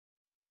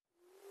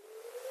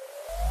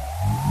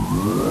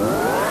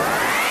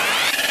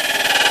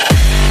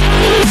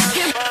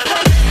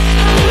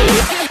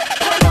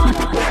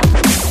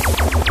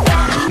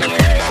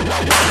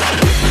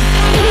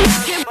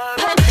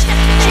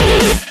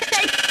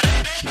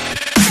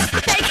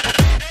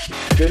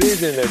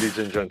evening, ladies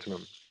and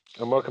gentlemen,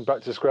 and welcome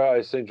back to Square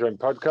Eye Syndrome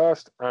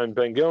podcast. I'm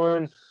Ben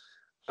Gilman.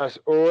 As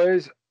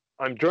always,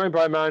 I'm joined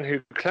by a man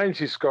who claims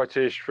he's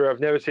Scottish, for I've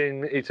never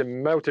seen him eat a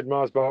melted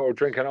Mars bar or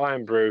drink an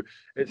iron brew.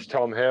 It's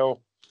Tom Hill.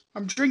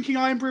 I'm drinking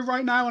iron brew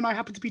right now, and I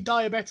happen to be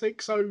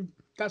diabetic, so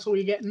that's all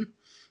you're getting.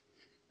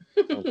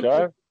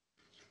 Okay.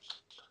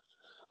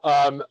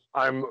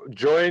 I'm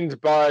joined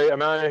by a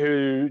man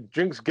who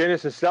drinks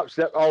Guinness and slaps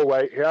step. Oh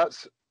wait,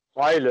 that's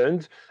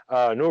Ireland,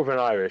 Northern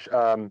Irish.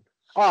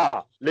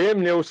 Liam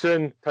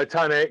Nielsen,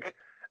 Titanic,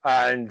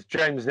 and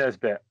James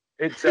Nesbitt.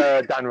 It's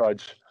Dan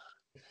Rudge.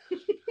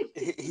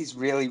 He's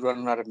really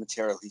running out of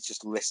material. He's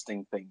just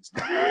listing things.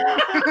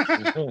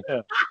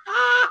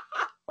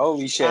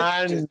 Holy shit.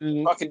 And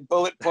just fucking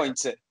bullet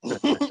points it.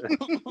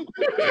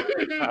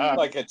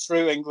 Like a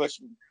true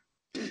Englishman.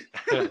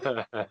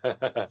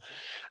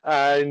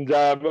 And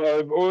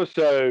I'm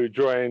also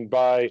joined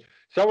by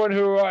someone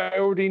who I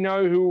already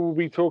know who will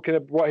be talking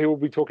about what he will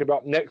be talking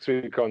about next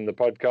week on the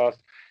podcast.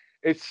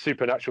 It's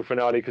Supernatural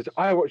finale because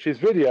I watch his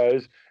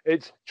videos.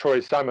 It's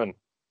Troy Salmon.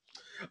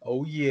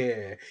 Oh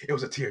yeah, it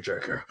was a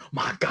tearjerker.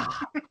 My God.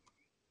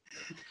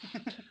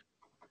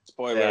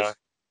 Spoilers. Yeah.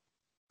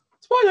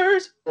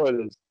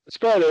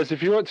 Spoilers.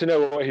 If you want to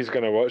know what he's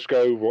going to watch,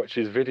 go watch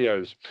his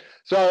videos.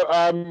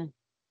 So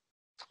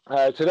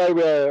today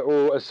we're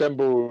all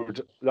assembled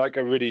like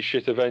a really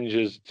shit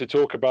Avengers to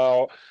talk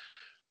about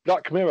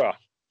Black Mirror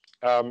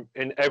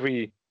in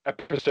every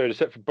episode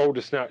except for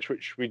Boulder Snatch,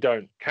 which we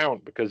don't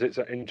count because it's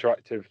an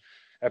interactive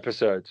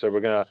episode. So we're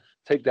going to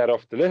take that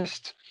off the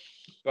list.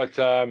 But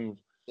In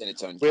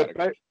its own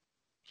category.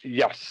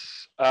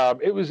 yes,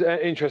 it was an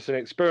interesting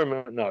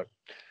experiment. No,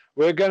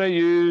 we're going to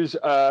use,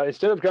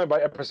 instead of going by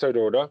episode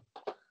order,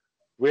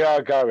 we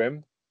are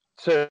going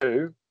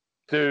to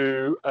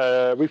do,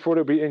 we thought it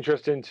would be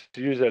interesting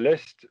to use a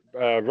list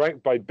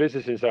ranked by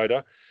Business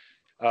Insider.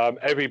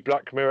 Every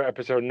Black Mirror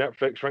episode on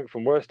Netflix ranked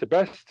from worst to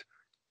best.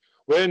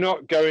 We're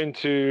not going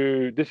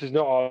to, this is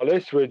not our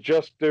list, we're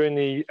just doing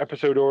the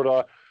episode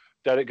order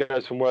that it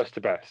goes from worst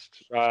to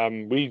best.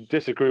 We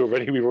disagree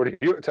already, we've already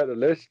looked at the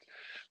list,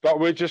 but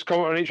we're just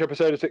comment on each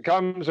episode as it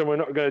comes, and we're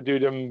not going to do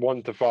them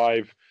 1 to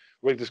 5.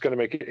 We're just going to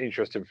make it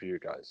interesting for you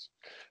guys.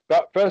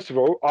 But first of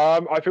all,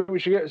 I think we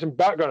should get some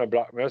background on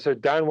Black Mirror. So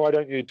Dan, why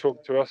don't you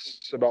talk to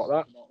us about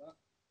that?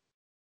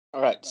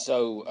 All right,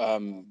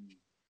 so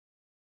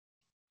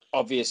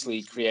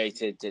obviously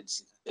created,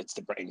 it's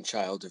the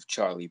brainchild of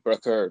Charlie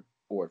Brooker,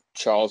 or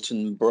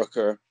Charlton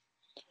Brooker.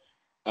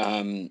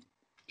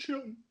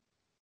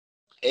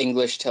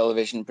 English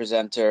television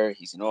presenter.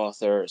 He's an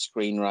author, a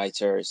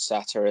screenwriter, a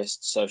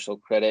satirist, social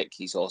critic.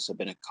 He's also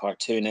been a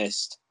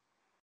cartoonist.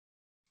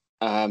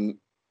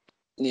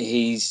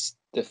 He's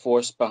the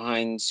force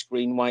behind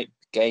Screen Wipe,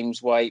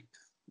 Games Wipe,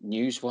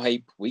 News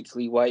Wipe,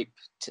 Weekly Wipe,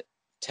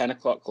 10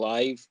 O'Clock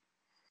Live.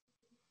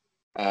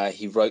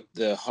 He wrote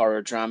the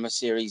horror drama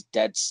series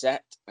Dead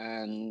Set,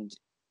 and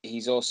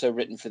he's also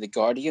written for The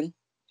Guardian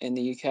in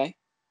the UK.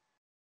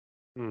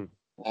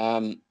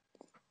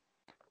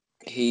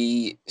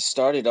 He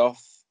started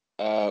off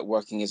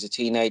working as a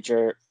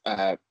teenager,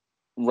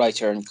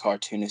 writer and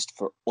cartoonist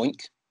for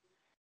Oink,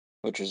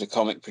 which was a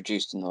comic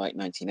produced in the late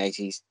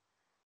 1980s.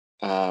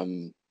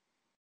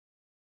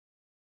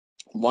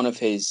 One of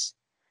his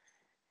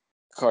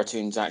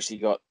cartoons actually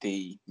got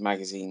the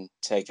magazine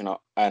taken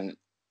up, and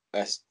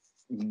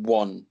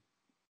one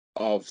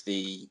of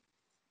the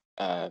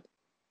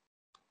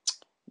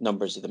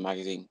numbers of the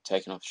magazine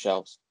taken off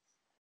shelves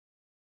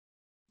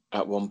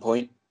at one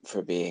point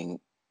for being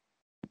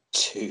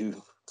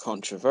too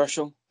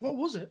controversial. What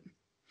was it?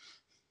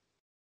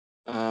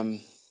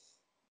 I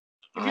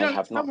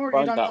have not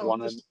found that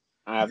one.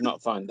 I have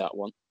not found that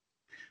one.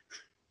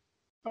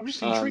 I'm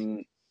just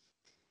intrigued.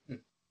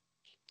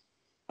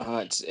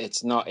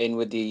 It's not in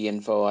with the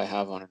info I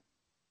have on it.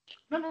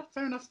 No,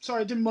 fair enough. Sorry,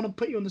 I didn't want to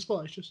put you on the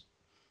spot. It's just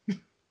an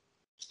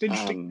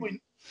interesting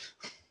point.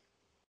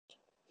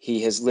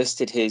 He has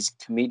listed his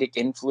comedic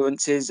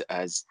influences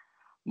as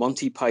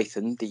Monty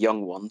Python, The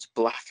Young Ones,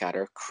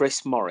 Blackadder,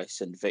 Chris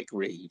Morris, and Vic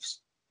Reeves.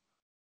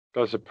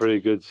 That's a pretty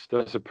good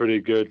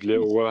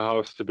little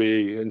warehouse to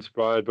be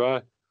inspired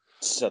by.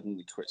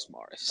 Suddenly, Chris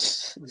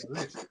Morris.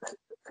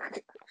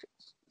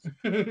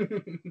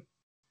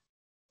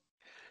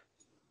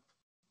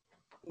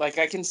 Like,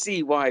 I can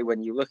see why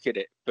when you look at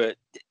it, but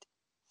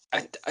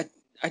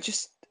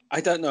I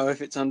don't know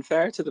if it's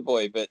unfair to the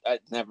boy, but I'd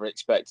never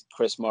expected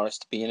Chris Morris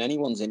to be in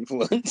anyone's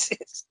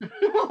influences.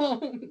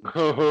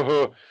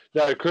 No,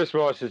 Chris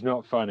Morris is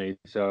not funny,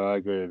 so I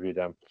agree with you,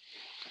 Dan.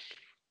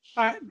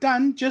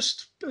 Dan,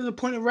 just as a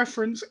point of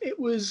reference, it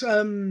was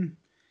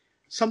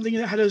something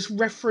that had a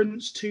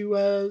reference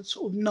to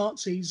sort of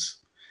Nazis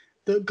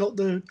that got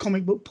the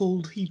comic book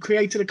pulled. He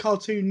created a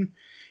cartoon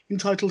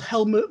entitled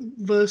Helmut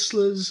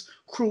Versler's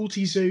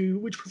Cruelty Zoo,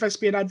 which professed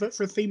to be an advert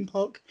for a theme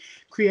park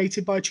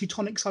created by a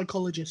Teutonic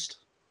psychologist.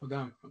 Well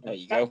done. There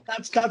you go.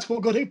 That's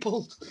what got it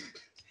pulled.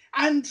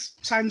 And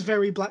sounds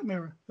very Black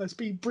Mirror, let's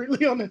be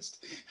brutally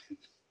honest.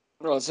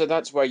 Well, so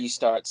that's where you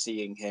start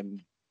seeing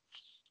him.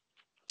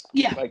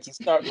 Yeah. Like, you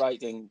start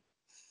writing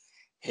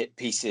hit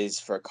pieces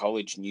for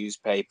college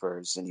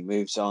newspapers, and he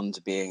moves on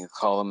to being a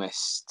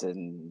columnist,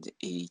 and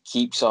he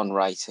keeps on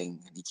writing,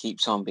 and he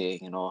keeps on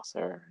being an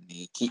author, and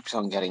he keeps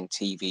on getting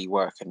TV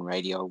work and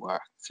radio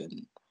work,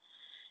 and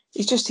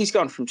he's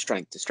gone from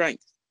strength to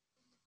strength.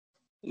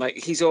 Like,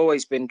 he's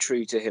always been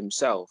true to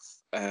himself,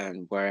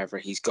 and wherever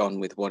he's gone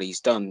with what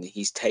he's done,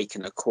 he's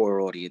taken a core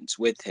audience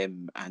with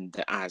him, and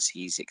as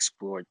he's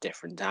explored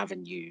different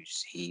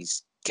avenues,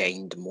 he's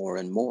gained more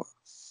and more.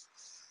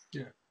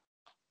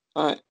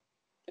 Yeah.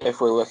 If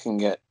we're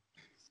looking at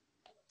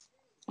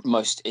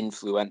most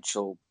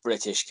influential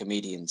British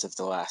comedians of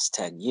the last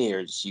 10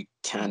 years, you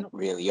can't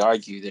really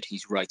argue that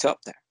he's right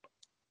up there.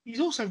 He's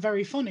also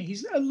very funny.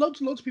 He's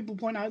lots of people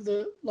point out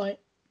that like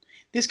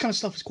this kind of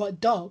stuff is quite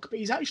dark, but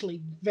he's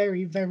actually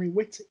very, very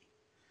witty.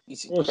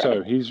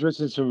 Also, he's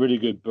written some really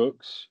good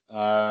books,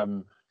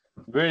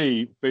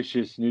 really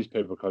vicious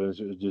newspaper columns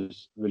that are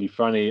just really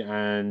funny,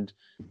 and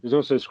there's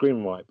also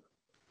Screen Wipe.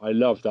 I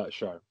love that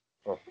show.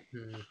 Oh.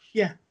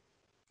 Yeah.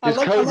 I His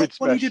like COVID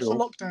what he did for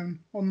special. lockdown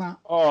on that.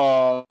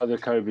 Oh, the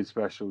COVID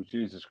special.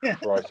 Jesus Yeah,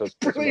 Christ. I was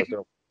pissing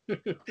myself.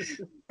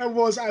 That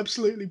was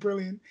absolutely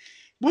brilliant.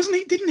 Wasn't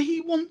he? Didn't he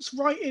once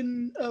write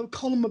in a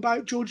column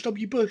about George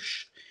W.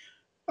 Bush,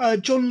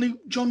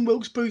 John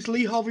Wilkes Booth,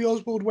 Lee Harvey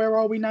Oswald? Where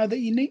are we now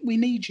that we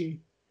need you,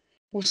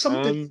 or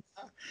something?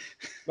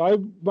 My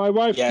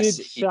wife did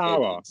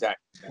sour.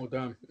 Exactly. Well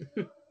done.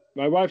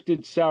 My wife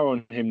did sour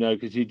on him though,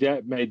 because he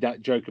made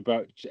that joke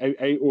about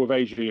all of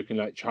Asia looking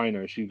like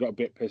China. She got a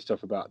bit pissed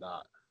off about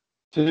that.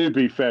 To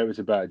be fair, it was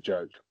a bad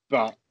joke,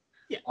 but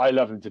yeah. I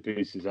love him to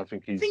pieces. I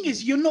think he's. The thing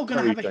is, you're not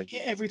going to have a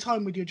hit every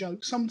time with your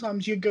jokes.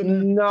 Sometimes you're going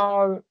to.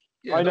 No,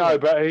 Yeah, I know,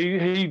 but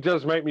he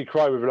does make me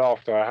cry with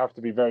laughter. I have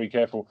to be very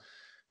careful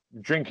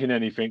drinking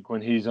anything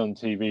when he's on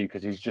TV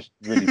because he's just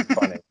really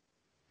funny.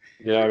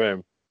 You know what I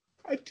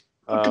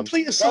mean?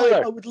 Complete aside,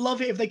 I would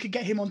love it if they could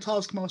get him on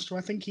Taskmaster.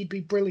 I think he'd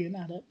be brilliant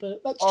at it,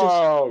 but that's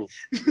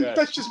just yes.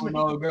 that's just me.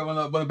 No,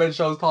 when Ben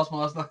shows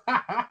Taskmaster.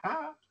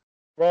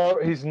 Well,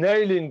 he's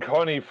nailing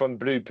Connie from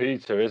Blue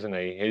Peter, isn't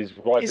he? His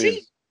wife is.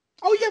 He?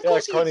 Oh yeah, of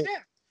course Connie, he is.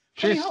 Yeah.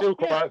 She's still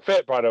quite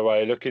fit, by the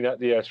way. Looking at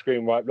the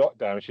Screen Wipe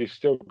lockdown, she's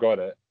still got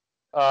it.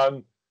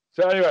 So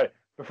anyway,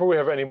 before we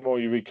have any more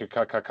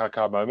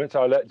Eureka moments,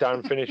 I'll let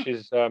Dan finish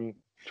his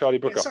Charlie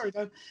Brooker. Yeah, sorry,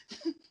 Dan.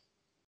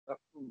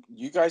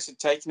 You guys had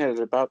taken it at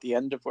about the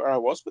end of where I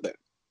was with it.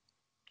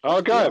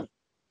 Okay. Yeah.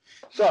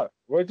 So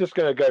we're just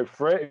going to go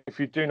for it. If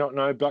you do not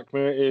know, Black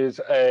Mirror is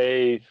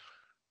a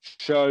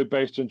show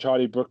based on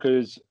Charlie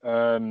Brooker's.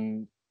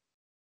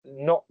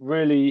 Not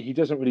really. He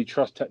doesn't really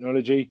trust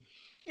technology.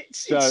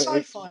 It's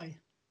sci-fi.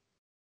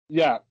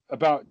 Yeah,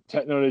 about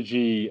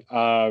technology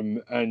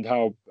and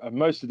how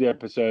most of the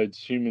episodes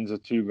humans are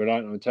too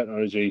reliant on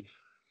technology,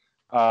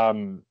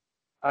 and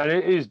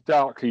it is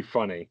darkly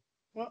funny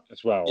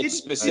as well. It's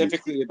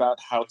specifically about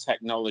how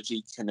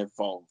technology can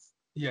evolve.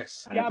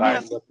 Yes. And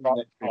about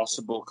the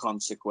possible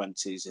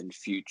consequences in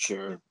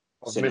future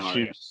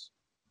scenarios.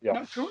 Yeah.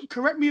 Now,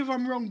 correct me if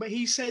I'm wrong, but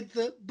he said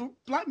that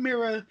Black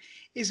Mirror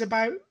is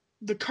about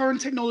the current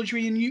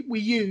technology we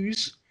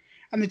use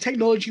and the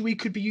technology we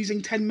could be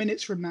using 10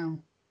 minutes from now.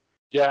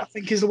 Yeah. I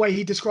think is the way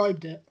he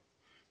described it.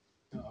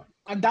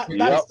 And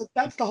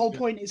that's the whole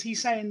point, is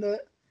he's saying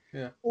that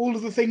all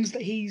of the things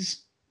that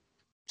he's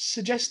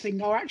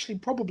suggesting are actually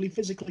probably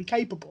physically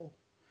capable,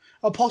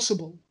 are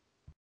possible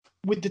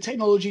with the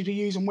technology to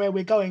use and where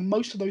we're going.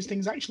 Most of those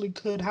things actually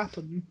could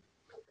happen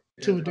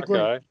to a degree.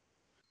 Okay.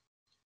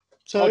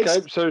 So it's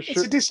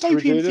a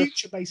dystopian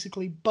future,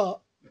 basically,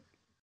 but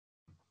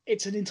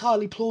it's an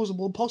entirely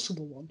plausible,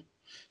 possible one.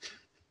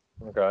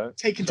 Okay.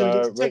 Taken to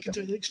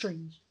the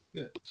extremes.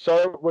 Yeah.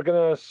 So we're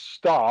going to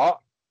start.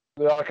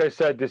 Like I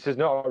said, this is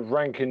not a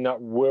ranking that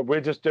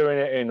we're just doing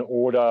it in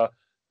order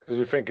because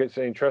we think it's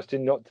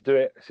interesting not to do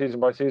it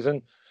season by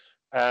season.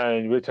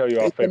 And we'll tell you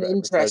our favorite.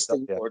 It's an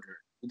interesting order.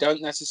 We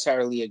don't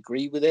necessarily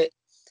agree with it,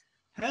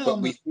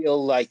 but we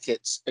feel like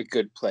it's a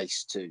good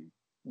place to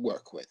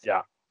work with.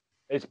 Yeah.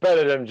 It's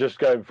better than just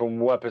going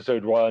from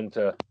episode 1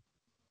 to...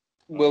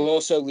 We'll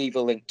also leave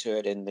a link to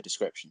it in the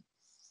description.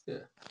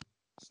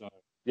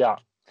 Yeah.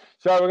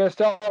 So we're going to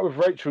start with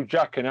Rachel,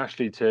 Jack, and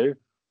Ashley 2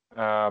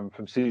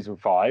 from season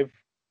 5.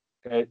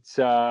 It's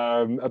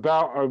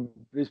about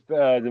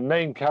the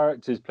main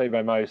character is played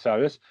by Miley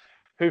Cyrus,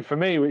 who, for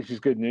me, which is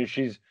good news,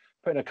 she's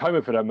put in a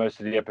coma for most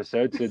of the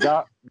episode, so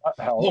that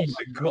helps. Oh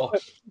my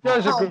gosh. She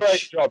does a great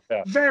job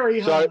there.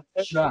 Very hard.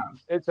 So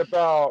it's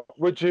about.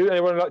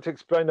 Anyone like to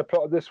explain the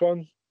plot of this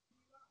one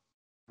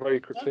very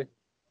quickly?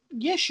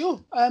 Yeah, sure.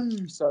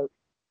 So,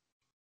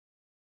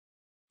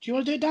 do you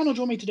want to do it, Dan, or do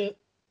you want me to do it?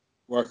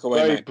 Work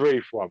away.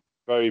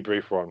 Very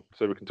brief one,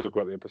 so we can talk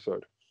about the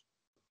episode.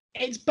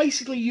 It's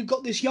basically you've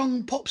got this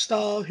young pop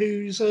star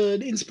who's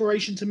an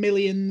inspiration to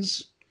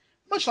millions,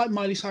 much like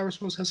Miley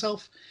Cyrus was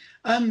herself.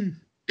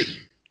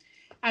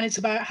 And it's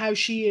about how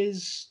she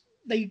is.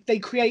 They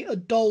create a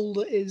doll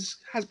that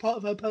has part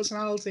of her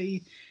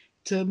personality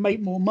to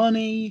make more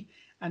money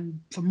and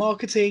for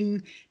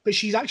marketing, but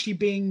she's actually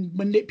being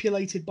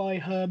manipulated by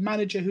her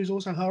manager, who's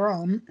also her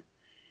aunt.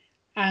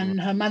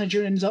 and her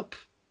manager ends up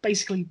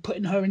basically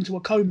putting her into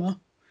a coma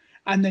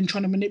and then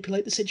trying to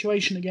manipulate the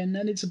situation again.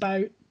 And it's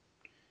about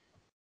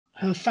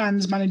her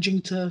fans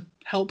managing to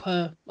help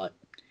her like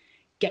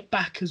get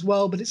back as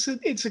well. But it's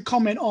a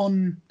comment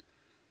on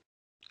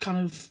kind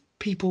of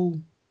people.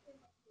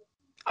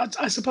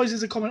 I suppose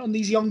it's a comment on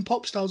these young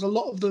pop stars. A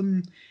lot of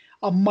them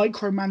are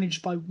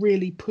micromanaged by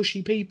really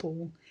pushy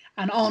people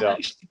and aren't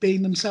actually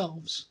being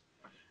themselves.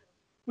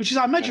 Which is,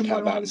 I imagine,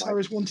 why Miley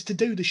Cyrus wanted to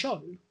do the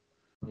show.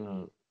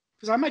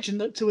 Because I imagine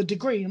that to a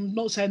degree, I'm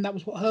not saying that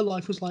was what her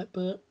life was like,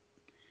 but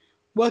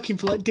working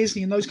for like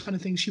Disney and those kind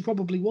of things, she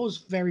probably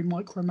was very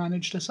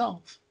micromanaged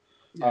herself.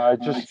 I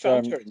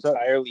found her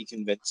entirely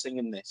convincing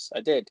in this.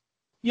 I did.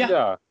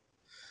 Yeah.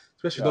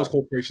 Especially those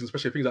corporations,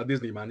 especially things like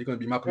Disney, man. You're going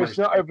to be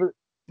micromanaged.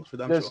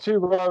 There's two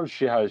roles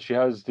she has. She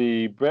has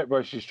the bit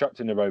where she's trapped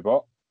in the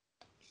robot,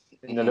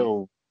 in the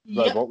little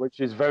robot, which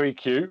is very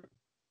cute.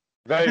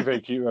 Very,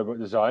 very cute robot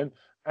design.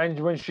 And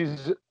when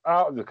she's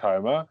out of the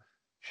coma,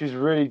 she's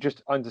really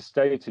just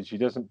understated. She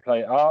doesn't play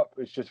it up.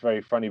 It's just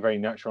very funny, very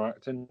natural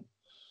acting.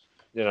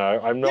 You know,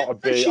 I'm not a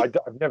big...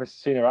 I've never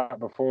seen her act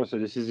before, so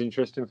this is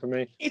interesting for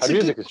me. Her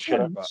music is shit,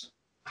 but...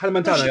 Hannah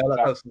Montana, I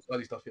like some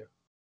early stuff,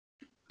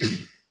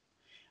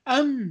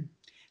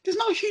 There's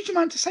not a huge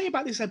amount to say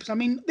about this episode. I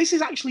mean, this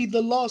is actually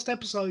the last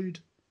episode.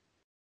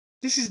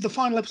 This is the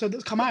final episode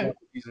that's come out.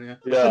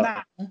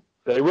 Yeah.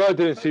 They were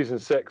doing season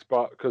 6,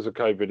 but because of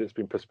COVID, it's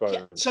been postponed.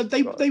 Yeah, so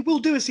they will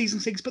do a season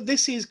 6, but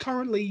this is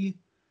currently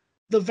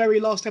the very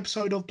last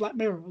episode of Black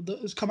Mirror that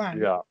has come out.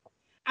 Yeah.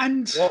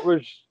 And what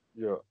was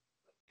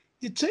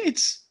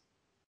it's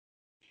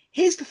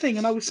here's the thing,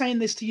 and I was saying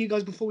this to you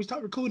guys before we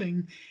start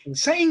recording.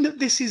 Saying that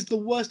this is the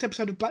worst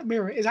episode of Black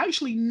Mirror is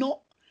actually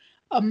not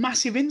a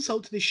massive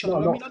insult to this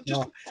show.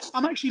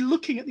 I'm actually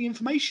looking at the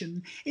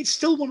information. It's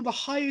still one of the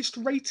highest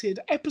rated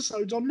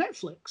episodes on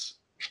Netflix.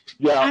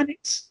 Yeah. And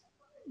it's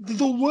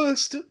the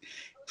worst.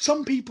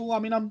 Some people,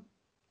 I'm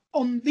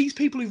on these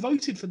people who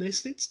voted for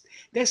this,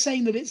 they're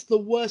saying that it's the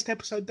worst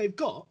episode they've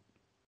got.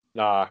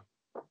 Nah.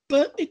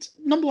 But it's,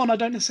 number one, I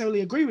don't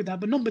necessarily agree with that.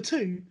 But number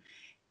two,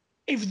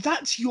 if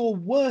that's your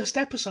worst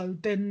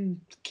episode, then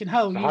you're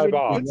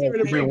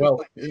doing well.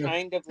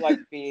 Kind of like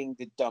being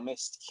the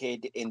dumbest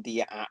kid in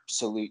the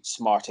absolute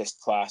smartest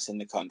class in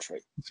the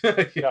country.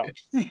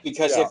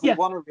 Because if we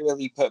want to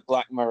really put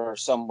Black Mirror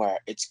somewhere,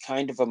 it's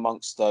kind of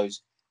amongst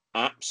those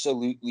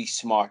absolutely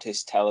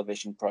smartest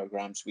television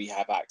programs we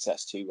have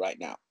access to right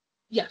now.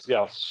 Yes.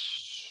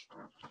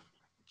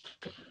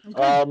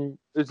 Okay.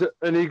 Is it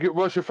any?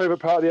 What's your favorite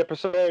part of the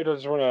episode? I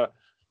just want to.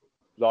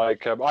 I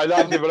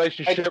like the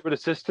relationship with the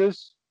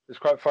sisters. It's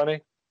quite funny.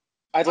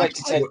 I'd like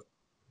to take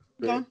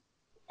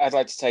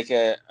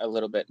a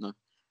little bit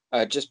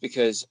now, just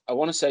because I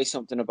want to say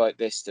something about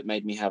this that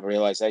made me have a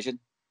realization.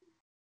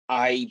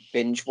 I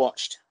binge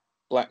watched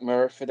Black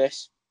Mirror for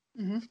this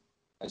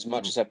as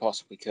much as I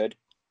possibly could,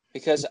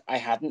 because I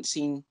hadn't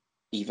seen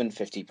even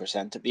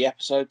 50% of the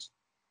episodes.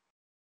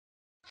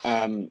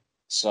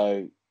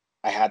 So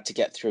I had to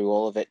get through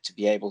all of it to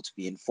be able to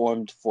be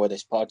informed for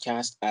this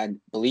podcast.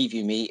 And believe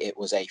you me, it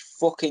was a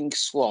fucking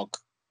slog.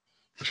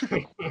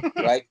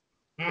 Right?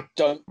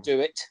 Don't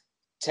do it.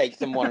 Take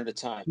them one at a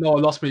time. No,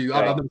 lost me.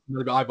 I've never seen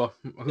it either.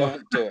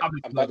 Don't do it.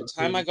 And by the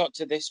time I got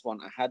to this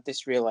one, I had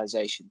this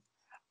realization.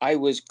 I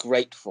was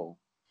grateful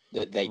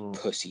that they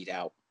pussied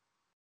out.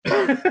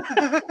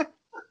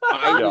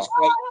 I was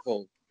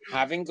grateful.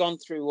 Having gone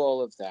through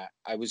all of that,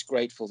 I was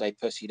grateful they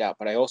pussied out,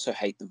 but I also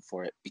hate them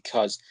for it,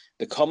 because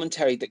the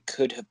commentary that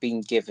could have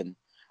been given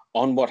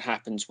on what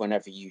happens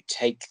whenever you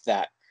take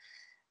that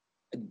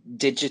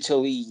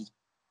digitally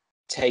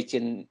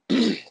taken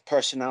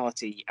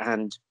personality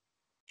and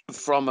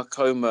from a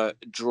coma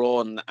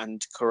drawn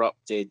and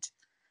corrupted,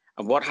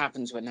 and what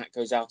happens when that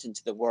goes out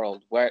into the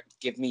world, where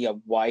give me a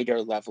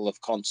wider level of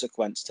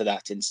consequence to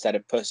that instead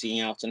of pussying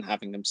out and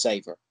having them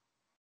savor.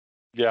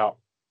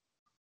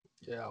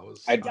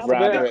 I'd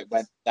rather it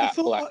went that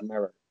Black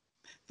Mirror.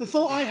 The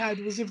thought I had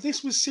was, if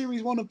this was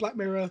series 1 of Black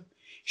Mirror,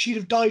 she'd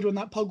have died when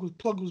that plug was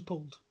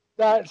pulled.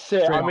 That's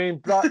it. I mean,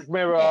 Black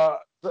Mirror,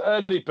 the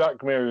early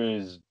Black Mirror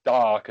is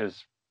dark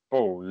as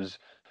balls,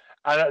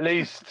 and at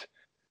least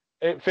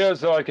it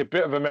feels like a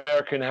bit of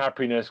American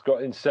happiness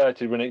got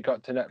inserted when it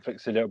got to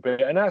Netflix a little bit,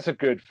 and that's a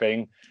good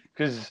thing,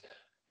 because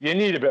you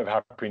need a bit of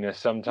happiness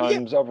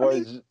sometimes.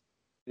 Otherwise,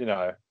 you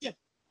know. Yeah.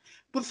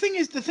 But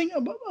the thing,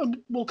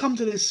 we'll come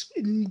to this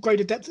in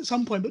greater depth at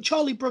some point, but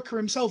Charlie Brooker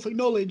himself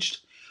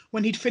acknowledged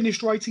when he'd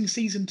finished writing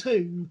season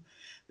 2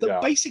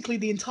 that basically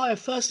the entire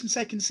first and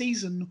second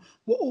season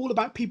were all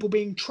about people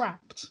being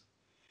trapped.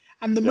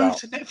 And the move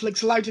to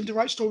Netflix allowed him to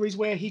write stories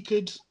where he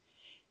could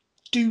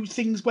do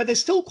things where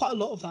there's still quite a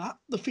lot of that,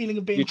 the feeling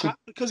of being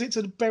trapped, because it's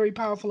a very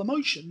powerful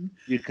emotion.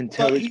 You can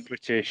tell it's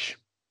British.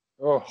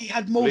 He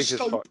had more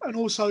scope, and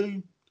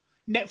also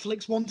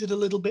Netflix wanted a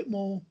little bit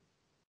more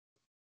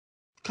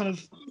kind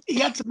of, he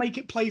had to make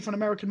it play for an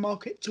American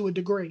market to a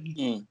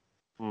degree.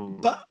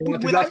 But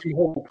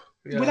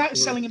without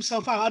selling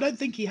himself out, I don't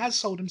think he has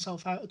sold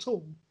himself out at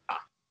all.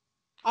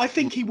 I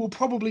think he will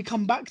probably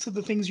come back to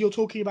the things you're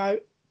talking about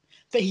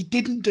that he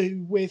didn't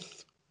do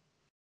with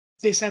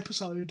this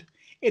episode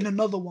in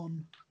another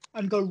one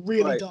and go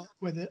really dark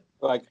with it.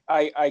 Like,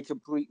 I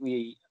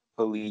completely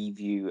believe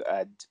you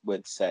and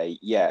would say,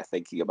 yeah,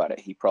 thinking about it,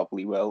 he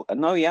probably will.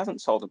 And no, he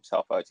hasn't sold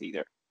himself out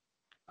either.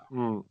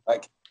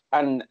 Like,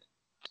 and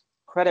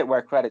credit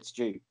where credit's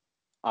due,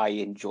 I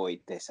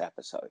enjoyed this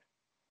episode.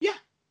 Yeah.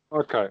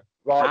 Okay.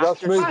 Right,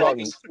 let's After move on.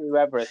 sitting through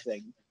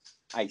everything,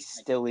 I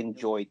still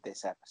enjoyed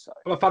this episode.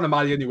 I'm a fan of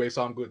Mali anyway,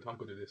 so I'm good. I'm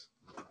good with this.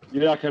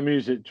 You like a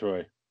music,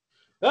 Troy?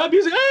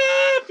 Music.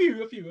 A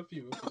few.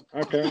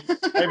 Okay.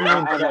 And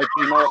Everyone I know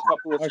a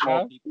couple of small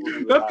Okay. people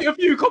who have- A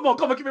few. Come on,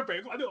 give me a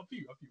break. I know a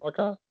few.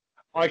 Okay.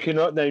 I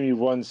cannot name you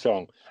one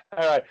song.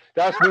 All right,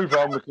 let's move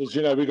on because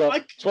we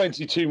got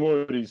 22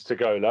 more of these to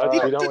go,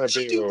 lads. We don't want Did to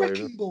she be do all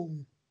Wrecking Ball?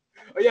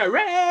 Oh, yeah,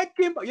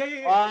 Wrecking Ball.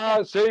 Yeah.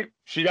 Ah,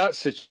 see,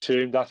 that's a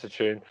tune. That's a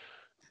tune.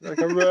 Like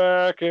a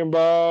wrecking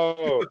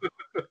ball.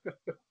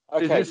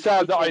 Okay, Is it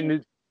sad that I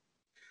need?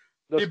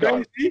 Let's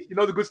go. You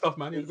know the good stuff,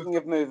 man. speaking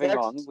of moving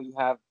on, we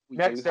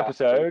Next do have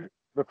episode,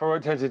 before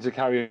it turns into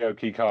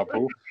karaoke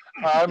carpool,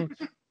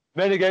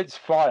 Men Against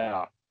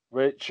Fire,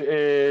 which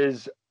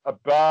is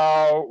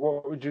about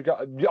what would you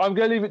guys? I'm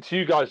going to leave it to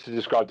you guys to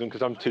describe them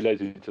because I'm too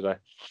lazy today.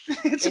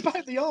 It's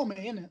about the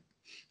army, isn't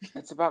it?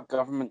 It's about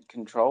government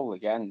control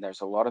again.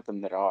 There's a lot of them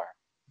that are.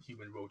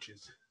 Human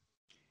roaches.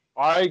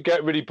 I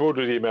get really bored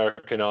with the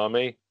American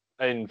army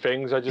and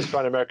things. I just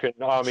find American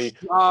army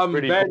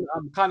really Ben,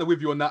 I'm kind of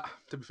with you on that.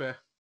 To be fair.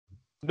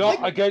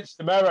 not against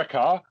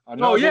America. I'm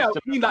No, not yeah, I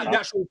against mean that the America.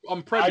 actual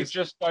I premise.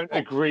 just don't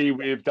agree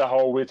with the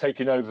whole "we're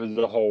taking over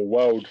the whole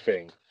world"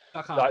 thing.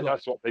 That kind of plot.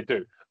 That's what they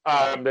do.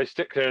 They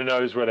stick their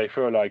nose where they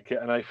feel like it,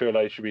 and I feel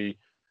they should be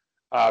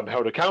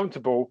held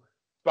accountable.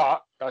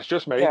 But that's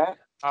just me. Yeah,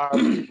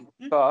 Um,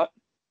 but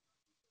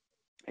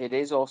it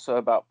is also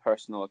about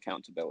personal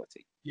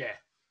accountability. Yeah.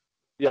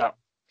 yeah.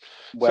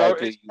 Where So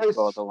do it's you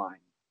draw the line?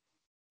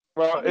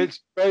 Well,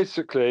 it's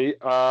basically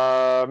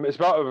it's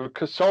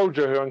about a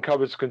soldier who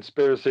uncovers a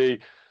conspiracy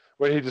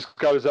when he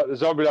discovers that the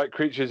zombie-like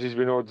creatures he's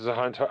been ordered to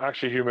hunt are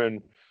actually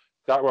human,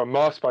 that were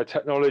masked by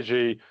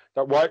technology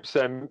that wipes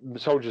them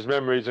soldiers'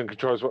 memories and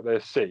controls what they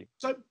see.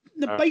 So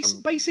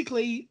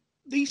basically,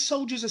 these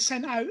soldiers are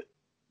sent out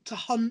to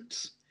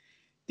hunt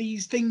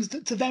these things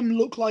that to them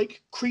look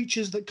like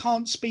creatures that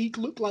can't speak,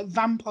 look like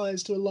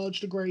vampires to a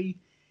large degree.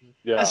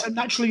 Yeah. And so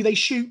naturally they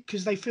shoot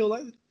because they feel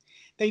like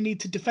they need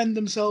to defend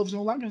themselves and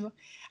all that kind of stuff.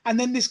 And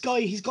then this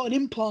guy, he's got an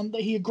implant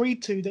that he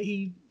agreed to, that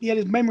he had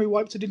his memory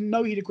wiped, so didn't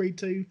know he'd agreed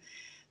to,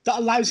 that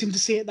allows him to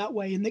see it that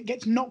way, and it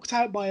gets knocked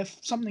out by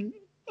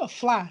a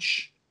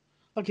flash,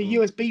 like a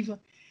USB,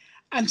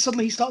 and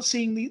suddenly he starts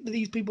seeing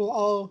these people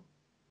are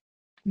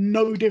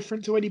no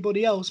different to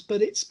anybody else,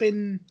 but it's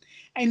been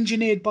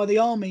engineered by the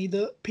army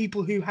that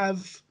people who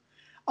have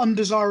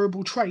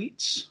undesirable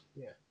traits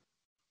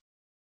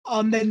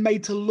are then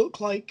made to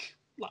look like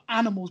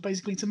animals,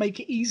 basically, to make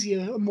it easier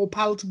and more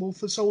palatable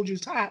for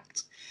soldiers to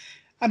act.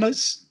 And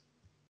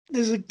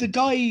the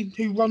guy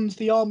who runs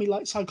the army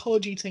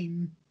psychology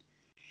team.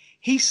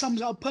 He sums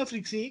it up perfectly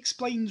because he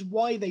explains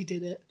why they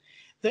did it.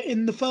 That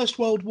in the First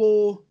World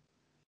War,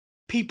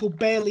 people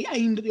barely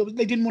aimed at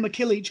they didn't want to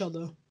kill each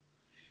other.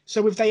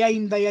 So if they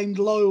aimed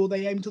low or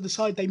they aimed to the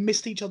side, they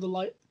missed each other.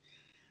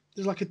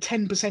 There's like a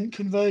 10%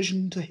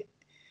 conversion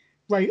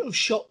rate of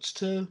shots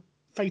to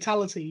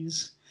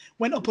fatalities.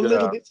 Went up a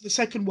little bit for the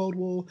Second World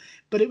War,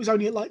 but it was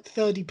only at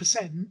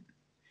 30%.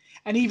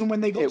 And even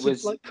when they got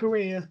to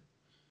Korea,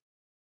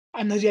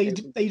 and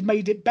they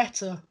made it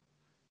better,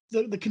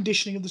 the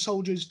conditioning of the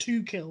soldiers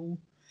to kill,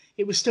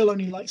 it was still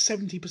only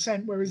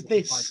 70%. Whereas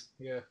this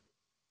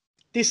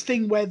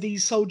thing where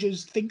these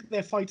soldiers think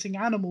they're fighting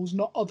animals,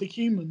 not other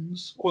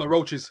humans. Call it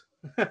roaches.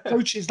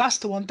 Roaches, that's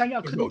the one. Dang it,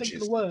 I couldn't think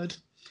of the word.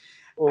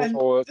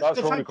 Or that's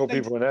what we call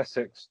people in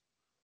Essex.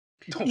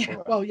 Yeah,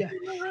 well, yeah.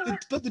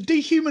 But the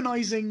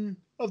dehumanizing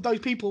of those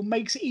people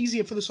makes it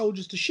easier for the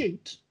soldiers to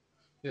shoot.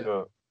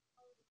 Yeah.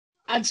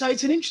 And so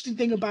it's an interesting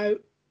thing about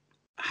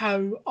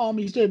how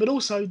armies do it, but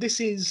also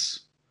this is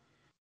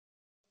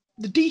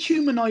the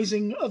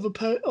dehumanizing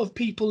of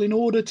people in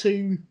order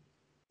to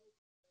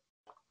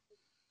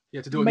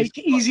do make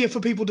it easier for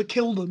people to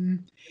kill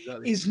them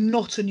is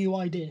not a new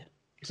idea.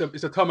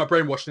 It's a term of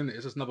brainwashing, isn't it?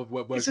 It's just another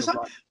word.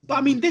 But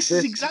I mean, this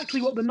is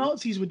exactly what the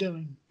Nazis were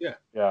doing. Yeah.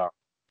 Yeah.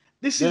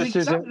 This is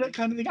exactly that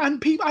kind of thing.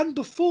 And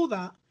before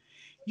that,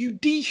 you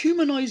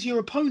dehumanize your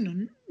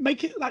opponent,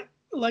 make it like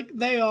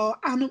they are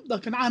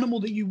like an animal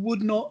that you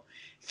would not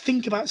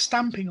think about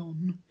stamping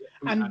on,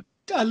 and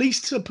at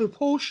least a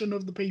proportion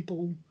of the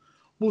people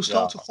will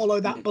start to follow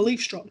that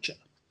belief structure.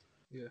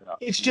 Yeah.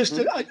 It's just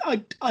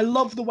I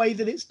love the way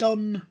that it's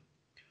done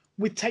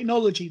with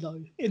technology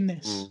though in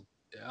this.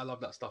 Yeah, I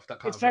love that stuff.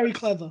 It's very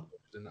clever.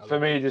 For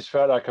me, this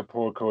felt like a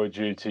poor Call of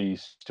Duty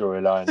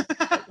storyline.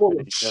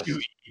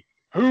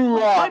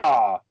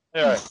 Hoorah!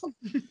 Yeah.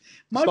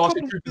 My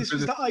problem with this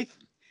was that I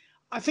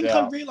think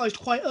I realised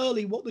quite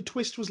early what the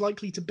twist was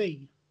likely to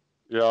be.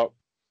 Yeah.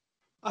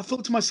 I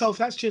thought to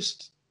myself,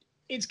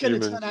 it's going to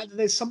turn out that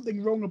there's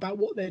something wrong about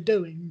what they're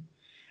doing.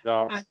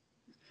 Yeah. And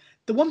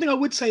The one thing I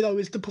would say though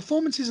is the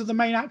performances of the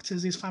main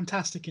actors is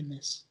fantastic in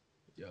this.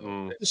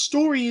 Yo, The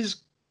story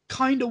is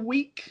kind of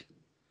weak,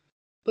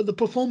 but the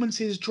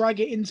performances drag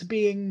it into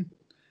being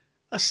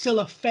still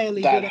a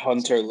fairly That good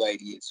hunter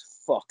lady is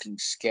fucking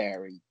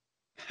scary.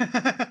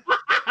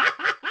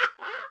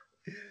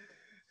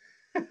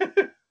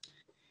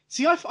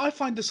 See, I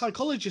find the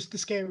psychologist the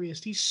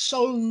scariest. He's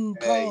so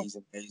Yeah, calm, he's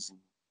amazing.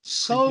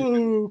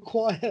 so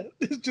quiet.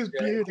 It's just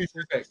yeah,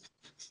 beautiful.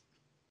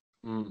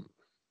 Mm.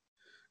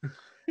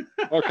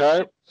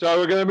 Okay, so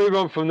we're going to move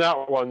on from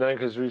that one then,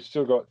 because we've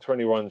still got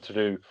 21 to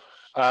do.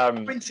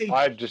 20.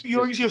 I've just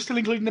You're still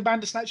including the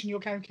Bandersnatch in your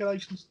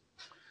calculations.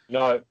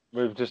 no,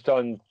 we've just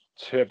done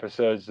 2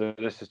 episodes.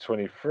 This is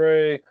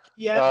 23.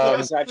 Yeah,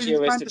 It's actually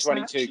a includes list of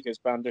 22 Bandersnatch. because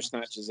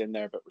Bandersnatch is in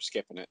there, but we're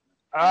skipping it.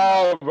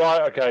 Oh,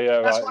 right. Okay,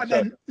 yeah, That's right. what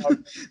I So,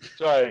 meant.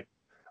 sorry,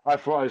 I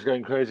thought I was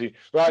going crazy.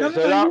 Right, No,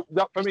 so no.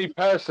 that for me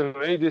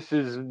personally, this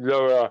is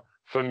lower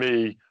for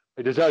me.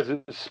 It deserves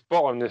a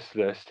spot on this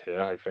list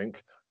here, I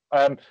think.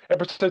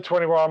 Episode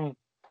 21.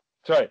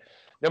 Sorry,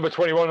 number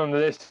 21 on the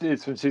list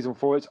is from season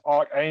 4. It's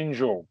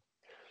Archangel.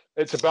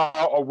 It's about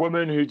a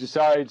woman who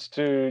decides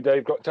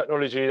they've got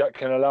technology that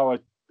can allow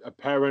a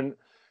parent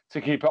to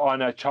keep an eye on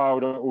their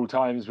child at all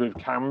times with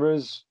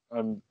cameras.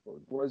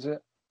 What is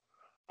it?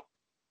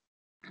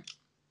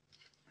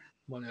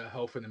 On their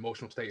health and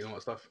emotional state and all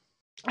that stuff.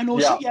 And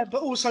also,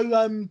 but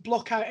also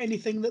block out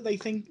anything that they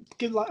think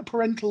give like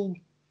parental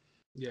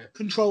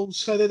controls,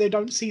 so that they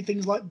don't see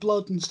things like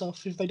blood and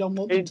stuff if they don't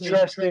want them to.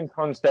 Interesting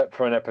concept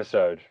for an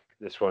episode.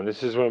 This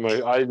is one of my.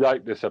 I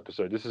like this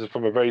episode. This is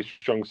from a very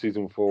strong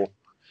season 4.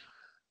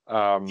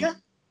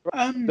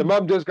 The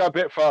mum does go a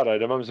bit far though.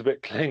 The mum's a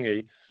bit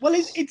clingy. Well,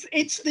 it's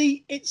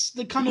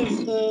the kind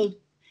of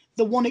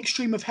the one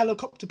extreme of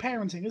helicopter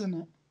parenting, isn't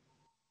it?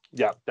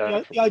 Yeah,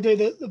 the idea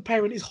that the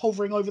parent is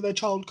hovering over their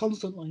child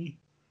constantly.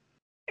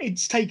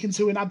 It's taken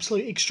to an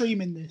absolute extreme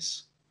in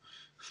this.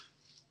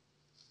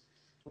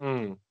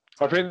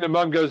 I think the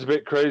mum goes a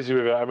bit crazy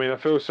with it. I mean, I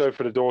feel so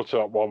for the daughter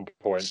at one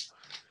point.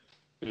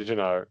 You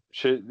know,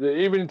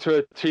 even to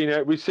a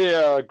teenage, we see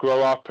her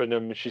grow up, and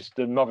then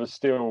the mother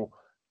still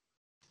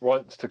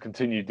wants to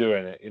continue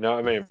doing it. You know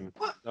what I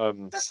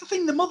mean? That's the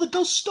thing. The mother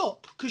does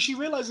stop because she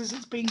realizes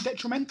it's being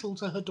detrimental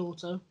to her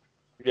daughter.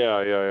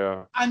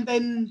 Yeah. And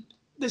then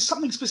there's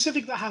something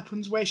specific that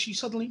happens where she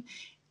suddenly,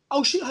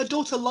 her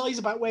daughter lies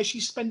about where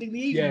she's spending the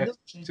evening, doesn't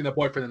she? Seen her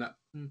boyfriend and that.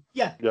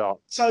 Yeah.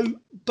 So,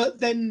 but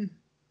then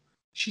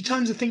she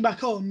turns the thing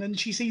back on and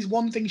she sees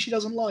one thing she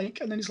doesn't like,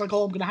 and then it's like,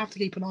 I'm going to have to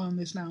keep an eye on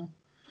this now.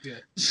 Yeah.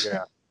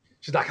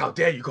 She's like, how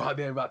dare you go out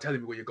there without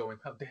telling me where you're going?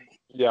 How dare you?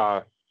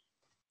 Yeah.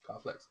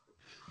 Can't flex.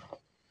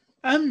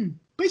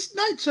 But it's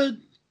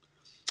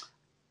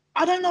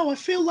I don't know. I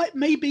feel like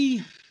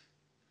maybe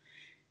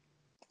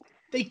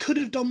they could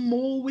have done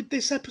more with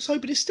this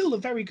episode, but it's still a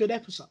very good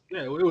episode.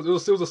 Yeah, it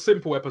was a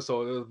simple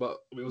episode, but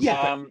it was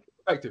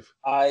effective.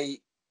 I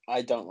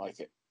don't like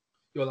it.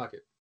 You don't like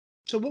it?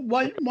 So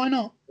why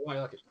not? Why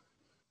like it?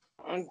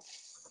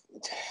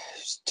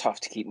 It's tough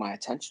to keep my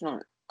attention on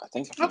it. I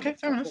think. Okay,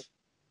 fair enough.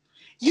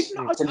 I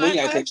totally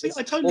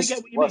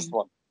get what you mean.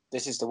 One.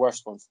 This is the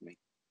worst one for me.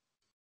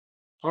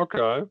 Okay.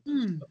 Yeah,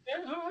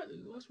 all right.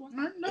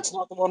 No, it's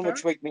not the one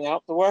which waked me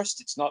out the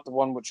worst. It's not the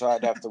one which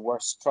I'd have the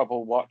worst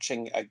trouble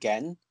watching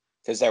again,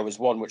 because there was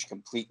one which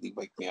completely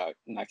waked me out,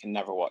 and I can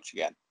never watch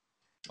again.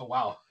 Oh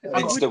wow!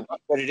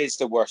 But it is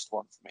the worst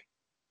one for me.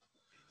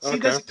 See,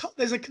 Okay.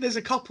 there's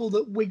a couple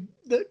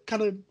that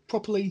kind of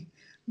properly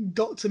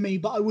got to me,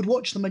 but I would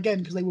watch them again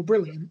because they were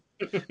brilliant.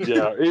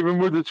 Yeah, even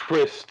with the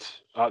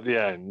twist at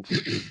the end.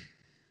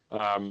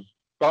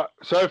 But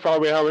so far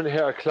we haven't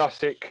hit a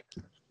classic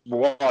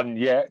one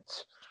yet.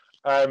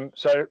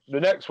 So the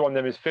next one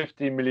then is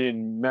 50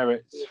 Million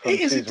Merits. It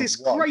is a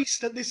disgrace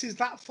that this is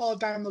that far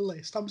down the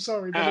list. I'm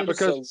sorry, but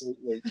because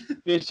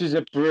this is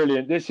a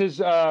brilliant. This is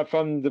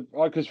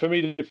because for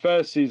me the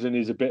first season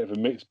is a bit of a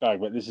mixed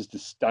bag, but this is the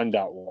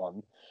standout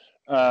one.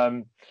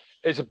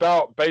 It's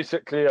about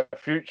basically a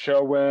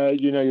future where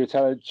your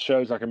talent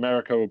shows like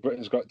America or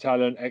Britain's Got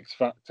Talent, X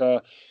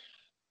Factor.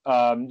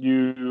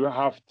 You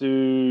have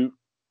to.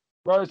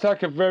 Well, it's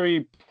like a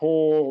very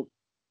poor.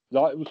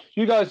 Like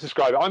you guys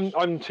describe it.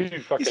 I'm too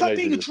fucking. It's like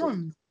being a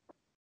drone.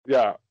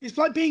 Yeah. It's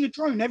like being a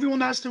drone.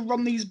 Everyone has to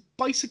run these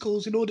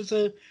bicycles in order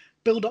to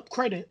build up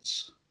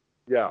credits.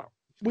 Yeah.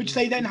 Which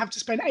they then have to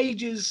spend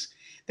ages.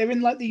 They're in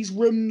like these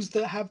rooms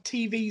that have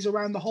TVs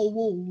around the whole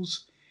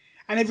walls.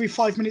 And every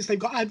 5 minutes they've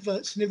got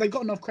adverts. And if they've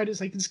got enough credits,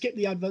 they can skip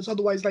the adverts.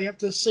 Otherwise, they have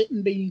to sit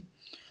and be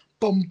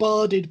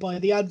bombarded by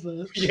the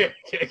adverts. Yeah.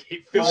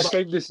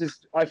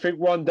 I think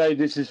one day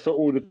this is for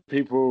all the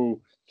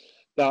people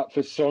that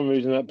for some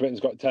reason that Britain's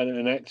Got Talent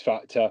and X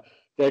Factor,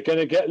 they're going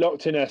to get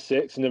locked in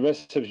Essex and the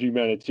rest of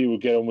humanity will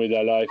get on with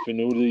their life in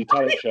all the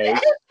talent shows.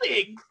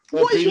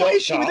 What is your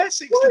issue with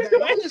Essex today?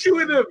 What is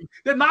your issue with them?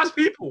 They're nice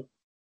people.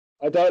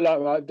 I don't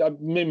like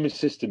me and my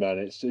sister, man.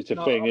 It's a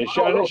thing. If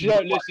she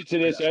don't listen to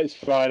this, it's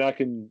fine. I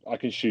can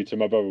shoot her.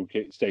 My brother will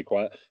stay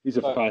quiet. He's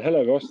a fan.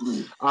 Hello, Ross.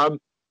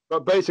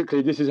 But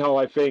basically, this is how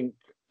I think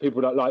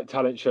people that like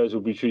talent shows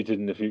will be treated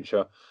in the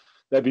future.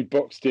 They'll be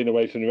boxed in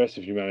away from the rest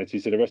of humanity,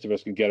 so the rest of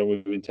us can get on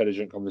with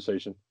intelligent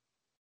conversation.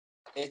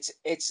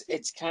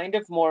 It's kind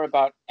of more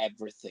about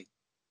everything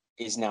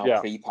is now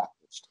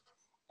prepackaged.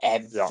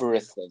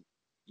 Everything,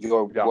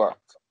 your work,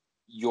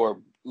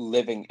 your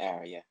living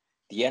area,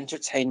 the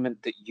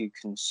entertainment that you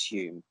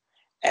consume,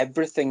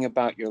 everything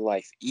about your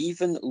life,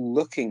 even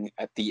looking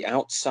at the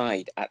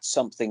outside at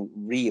something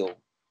real,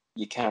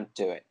 you can't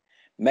do it.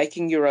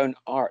 Making your own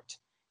art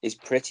is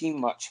pretty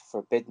much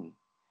forbidden.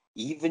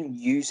 Even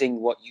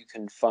using what you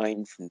can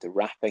find from the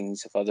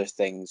wrappings of other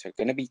things are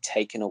going to be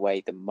taken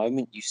away the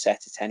moment you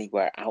set it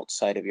anywhere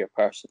outside of your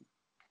person.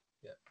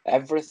 Yeah.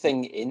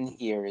 Everything in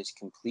here is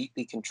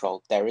completely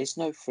controlled. There is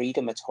no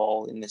freedom at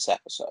all in this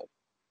episode.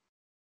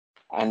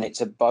 And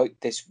it's about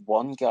this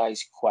one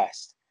guy's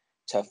quest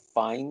to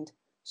find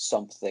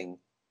something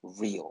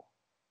real.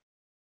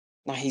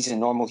 Now, he's a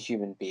normal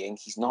human being.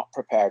 He's not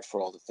prepared for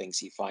all the things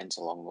he finds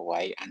along the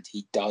way, and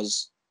he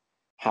does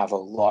have a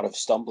lot of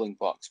stumbling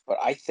blocks. But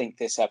I think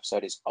this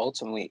episode is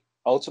ultimately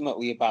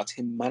about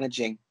him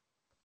managing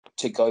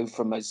to go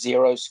from a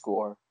 0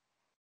 score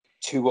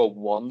to a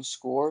 1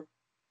 score.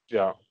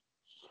 Yeah.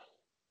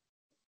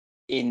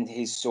 In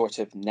his sort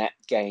of net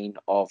gain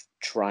of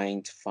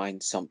trying to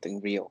find something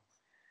real.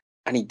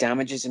 And he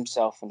damages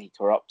himself and he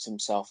corrupts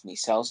himself and he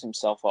sells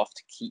himself off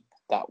to keep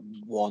that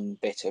one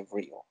bit of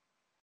real.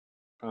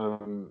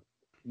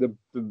 The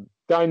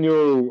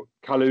Daniel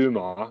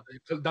Kaluuya.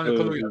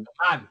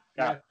 Man.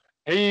 Yeah.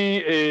 He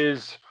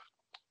is.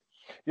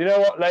 You know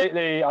what?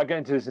 Lately, I'll get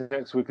into this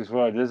next week as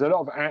well. There's a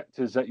lot of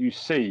actors that you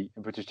see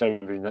in British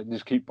television that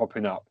just keep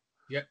popping up.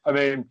 Yeah. I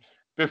mean,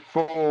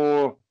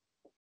 before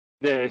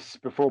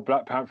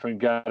Black Panther and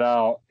Get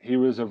Out, he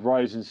was a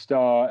rising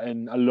star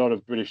in a lot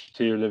of British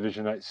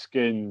television like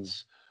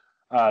Skins,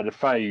 The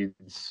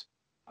Fades,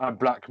 and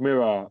Black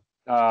Mirror.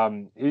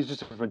 He's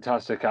just a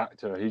fantastic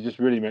actor. He just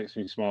really makes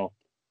me smile.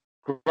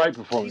 Great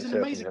performance. He's an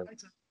amazing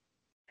actor.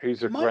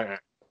 He's a great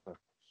actor.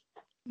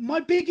 My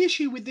big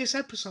issue with this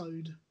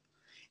episode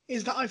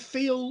is that I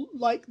feel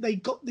like they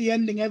got the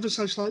ending ever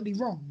so slightly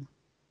wrong.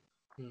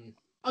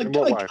 I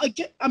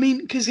mean,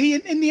 because he,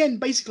 in the end,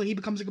 basically, he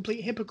becomes a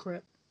complete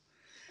hypocrite.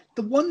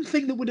 The one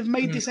thing that would have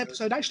made this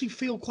episode actually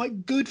feel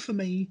quite good for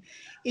me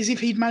is if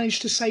he'd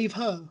managed to save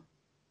her.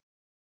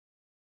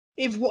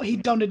 If what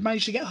he'd done had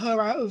managed to get her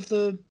out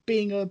of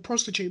being a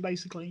prostitute,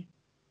 basically.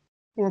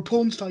 Or a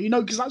porn star,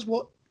 because that's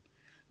what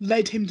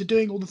led him to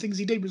doing all the things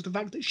he did, was the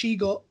fact that she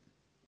got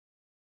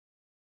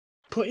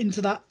put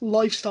into that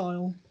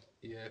lifestyle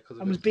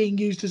and was being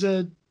used as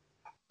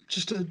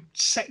just a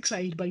sex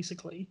aid,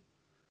 basically.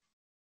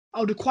 I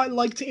would have quite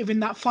liked it if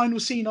in that final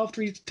scene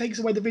after he takes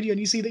away the video and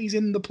you see that he's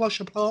in the plush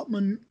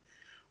apartment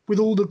with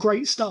all the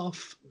great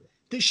stuff,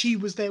 that she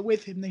was there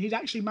with him, that he'd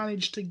actually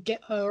managed to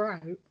get her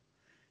out.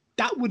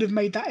 That would have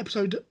made that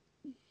episode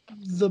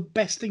the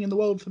best thing in the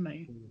world for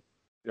me.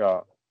 Yeah.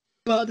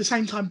 But at the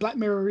same time, Black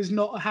Mirror is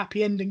not a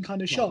happy ending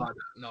kind of show.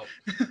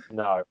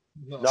 No.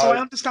 So I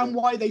understand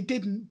why they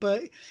didn't,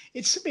 but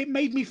it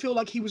made me feel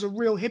like he was a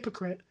real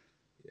hypocrite.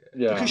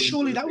 Yeah. Because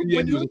surely that when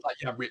you're like,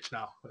 I'm rich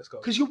now. Let's go.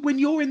 Because when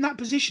you're in that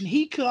position,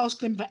 he could ask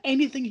them for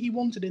anything he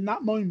wanted in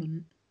that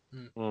moment.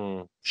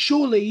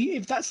 Surely,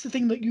 if that's the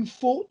thing that you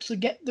fought to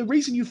get, the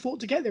reason you fought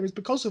to get there is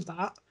because of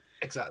that.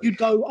 Exactly. You'd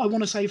go, I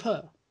want to save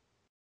her.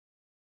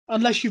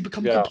 Unless you've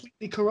become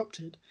completely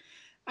corrupted.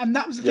 And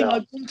that was the thing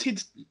I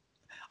wanted.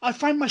 I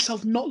found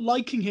myself not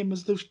liking him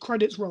as those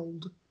credits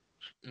rolled.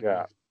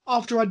 Yeah.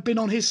 After I'd been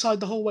on his side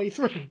the whole way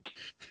through.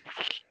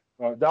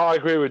 Well, no, I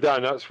agree with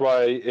Dan. That's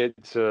why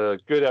it's a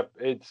good.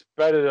 It's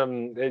better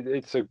than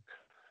it's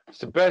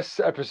the best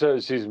episode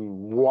of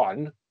season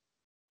 1,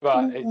 but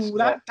I'd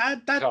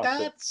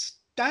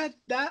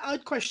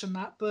question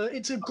that, but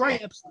it's a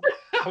great episode.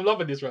 I'm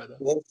loving this right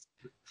now.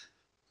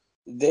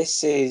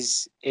 This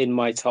is in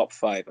my top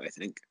 5, I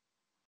think.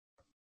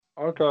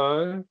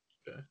 Okay.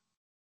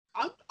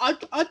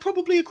 I'd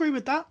probably agree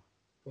with that.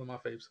 One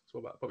of my faves. It's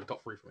probably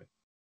top 3 for me.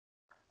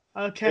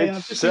 Okay, it's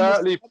I've just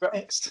certainly seen this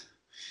next.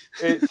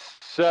 It's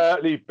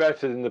certainly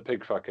better than the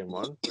pig fucking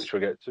one, which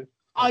we'll get to.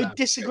 I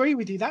disagree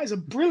with you. That is a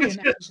brilliant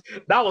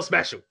episode. That was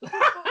special.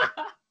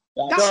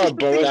 Go on,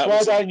 Boris.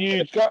 Why don't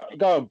you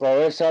go on,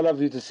 Boris? I'd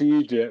love you to see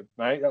you do it,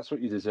 mate. That's what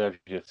you deserve,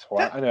 you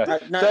twat.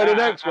 So the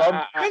next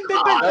one.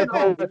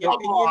 The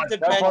opinions of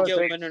Ben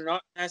Gilman are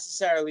not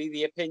necessarily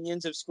the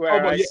opinions of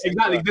Square Eyes.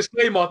 Exactly.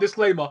 Disclaimer. That's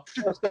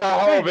the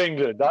whole of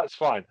England. That's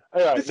fine.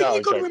 Anyway, the thing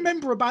you've got to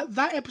remember about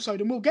that episode,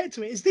 and we'll get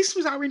to it, is this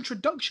was our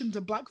introduction to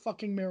Black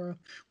fucking Mirror.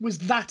 Was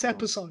that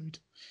episode?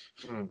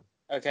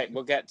 Okay,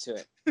 we'll get to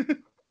it.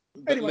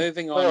 But Anyway.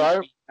 moving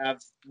on, we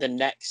have the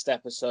next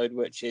episode,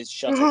 which is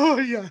Shutter. Oh,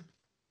 yeah.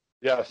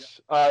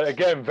 Yes.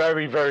 Again,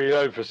 very, very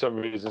low for some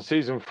reason.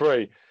 Season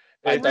 3.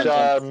 I don't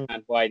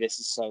understand why this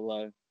is so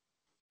low.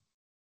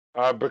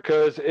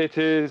 Because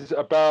it's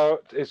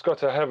got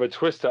to have a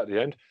twist at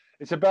the end.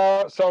 It's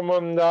about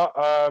someone that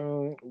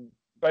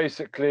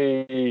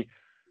basically,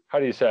 how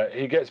do you say it?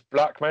 He gets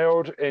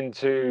blackmailed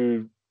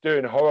into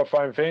doing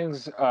horrifying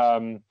things.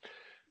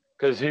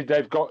 because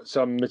they've got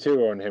some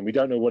material on him. We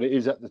don't know what it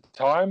is at the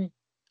time.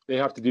 They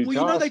have to do Well,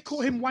 tasks. you know they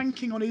caught him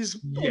wanking on his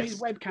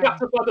webcam. Yeah, I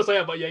was about to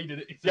say, but yeah, he did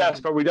it. Yes,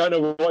 but we don't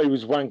know what he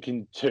was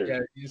wanking to. Yeah,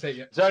 you say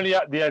yeah. It's only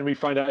at the end we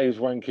find out he was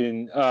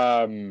wanking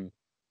to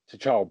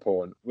child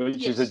porn,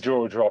 which is a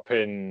jaw drop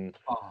in.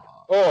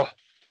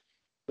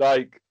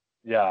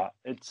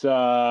 It's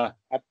I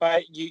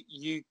bet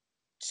you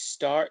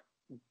start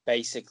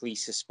basically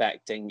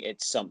suspecting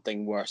it's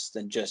something worse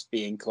than just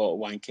being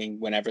caught wanking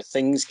whenever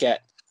things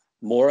get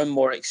more and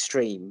more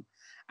extreme,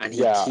 and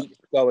he keeps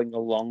going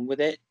along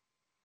with it.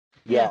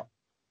 Yeah.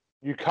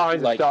 You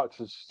kind of start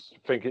to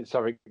think it's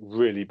something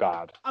really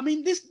bad. I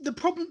mean,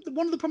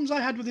 one of the problems I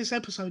had with this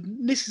episode,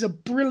 and this is a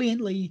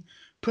brilliantly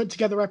put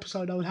together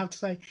episode, I would have to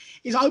say,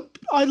 is I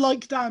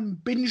like Dan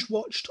binge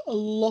watched a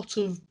lot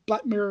of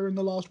Black Mirror in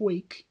the last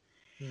week.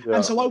 Yeah.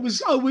 And so I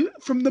was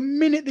from the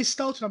minute this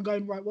started, I'm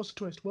going, right, what's the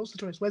twist? What's the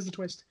twist? Where's the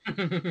twist?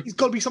 It's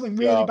got to be something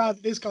really bad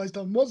that this guy's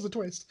done. What's the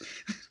twist?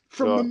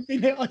 From the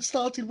minute I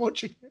started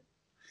watching it.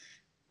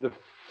 The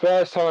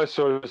first time I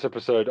saw this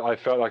episode, I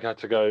felt like I had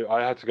to go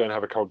and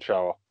have a cold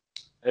shower.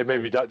 It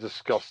made me that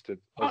disgusted.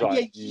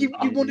 You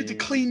wanted to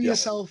clean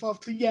yourself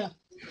after,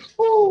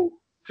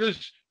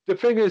 Because the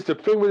thing with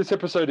this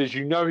episode is,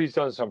 he's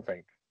done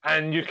something,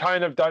 and you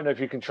kind of don't know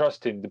if you can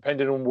trust him,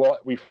 depending on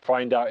what we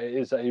find out it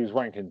is that he was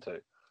wanking to.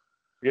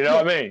 You know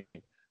what I mean?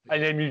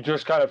 And then you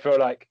just kind of feel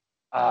like,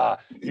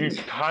 you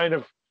kind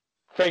of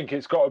think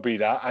it's got to be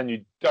that, and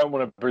you don't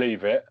want to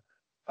believe it,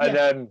 and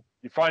then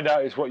you find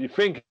out it's what you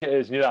think it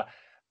is, and you're like,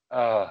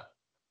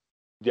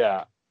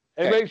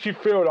 It makes you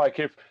feel like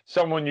if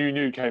someone you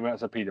knew came out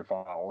as a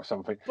paedophile or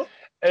something.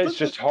 It's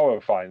just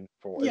horrifying.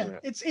 Isn't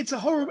it? It's a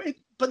horror.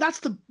 But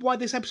that's why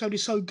this episode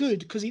is so good,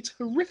 because it's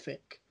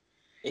horrific.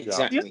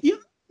 Exactly.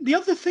 The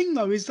other thing,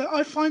 though, is that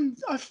I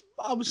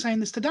was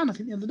saying this to Dan, I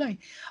think, the other day.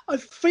 I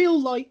feel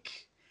like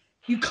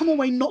you come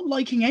away not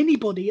liking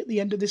anybody at the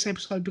end of this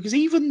episode, because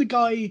even the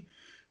guy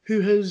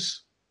who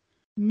has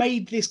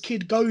made this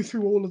kid go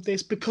through all of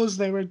this because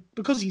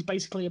he's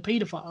basically a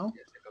paedophile,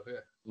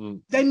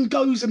 then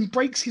goes and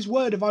breaks his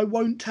word of I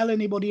won't tell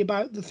anybody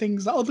about the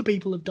things that other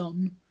people have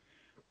done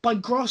by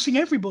grassing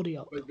everybody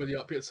up.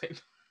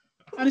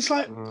 And it's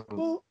like,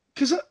 well,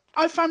 because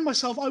I found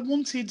myself, I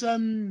wanted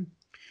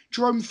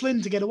Jerome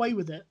Flynn to get away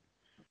with it,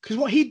 because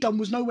what he'd done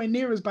was nowhere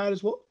near as bad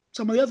as what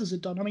some of the others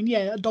had done. I mean,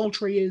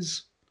 adultery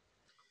is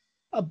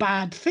a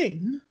bad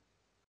thing,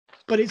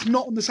 but it's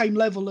not on the same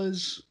level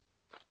as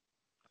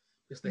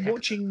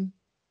watching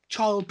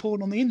child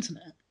porn on the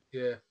internet.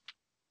 Yeah.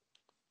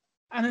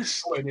 And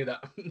it's nowhere near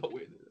that.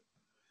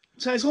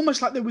 So it's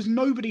almost like there was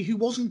nobody who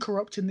wasn't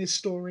corrupt in this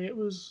story.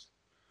 And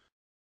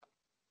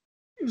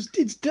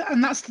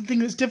that's the thing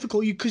that's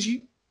difficult, because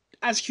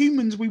as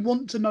humans, we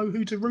want to know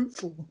who to root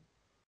for.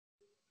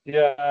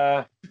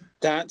 Yeah.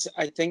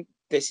 I think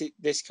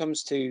this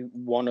comes to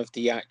one of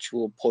the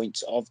actual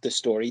points of the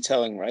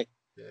storytelling, right?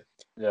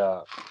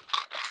 Yeah.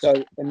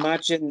 So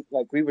imagine,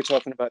 like we were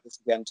talking about this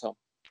again, Tom.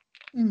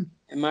 Mm.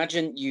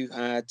 Imagine you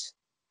had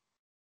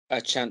a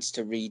chance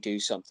to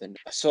redo something.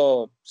 I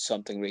saw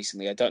something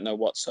recently. I don't know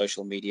what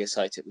social media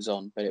site it was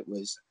on, but it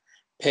was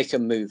pick a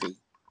movie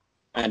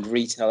and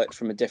retell it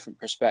from a different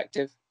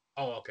perspective.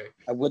 Oh, okay.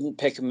 I wouldn't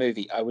pick a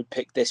movie. I would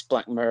pick this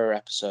Black Mirror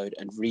episode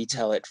and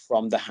retell it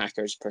from the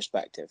hacker's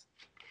perspective.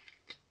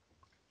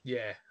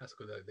 Yeah, that's a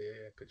good idea.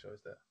 Yeah, good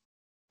choice there.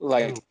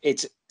 Like,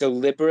 it's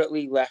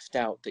deliberately left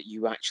out that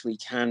you actually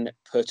can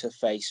put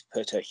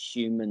a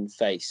human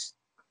face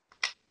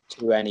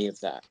to any of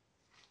that.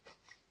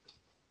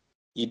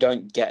 You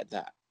don't get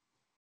that,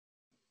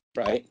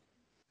 right?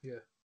 Yeah.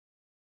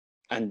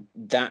 And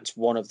that's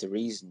one of the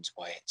reasons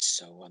why it's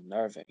so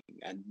unnerving.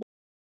 And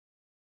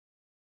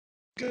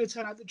it's going to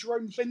turn out that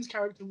Jerome Flynn's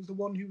character was the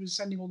one who was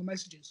sending all the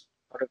messages.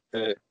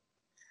 That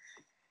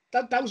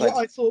was what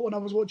I thought when I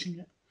was watching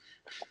it.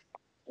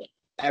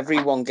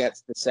 Everyone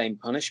gets the same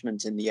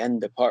punishment in the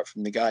end, apart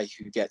from the guy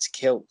who gets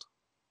killed.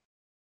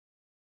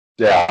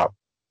 Yeah.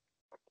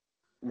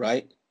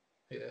 Right?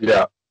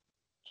 Yeah.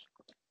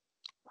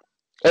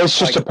 It's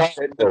just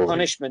the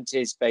punishment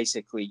is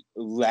basically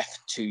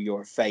left to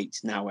your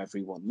fate. Now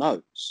everyone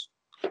knows.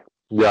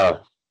 Yeah.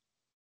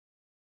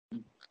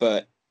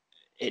 But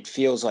it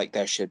feels like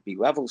there should be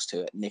levels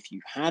to it. And if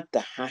you had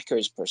the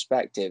hacker's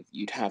perspective,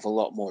 you'd have a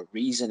lot more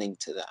reasoning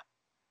to that.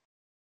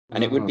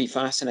 And it would be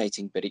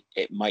fascinating, but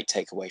it might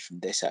take away from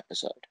this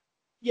episode.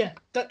 Yeah,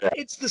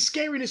 it's the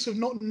scariness of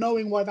not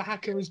knowing why the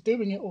hacker is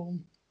doing it all.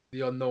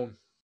 The unknown.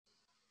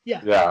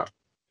 Yeah. Yeah.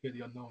 Yeah,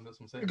 the unknown, that's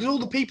what I'm saying. Because all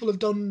the people have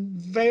done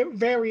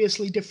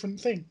variously different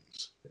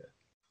things.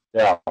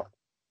 Yeah.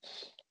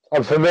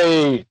 And for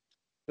me,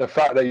 the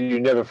fact that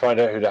you never find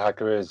out who the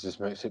hacker is just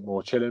makes it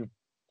more chilling.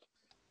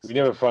 We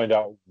never find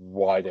out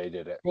why they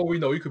did it. Well, we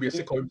know he could be a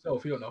sicko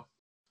himself, you don't know.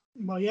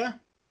 Well, yeah.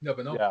 You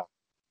never know. Yeah.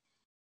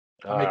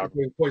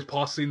 Maybe for his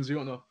past sins, you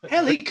don't know.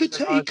 Hell, he could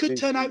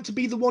turn out to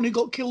be the one who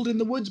got killed in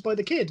the woods by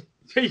the kid.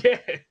 Yeah.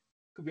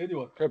 Could be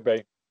anyone. Could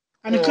be.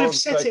 And he could have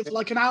set it for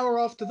like an hour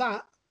after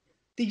that.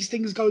 These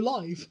things go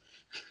live.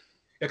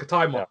 Like a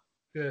timer.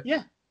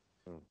 Yeah.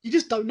 You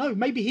just don't know.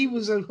 Maybe he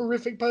was a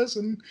horrific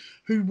person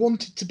who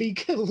wanted to be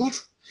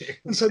killed,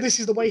 and so this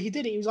is the way he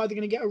did it. He was either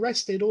going to get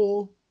arrested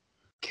or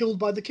killed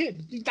by the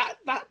kid.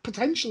 That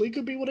potentially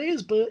could be what it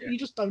is, but you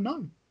just don't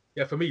know.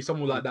 Yeah, for me,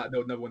 someone like that, they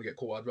would never want to get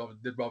caught.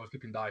 They'd rather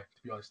flip and die,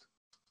 to be honest.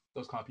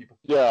 Those kind of people.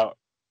 Yeah,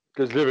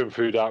 because living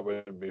through that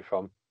wouldn't be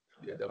fun.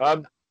 Yeah,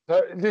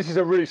 so this is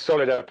a really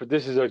solid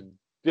episode.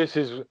 This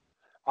is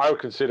I would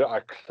consider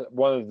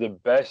one of the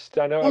best.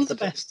 I know one of the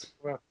best.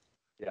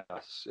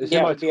 Yes,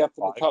 it would be up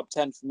in the top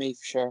 10 for me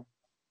for sure.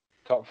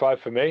 Top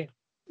 5 for me.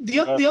 The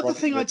other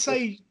thing I'd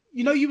say,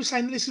 you were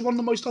saying that this is one of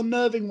the most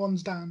unnerving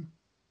ones, Dan.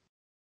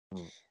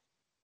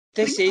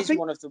 This is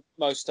one of the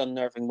most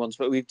unnerving ones,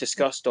 but we've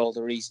discussed all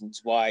the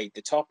reasons why.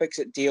 The topics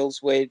it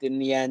deals with in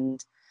the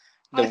end,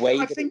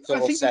 I think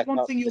there's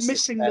one thing you're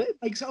missing that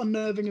makes it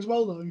unnerving as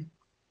well, though.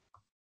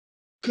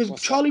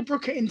 Because Charlie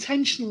Brooker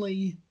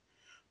intentionally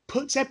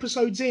puts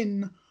episodes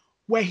in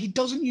where he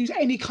doesn't use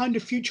any kind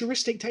of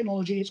futuristic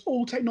technology. It's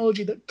all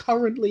technology that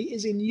currently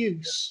is in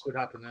use. Could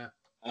happen there.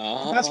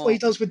 That's what he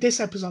does with this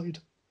episode.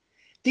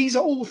 These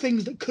are all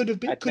things that could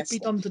be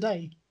done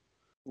today.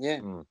 Yeah.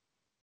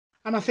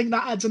 And I think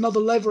that adds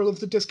another level of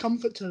the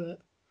discomfort to it.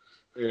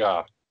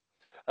 Yeah.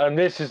 And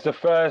this is the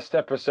first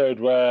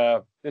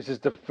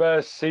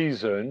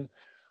season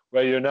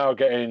where you're now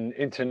getting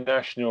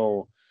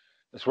international.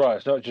 That's right.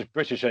 It's not just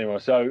British anymore.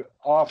 So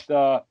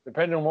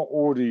depending on what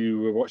order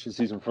you were watching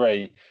season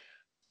 3,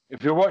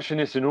 if you're watching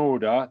this in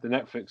order, the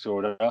Netflix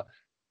order,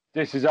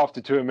 this is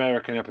after 2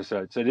 American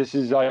episodes. So this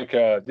is like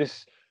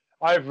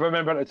I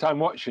remember at the time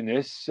watching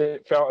this,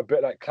 it felt a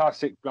bit like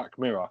classic Black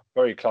Mirror,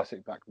 very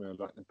classic Black Mirror,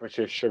 like the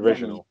British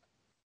original.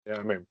 Yeah,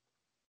 I mean.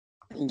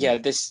 Yeah,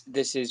 this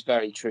is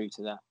very true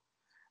to that.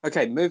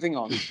 Okay, moving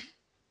on.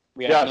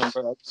 We have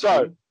number 2.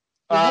 So,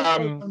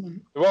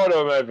 the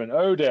Waldo movement.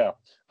 Oh dear.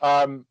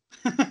 So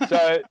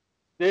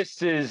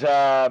this is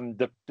a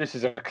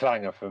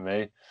clanger for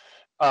me.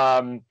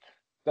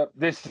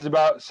 This is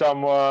about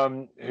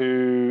someone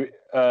who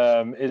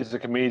is a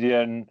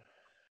comedian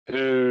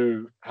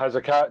who has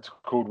a character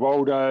called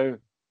Waldo,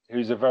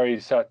 who's a very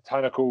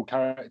satanical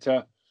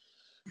character,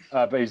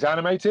 but he's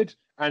animated,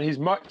 and he's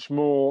much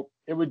more.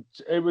 It would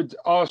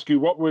ask you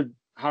what would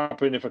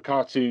happen if a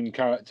cartoon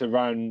character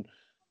ran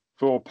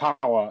for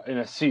power in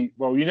a seat.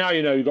 Well, you know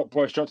you've got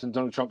Boris Johnson and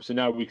Donald Trump, so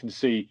now we can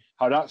see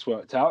how that's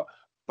worked out.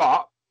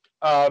 But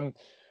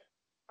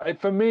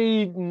for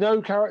me,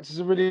 no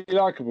characters are really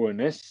likable in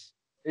this.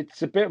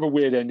 It's a bit of a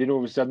weird ending. All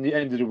of a sudden, the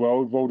end of the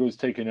world, Waldo's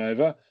taken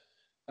over.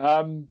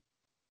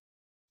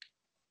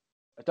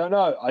 I don't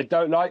know. I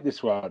don't like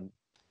this one,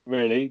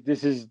 really.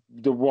 This is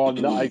the one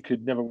that I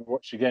could never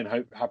watch again,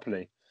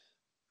 happily.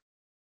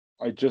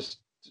 I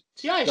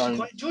actually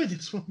quite enjoyed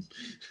this one.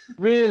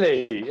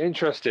 Really?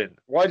 Interesting.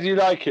 Why do you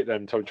like it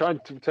then, Tom? Try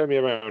and turn me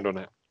around on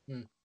it.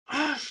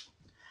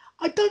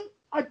 I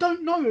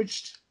don't know.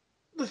 It's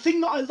the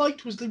thing that I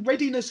liked was the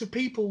readiness of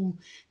people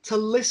to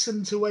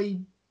listen to a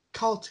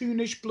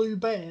cartoonish blue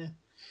bear.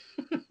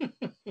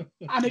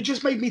 And it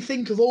just made me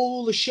think of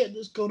all the shit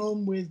that's gone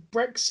on with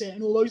Brexit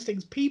and all those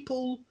things.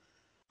 People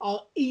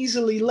are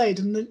easily led,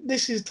 and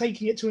this is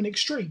taking it to an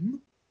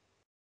extreme.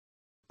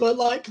 But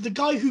like the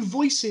guy who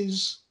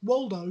voices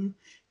Waldo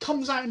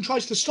comes out and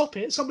tries to stop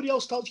it, somebody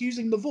else starts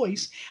using the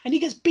voice, and he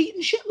gets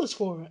beaten shitless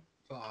for it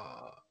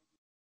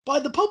by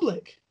the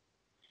public.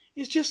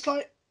 It's just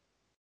like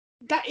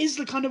that is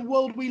the kind of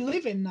world we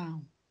live in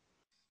now,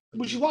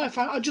 which is why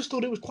I just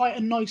thought it was quite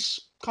a nice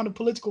kind of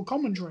political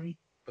commentary.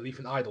 Belief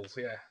in idols,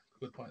 yeah.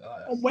 Good point.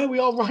 On where we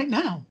are right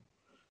now.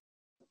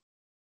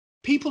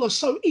 People are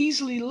so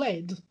easily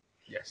led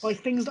by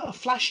things that are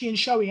flashy and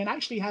showy and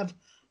actually have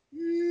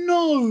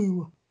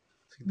no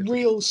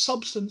real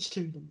substance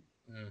to them.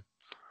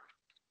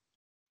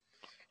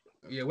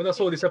 Yeah, when I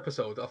saw this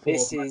episode, I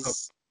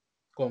thought...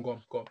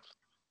 Go on.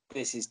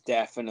 This is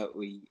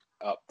definitely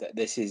up there.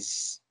 This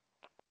is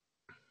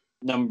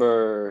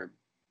number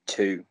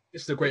 2.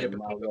 This is a great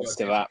episode. My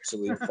list of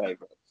absolute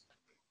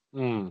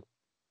favourites.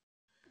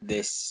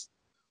 This,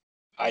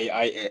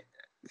 I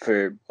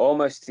for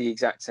almost the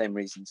exact same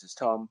reasons as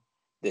Tom,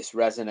 this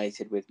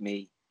resonated with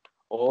me.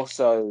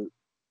 Also,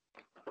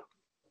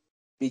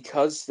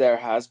 because there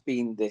has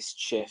been this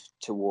shift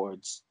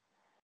towards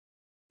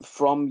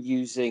from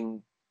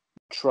using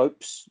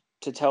tropes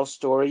to tell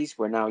stories,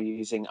 we're now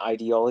using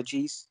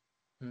ideologies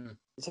to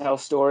tell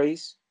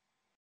stories.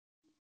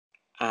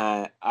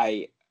 I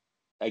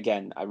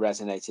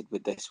resonated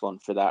with this one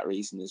for that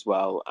reason as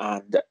well,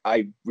 and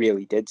I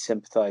really did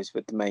sympathize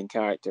with the main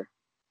character.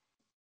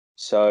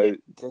 So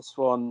this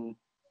one,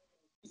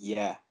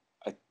 I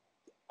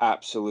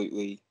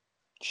absolutely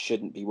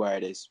shouldn't be where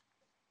it is.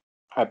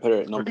 I put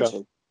it at number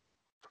 2.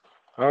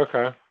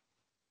 Okay.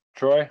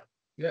 Troy?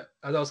 Yeah,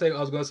 as I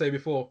was going to say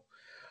before,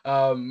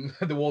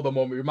 the Waldo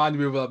moment reminded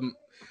me of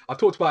I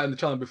talked about it in the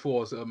channel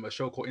before. It's a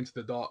show called Into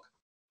the Dark.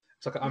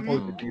 It's like an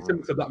anthology,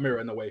 similar to Black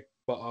Mirror in a way,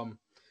 but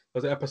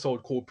there's an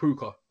episode called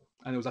Puka,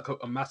 and it was like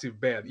a massive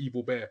bear, an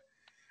evil bear,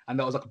 and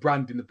that was like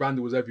branding. The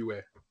branding was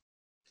everywhere,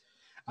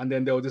 And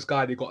then there was this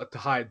guy they got to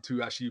hide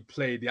to actually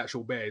play the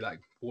actual bear, like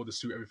wore the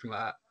suit, everything like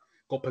that.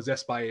 Got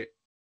possessed by it.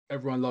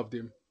 Everyone loved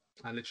him,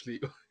 and literally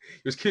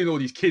he was killing all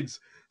these kids.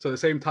 So at the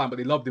same time, but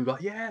they loved him.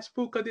 Like, yeah,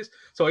 Spooker, this.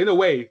 So in a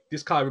way,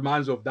 this kind of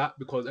reminds me of that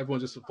because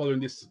everyone's just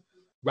following this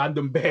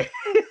random bear,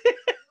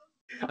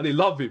 and they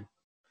love him,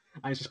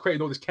 and it's just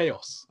creating all this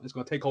chaos. And it's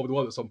gonna take over the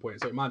world at some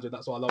point. So imagine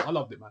that's what I love. I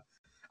loved it, man.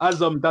 As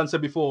Dan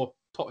said before,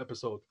 top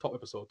episode,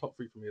 top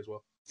 3 for me as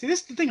well. See,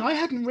 this is the thing. I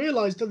hadn't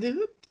realised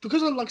that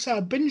because, like I say,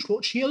 I binge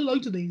watched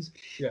loads of these.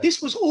 Yeah. This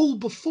was all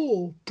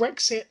before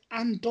Brexit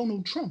and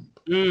Donald Trump.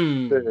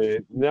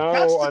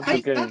 No, I'm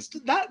thinking.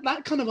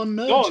 That kind of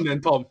unnerved. Go on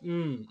then, Tom.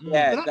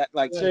 Yeah,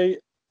 See,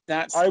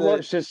 that's. I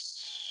watched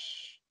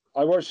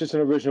this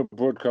on original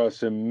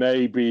broadcast, and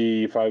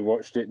maybe if I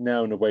watched it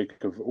now in the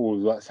wake of all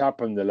that's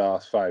happened the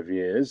last 5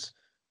 years,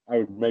 I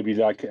would maybe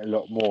like it a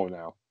lot more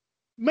now.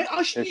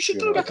 You should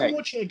go back and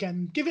watch it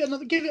again. Give it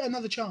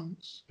another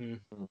chance.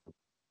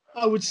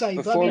 I would say.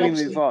 Before we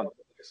move on,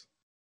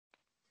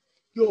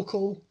 your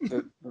call.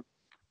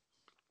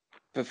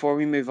 Before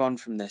we move on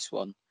from this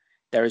one,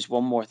 there is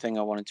one more thing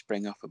I wanted to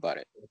bring up about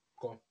it,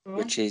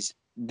 which is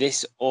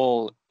this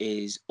all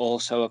is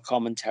also a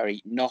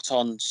commentary not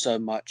on so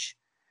much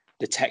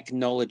the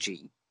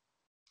technology,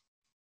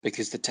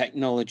 because the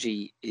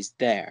technology is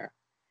there.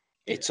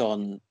 It's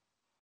on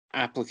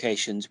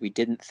applications we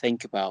didn't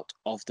think about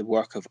of the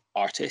work of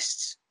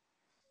artists,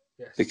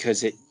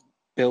 because it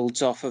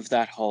builds off of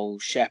that whole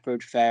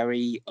shepherd,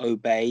 fairy,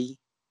 obey.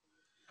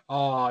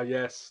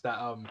 Yes,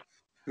 that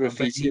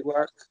graffiti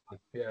work.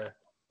 Yeah,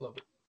 love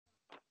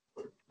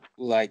it.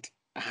 Like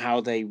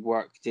how they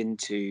worked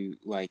into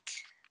like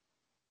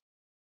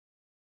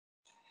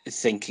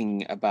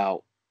thinking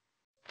about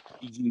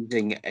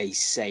using a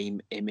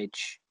same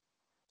image,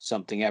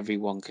 something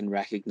everyone can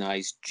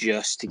recognize,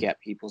 just to get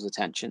people's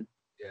attention.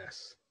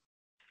 Yes.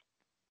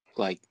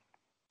 Like,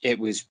 it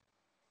was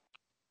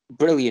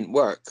brilliant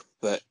work,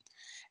 but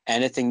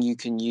anything you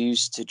can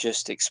use to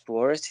just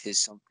explore it is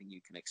something you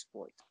can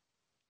exploit.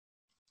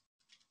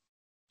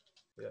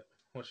 Yeah.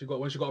 Once you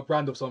got a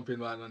brand of something,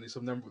 man, and it's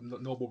a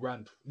noble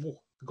brand,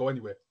 go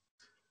anywhere.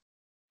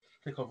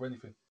 Click over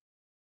anything.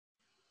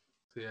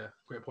 So yeah,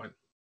 great point.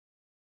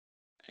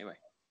 Anyway,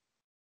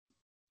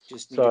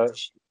 just needed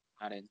to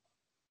add in.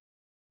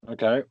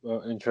 Okay,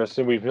 well,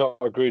 interesting. We've not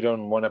agreed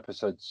on one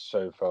episode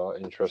so far.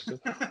 Interesting.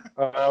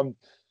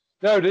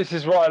 No, this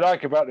is what I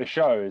like about the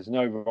show. There's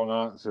no wrong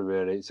answer,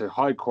 really. It's a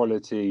high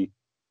quality,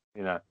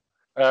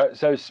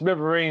 so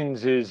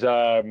Smithereens is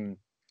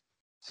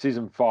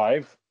season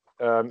 5.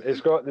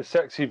 It's got the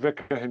sexy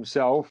vicar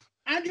himself,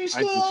 Andrew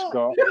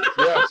Scott.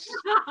 Yes,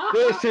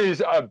 this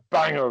is a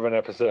banger of an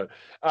episode.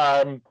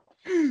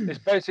 It's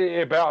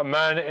basically about a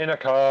man in a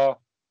car.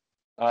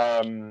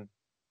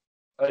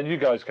 And you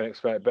guys can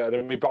explain it better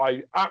than me, but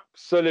I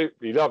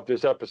absolutely love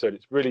this episode.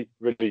 It's really,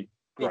 really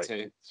great.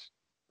 Me too.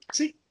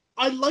 See,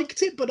 I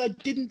liked it, but I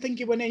didn't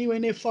think it went anywhere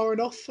near far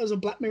enough as a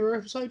Black Mirror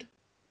episode.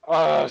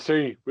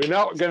 See, we're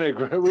not going to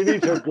agree. We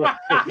need to agree. No,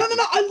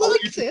 I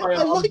liked it.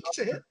 I liked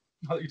it.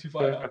 I'll let you two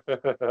fire.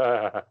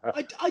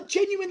 I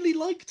genuinely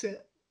liked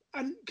it.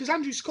 And because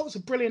Andrew Scott's a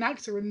brilliant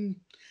actor, and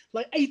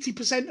like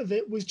 80% of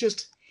it was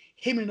just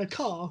him in a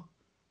car,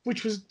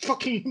 which was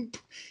fucking...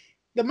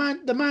 The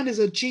man is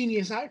a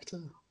genius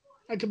actor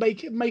and can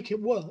make it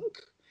work.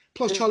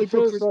 Plus, Charlie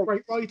Brooker is a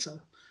great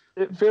writer.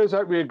 It feels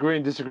like we agree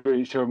and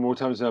disagree each other more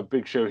times than a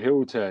Big Show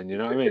heel turn. You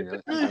know what I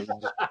mean?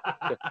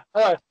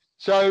 All right.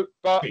 So,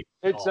 but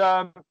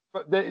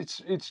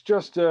it's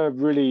just a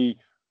really,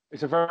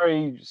 it's a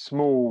very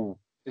small.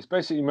 It's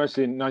basically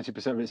mostly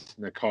 90% of it's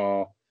in the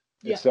car.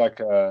 It's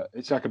like a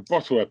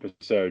bottle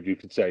episode, you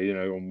could say.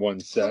 On one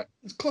set.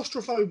 It's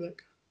claustrophobic.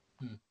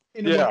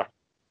 Yeah,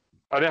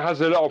 and it has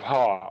a lot of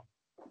heart.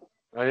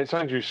 And it's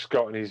Andrew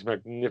Scott, and he's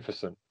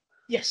magnificent.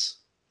 Yes.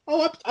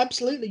 Oh,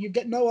 absolutely. You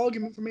get no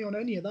argument from me on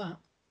any of that.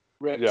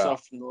 Rips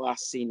off from the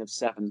last scene of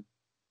 7.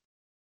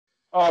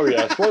 Oh,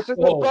 yes. What's in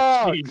the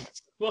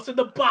bags? What's in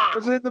the box?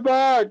 What's in the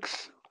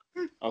bags?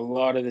 A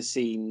lot of the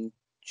scene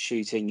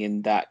shooting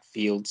in that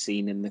field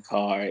scene in the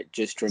car, it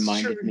just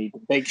reminded me, the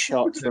big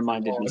shots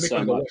reminded me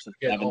so much of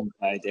 7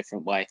 by a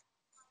different way.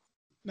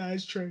 No,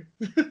 it's true.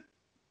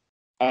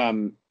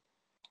 I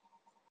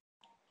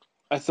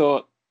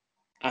thought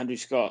Andrew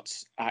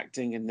Scott's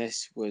acting in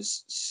this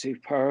was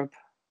superb.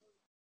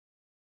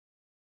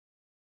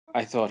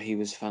 I thought he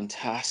was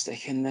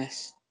fantastic in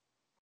this.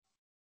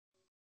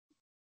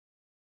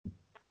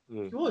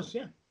 He was,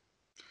 yeah.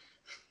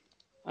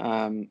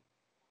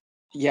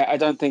 I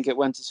don't think it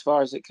went as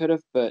far as it could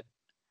have, but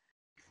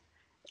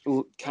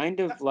kind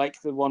of like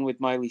the one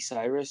with Miley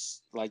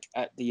Cyrus, like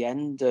at the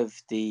end of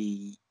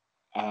the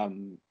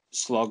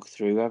slog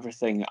through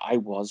everything, I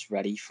was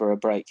ready for a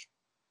break.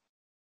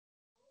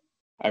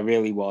 I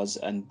really was,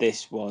 and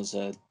this was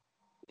a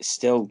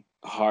still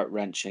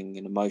heart-wrenching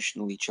and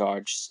emotionally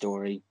charged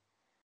story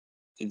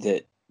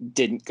that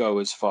didn't go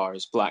as far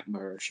as Black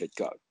Mirror should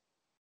go.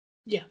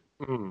 Yeah.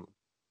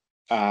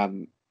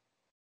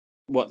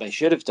 What they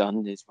should have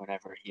done is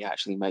whenever he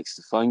actually makes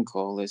the phone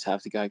call is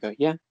have the guy go,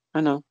 yeah,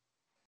 I know.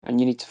 And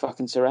you need to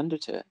fucking surrender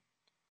to it.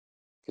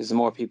 Because the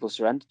more people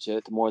surrender to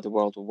it, the more the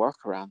world will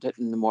work around it,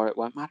 and the more it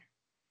won't matter.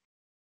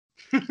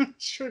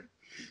 It's true.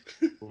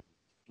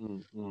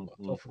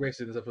 Topher Grace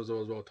in this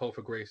episode as well.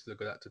 Topher Grace is a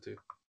good actor too.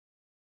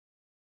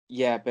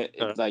 Yeah, but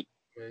it, like,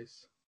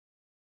 Grace.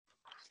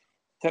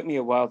 took me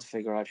a while to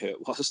figure out who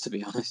it was, to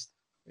be honest.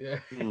 Yeah.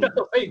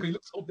 Hey, he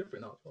looks so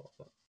different now.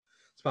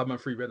 Spider-Man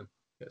 3 Venom.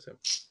 Yeah, so I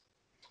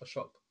was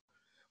shocked.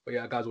 But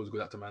yeah, that guy's always a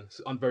good actor, man.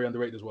 He's very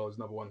underrated as well. He's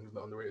another one who's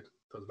not underrated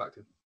in terms of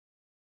acting.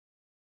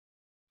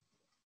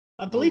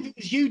 I believe it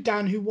was you,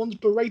 Dan, who once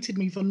berated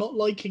me for not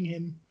liking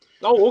him.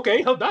 Oh,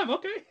 okay. Oh, damn.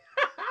 Okay.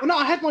 Well, no,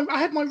 I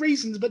had my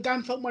reasons, but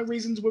Dan felt my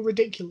reasons were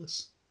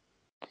ridiculous.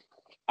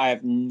 I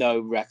have no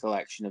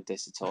recollection of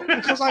this at all.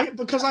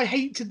 because I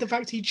hated the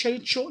fact he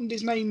shortened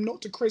his name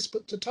not to Chris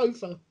but to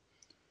Topher.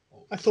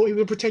 I thought he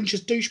was a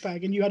pretentious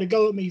douchebag, and you had a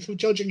go at me for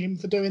judging him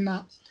for doing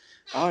that.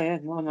 Oh yeah,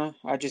 no.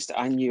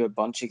 I knew a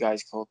bunch of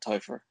guys called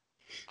Topher.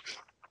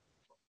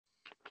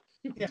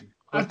 Yeah,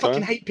 I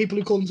fucking hate people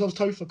who call themselves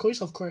Topher. Call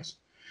yourself Chris.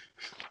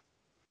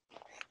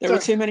 There were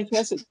too many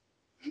Chris's.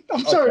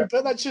 I'm sorry,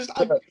 but that's just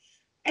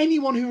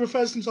anyone who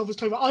refers to themselves as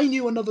Topher. I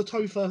knew another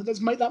Topher.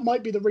 That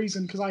might be the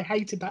reason, because I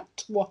hated that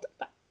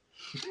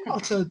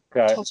utter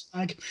toss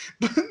bag.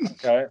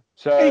 Okay,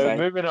 so Anyway.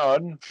 moving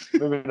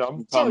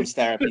on. Tom's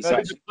therapy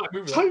session.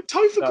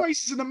 Topher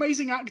Grace is an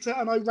amazing actor,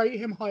 and I rate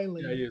him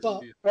highly. Yeah, he is.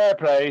 But Fair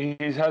play.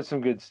 He's had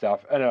some good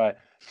stuff. Anyway,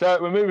 so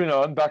we're moving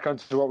on back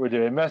onto what we're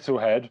doing.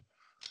 Metalhead,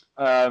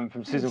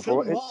 from season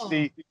 4. It's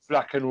the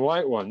black and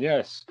white one.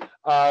 Yes.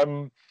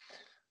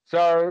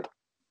 So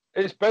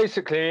it's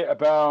basically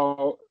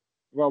about.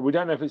 Well, we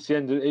don't know if it's the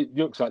end. It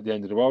looks like the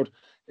end of the world.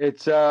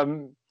 It's a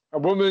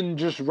woman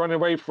just running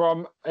away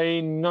from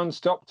a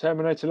non-stop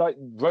Terminator-like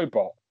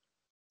robot.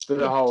 For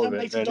the whole of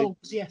it, really.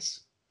 Dogs,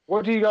 yes.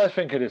 What do you guys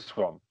think of this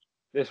one?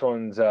 This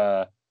one's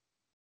for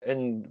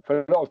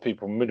a lot of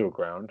people, middle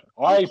ground.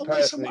 I'll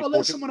let someone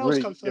else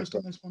go first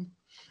on this one.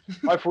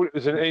 I thought it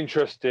was an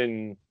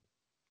interesting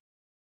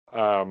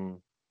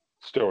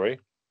story.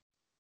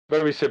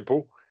 Very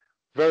simple,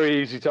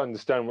 very easy to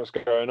understand what's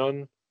going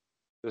on.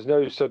 There's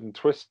no sudden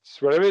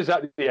twists. Well, there is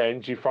at the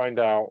end. You find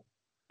out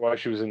why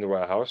she was in the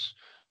warehouse.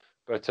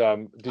 But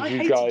did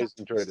you guys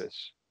enjoy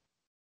this?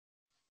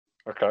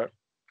 Okay.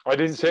 I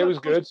didn't say it was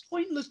good.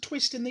 Pointless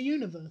twist in the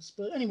universe,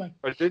 but anyway.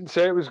 I didn't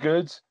say it was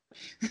good.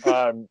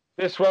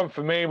 This one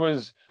for me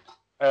was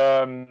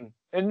in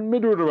the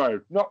middle of the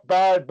road. Not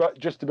bad, but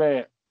just a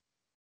bit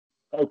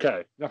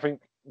okay. Nothing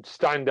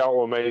standout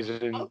or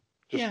amazing.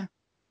 Yeah.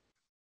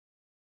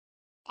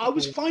 I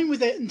was fine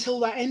with it until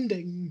that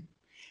ending,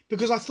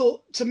 because I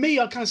thought, to me,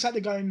 I kind of sat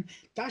there going,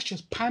 that's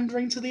just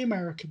pandering to the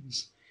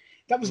Americans.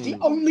 That was the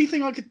only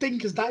thing I could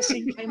think as that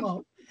scene came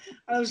up.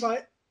 And I was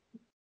like,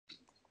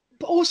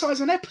 but also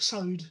as an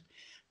episode,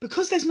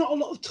 because there's not a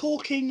lot of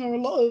talking or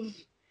a lot of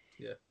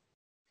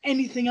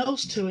anything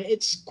else to it,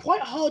 it's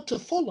quite hard to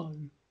follow.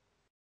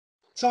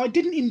 So I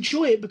didn't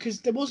enjoy it because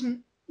there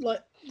wasn't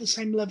like the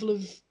same level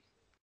of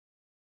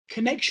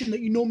connection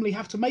that you normally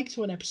have to make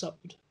to an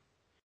episode.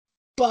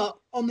 But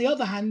on the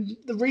other hand,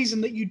 the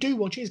reason that you do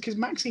watch it is because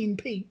Maxine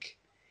Peake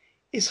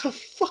is a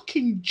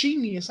fucking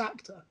genius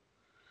actor.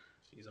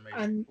 She's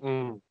amazing.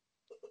 And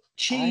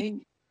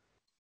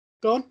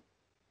Go on.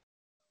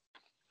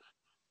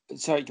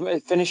 Sorry,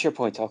 finish your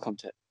point. I'll come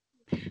to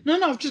it. No,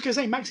 I was just going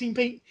to say, Maxine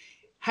Peake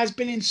has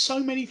been in so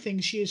many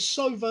things. She is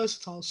so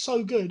versatile,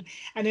 so good.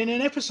 And in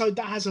an episode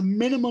that has a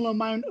minimal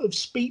amount of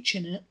speech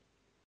in it,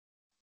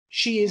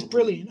 she is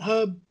brilliant.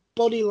 Her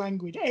body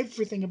language,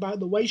 everything about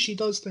the way she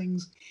does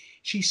things,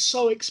 she's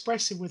so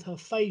expressive with her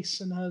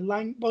face and her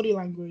body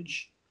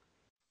language.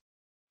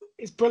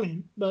 It's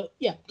brilliant. But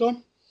yeah, go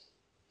on.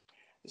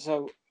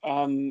 So,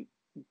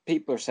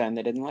 people are saying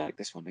they didn't like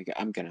this one.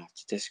 I'm going to have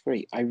to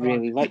disagree. I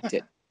really liked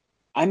it.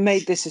 I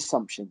made this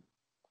assumption,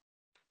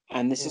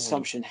 and this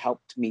assumption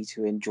helped me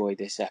to enjoy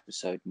this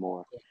episode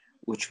more,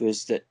 which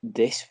was that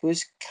this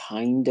was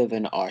kind of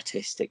an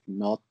artistic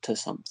nod to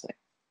something.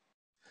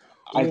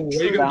 I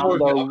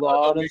found a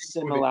lot of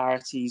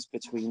similarities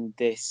between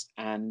this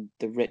and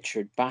the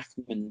Richard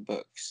Bachman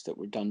books that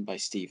were done by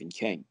Stephen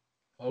King.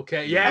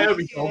 Okay, yeah, there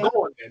we go. Go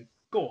on, then.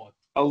 Go on.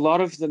 A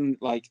lot of them,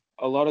 like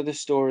a lot of the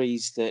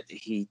stories that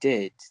he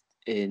did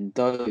in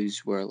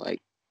those were like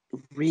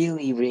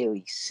really,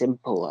 really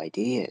simple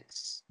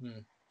ideas.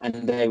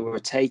 And they were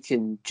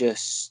taken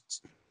as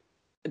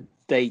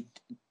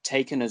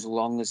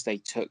long as they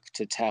took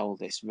to tell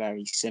this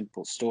very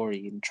simple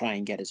story and try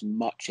and get as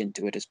much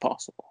into it as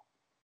possible.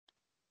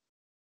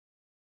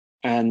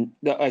 And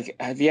like,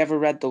 have you ever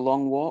read The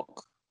Long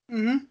Walk?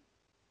 Mm-hmm.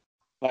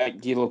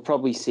 Like, you'll have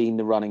probably seen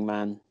The Running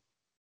Man.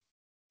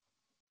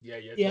 Yeah.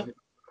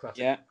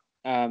 Yeah.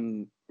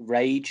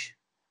 Rage.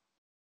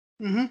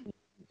 Mm-hmm.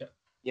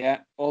 Yeah,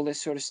 all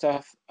this sort of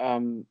stuff.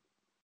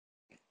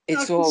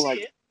 It's all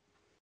like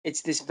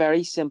it's this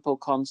very simple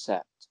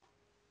concept,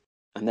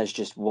 and there's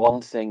just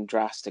one thing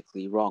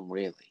drastically wrong,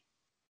 really.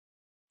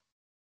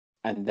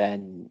 And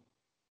then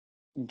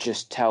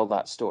just tell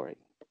that story.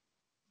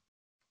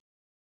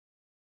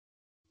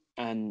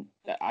 and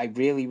I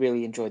really,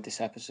 really enjoyed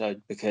this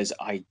episode because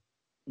I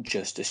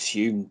just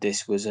assumed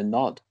this was a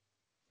nod.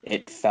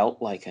 It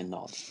felt like a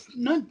nod.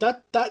 No,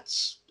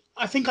 that's.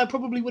 I think I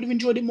probably would have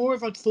enjoyed it more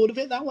if I'd thought of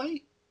it that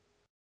way.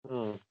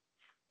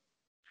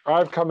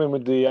 I've come in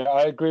with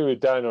I agree with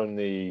Dan on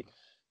the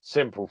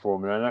simple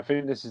formula, and I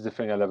think this is the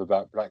thing I love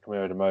about Black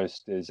Mirror the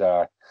most is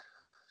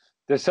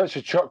there's such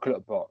a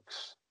chocolate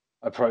box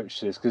approach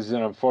to this because it's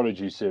an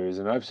anthology series,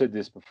 and I've said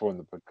this before in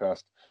the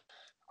podcast.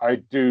 I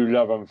do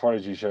love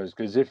anthology shows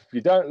because if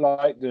you don't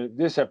like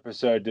this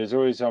episode, there's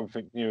always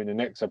something new in the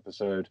next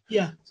episode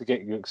to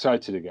get you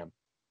excited again.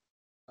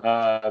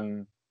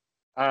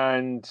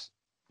 And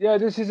yeah,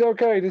 this is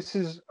okay. This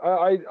is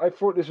I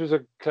thought this was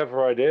a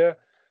clever idea.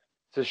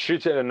 To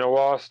shoot it in a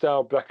noir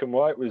style, black and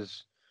white,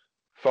 was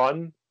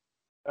fun.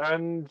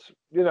 And,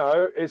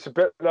 it's a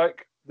bit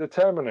like the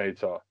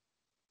Terminator,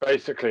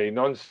 basically,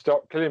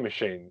 non-stop killing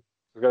machine.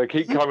 We're going to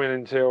keep coming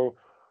until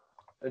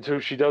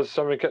she does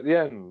something at the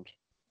end.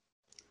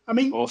 I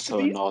mean, also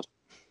a nod.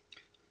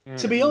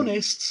 To be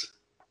honest,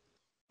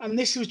 and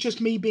this was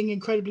just me being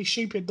incredibly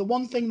stupid, the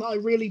one thing that I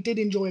really did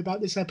enjoy about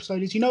this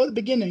episode is, at the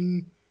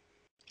beginning,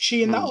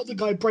 she and that other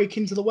guy break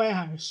into the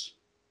warehouse.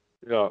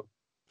 Yeah.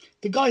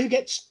 The guy who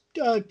gets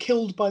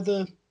killed by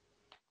the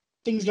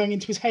things going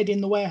into his head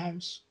in the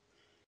warehouse.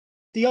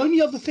 The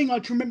only other thing I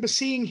can remember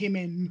seeing him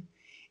in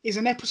is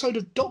an episode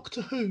of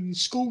Doctor Who,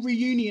 school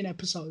reunion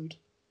episode.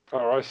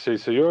 Oh, I see.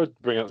 So you're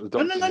bringing up the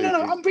Doctor Who.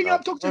 No. I'm bringing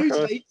up Doctor Who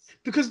today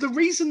because the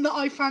reason that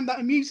I found that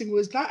amusing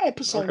was that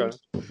episode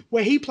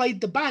where he played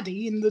the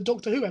baddie in the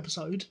Doctor Who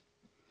episode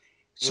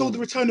saw the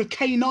return of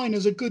K9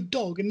 as a good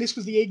dog, and this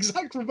was the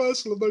exact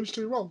reversal of those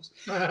two roles.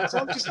 So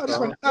I just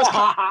went, that's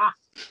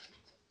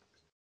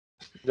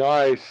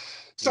nice.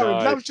 Sorry,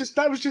 nice.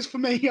 that was just for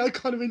me. I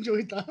kind of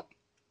enjoyed that.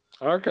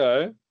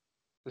 Okay,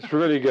 it's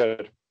really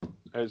good.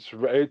 It's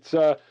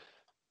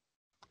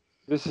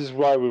this is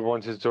why we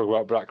wanted to talk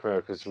about Black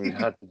Mirror because we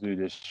had to do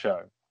this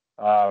show.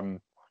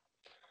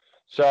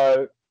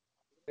 So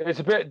it's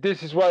a bit.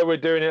 This is why we're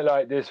doing it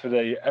like this for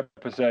the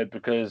episode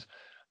because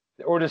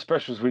all the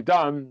specials we've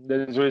done,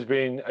 there's always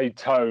been a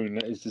tone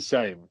that is the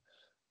same.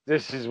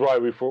 This is why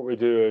we thought we'd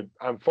do an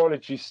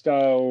anthology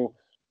style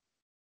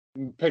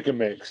pick and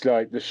mix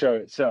like the show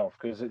itself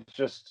because it's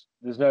just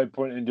there's no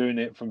point in doing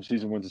it from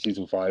season 1 to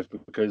season 5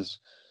 because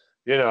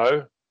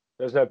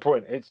there's no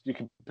point. You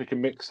can pick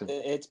and mix them.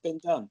 It's been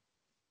done.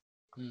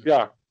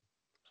 Yeah.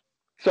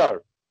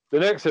 So the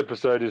next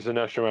episode is the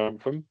national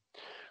anthem,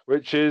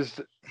 which is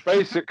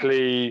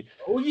basically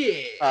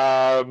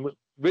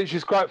which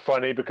is quite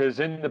funny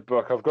because in the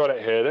book I've got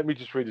it here. Let me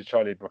just read the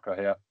Charlie Brooker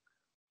here.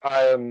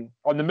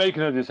 On the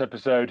making of this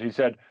episode, he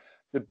said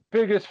the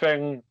biggest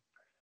thing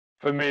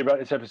for me about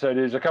this episode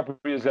is a couple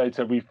of years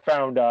later we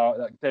found out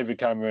that David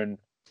Cameron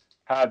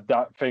had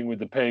that thing with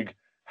the pig.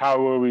 How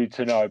were we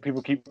to know?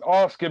 People keep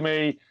asking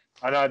me,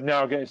 and I'm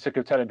now getting sick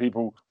of telling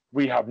people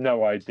we have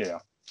no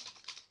idea.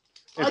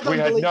 If we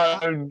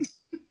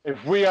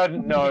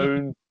hadn't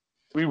known,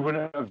 we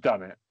wouldn't have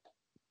done it.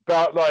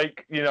 But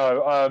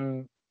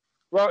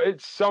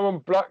it's someone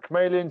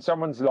blackmailing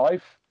someone's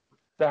life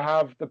to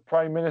have the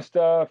Prime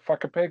Minister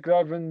fuck a pig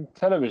live on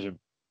television.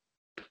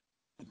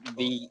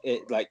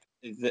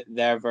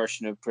 Their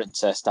version of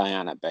Princess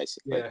Diana,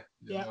 basically.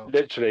 Yeah.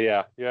 Literally,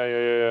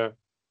 yeah.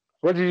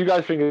 What did you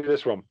guys think of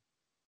this one?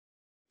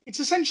 It's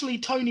essentially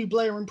Tony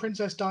Blair and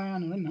Princess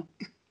Diana, isn't it?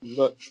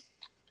 Look,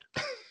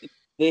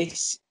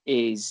 this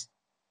is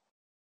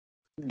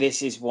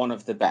one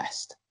of the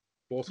bast.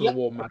 Balls to the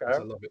wall, man. I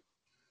love it.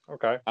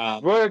 Okay.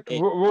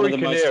 Rory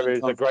Kinnear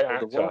is a great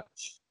actor.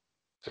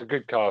 It's a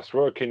good cast.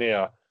 Rory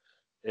Kinnear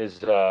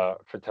is a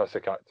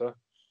fantastic actor.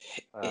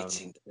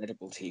 It's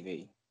incredible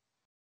TV.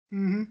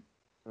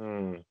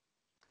 Mm-hmm.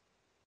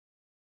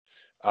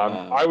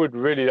 I would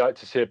really like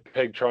to see a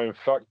pig try and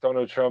fuck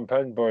Donald Trump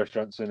and Boris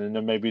Johnson, and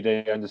then maybe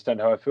they understand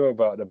how I feel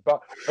about them.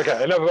 But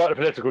okay, enough about the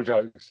political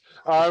jokes.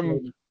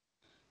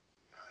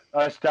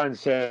 As Stan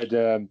said,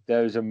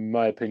 those are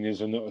my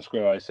opinions on not a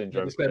square eye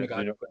syndrome.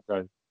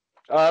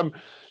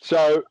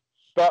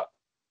 But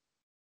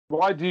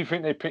why do you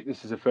think they picked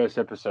this as a first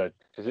episode?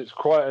 Because it's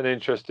quite an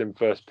interesting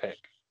first pick.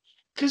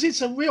 Because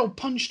it's a real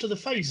punch to the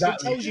face.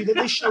 Exactly. It tells you that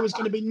this show is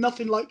going to be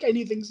nothing like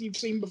anything you've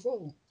seen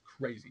before.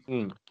 Crazy.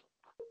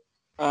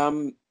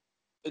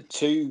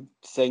 Two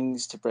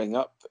things to bring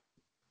up.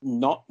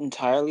 Not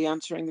entirely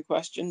answering the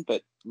question,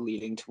 but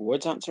leading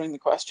towards answering the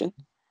question.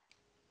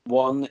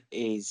 One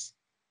is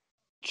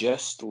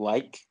just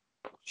like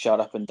Shut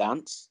Up and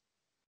Dance.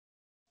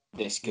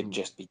 This could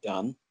just be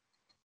done.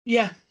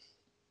 Yeah.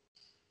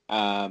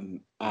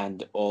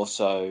 And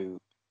also,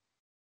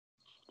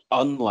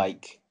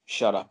 unlike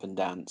Shut Up and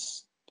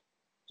Dance,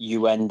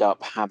 you end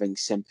up having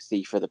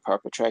sympathy for the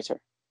perpetrator.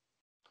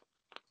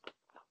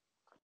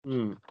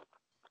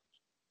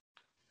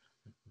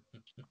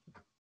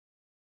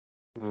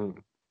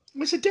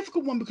 It's a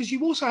difficult one because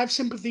you also have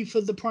sympathy for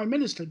the Prime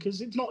Minister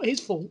because it's not his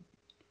fault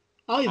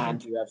either.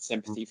 And you have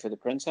sympathy for the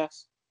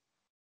princess.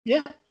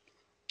 Yeah.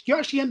 You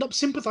actually end up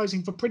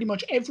sympathizing for pretty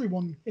much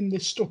everyone in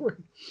this story.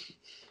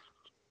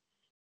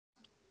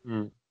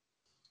 Mm.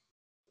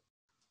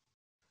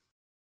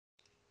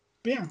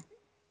 But yeah,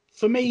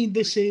 for me,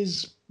 this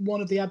is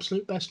one of the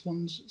absolute best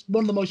ones. It's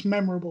one of the most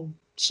memorable,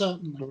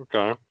 certainly.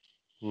 Okay.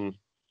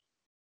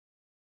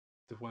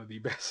 It's one of the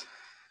best.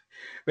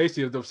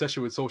 Basically, the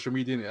obsession with social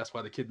media, innit? That's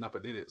why the kidnapper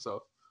did it.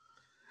 So,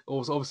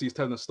 also, obviously, it's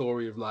telling a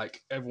story of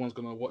like everyone's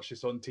gonna watch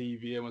this on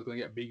TV, everyone's gonna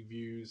get big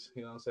views.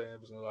 You know what I'm saying?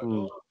 Everyone's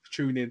gonna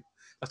tune in.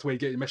 That's the way you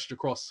get your message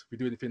across. If you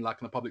do anything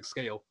like on a public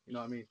scale, you know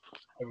what I mean?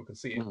 Everyone can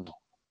see it.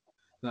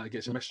 Now it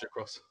gets your message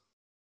across.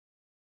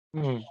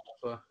 Mm.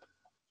 So,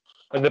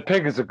 And the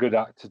pig is a good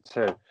actor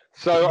too.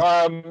 So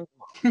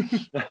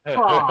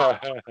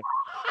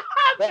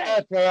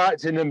better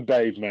acting than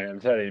Babe, mate. I'm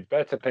telling you,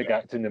 better pig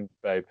acting than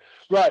Babe.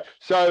 Right.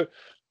 So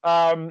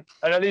and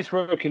at least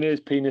Rookin his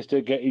penis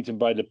did get eaten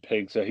by the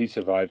pig, so he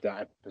survived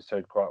that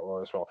episode quite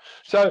well as well.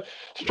 So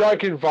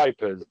Striking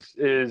Vipers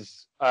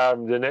is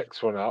the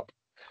next one up.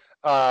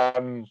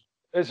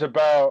 It's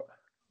about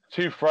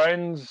two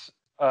friends.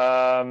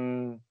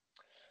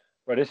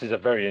 Well, this is a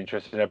very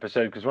interesting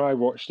episode because when I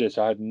watched this,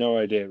 I had no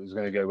idea it was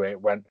going to go where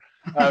it went.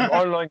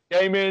 Online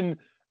gaming,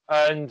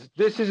 and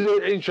this is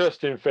an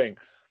interesting thing.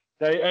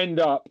 They end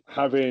up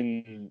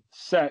having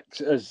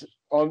sex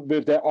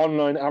with their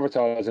online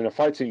avatars in a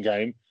fighting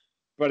game,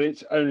 but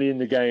it's only in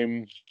the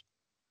game,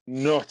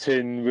 not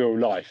in real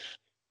life.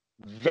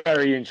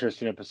 Very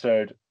interesting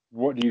episode.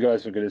 What do you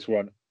guys think of this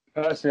one?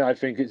 Personally, I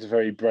think it's a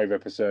very brave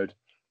episode.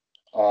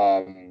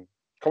 Comment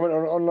on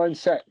online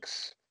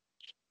sex.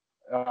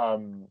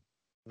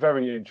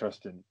 Very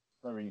interesting.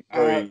 Very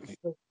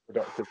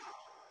productive.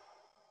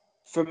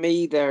 For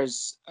me,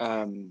 there's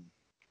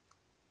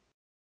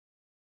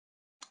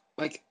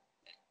like,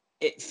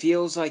 it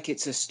feels like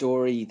it's a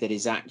story that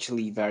is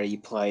actually very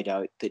played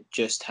out, that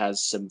just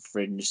has some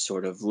fringe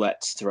sort of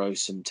let's throw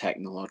some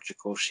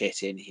technological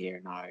shit in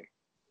here now.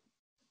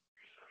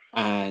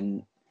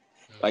 And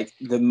like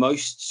the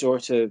most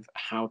sort of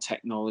how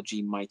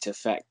technology might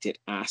affect it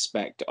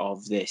aspect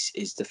of this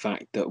is the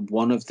fact that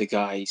one of the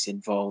guys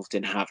involved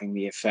in having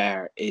the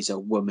affair is a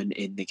woman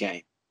in the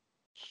game.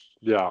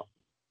 Yeah.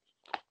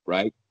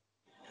 Right?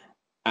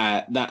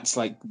 That's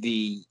like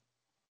the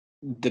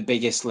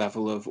biggest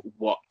level of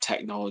what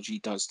technology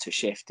does to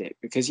shift it.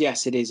 Because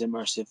yes, it is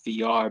immersive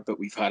VR, but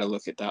we've had a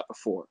look at that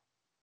before.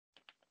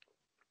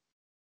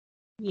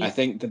 Yeah. I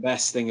think the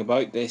best thing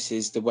about this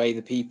is the way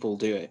the people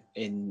do it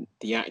in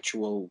the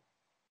actual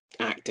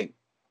acting.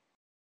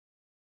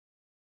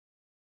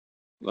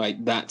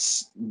 Like,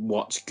 that's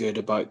what's good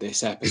about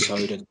this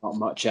episode and not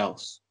much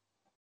else.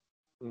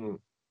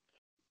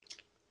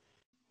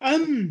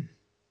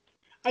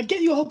 I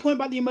get your whole point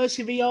about the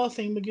immersive VR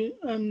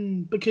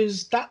thing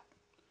because that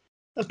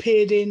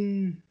appeared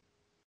in,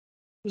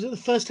 was it the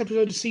first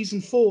episode of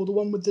season 4, the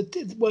one with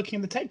the working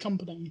in the tech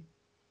company?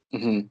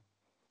 Mm-hmm.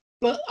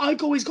 But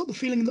I've always got the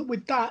feeling that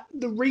with that,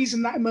 the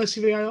reason that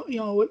immersive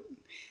VR,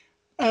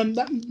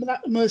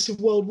 that immersive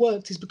world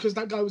worked is because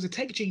that guy was a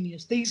tech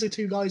genius. These are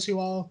two guys who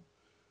are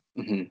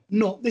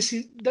not. This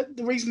is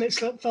the reason it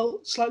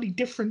felt slightly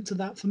different to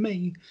that for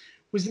me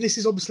was that this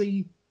is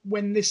obviously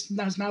when this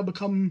has now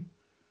become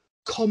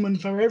common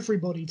for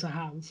everybody to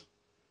have.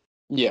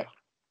 Yeah.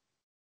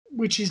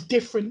 Which is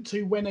different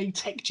to when a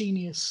tech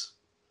genius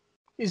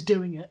is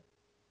doing it.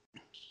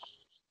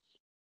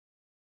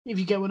 If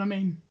you get what I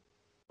mean.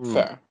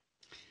 Fair.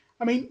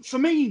 I mean, for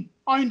me,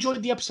 I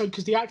enjoyed the episode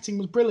because the acting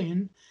was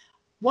brilliant.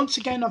 Once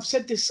again, I've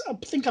said this, I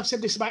think I've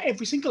said this about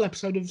every single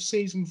episode of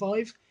season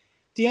 5.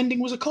 The ending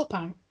was a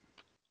cop-out.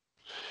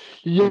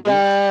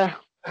 Yeah.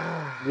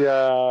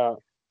 Yeah.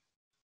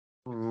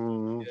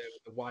 Yeah,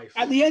 with the wife.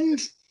 At the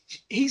end,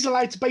 he's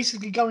allowed to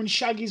basically go and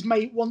shag his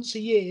mate once a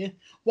year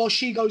while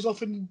she goes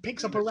off and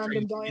picks up a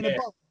random guy in a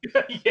bar.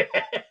 Yeah.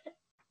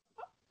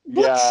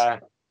 What? Yeah.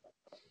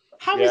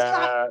 How is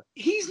that?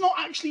 He's not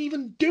actually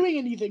even doing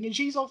anything, and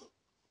she's off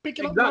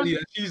picking up. Exactly.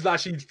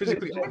 She's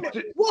physically.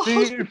 What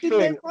husband in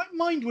their right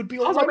mind would be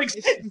all right?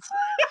 Does that make sense?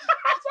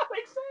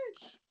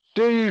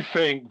 Do you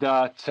think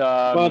that?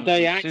 Well,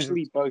 they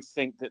actually both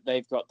think that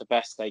they've got the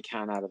best they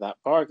can out of that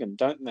bargain,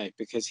 don't they?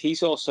 Because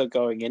he's also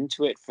going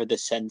into it for the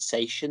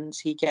sensations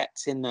he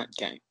gets in that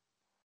game.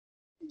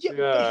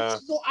 Yeah.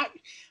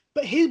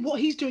 But what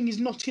he's doing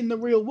is not in the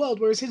real world,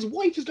 whereas his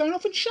wife is going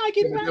off and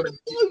shagging random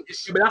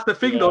blokes. But that's the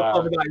thing,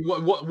 though.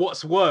 Like,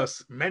 what's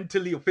worse,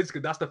 mentally or physically?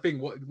 That's the thing.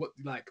 What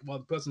the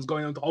person's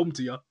going home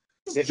to you?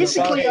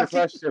 Physically, I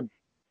think.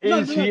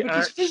 Is he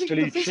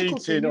actually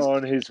cheating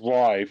on his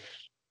wife?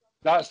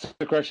 That's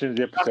the question of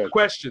the episode. That's the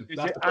question. Is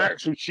it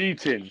actual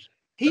cheating?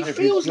 He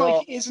feels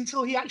like it is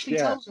until he actually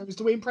tells her. Is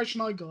the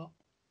impression I got.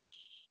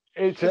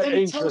 It's but an then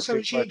he interesting tells her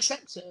and she question.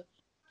 accepts it.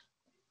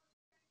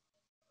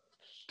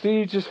 Do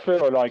you just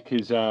feel like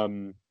his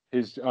Charlie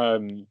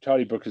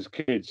Brooker's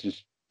kids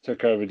just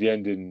took over the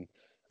ending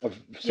of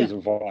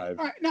season 5? All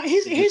right, now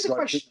here's a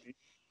question.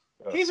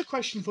 Here's a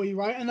question for you,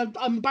 right? And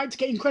I'm about to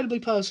get incredibly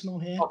personal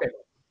here. Okay.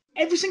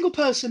 Every single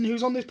person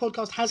who's on this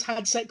podcast has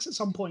had sex at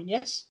some point,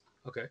 yes?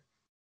 Okay.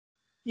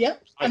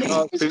 Yep. I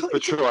can't speak for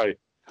Troy.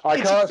 I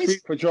It's a can't phys-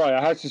 speak for Joy.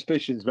 I had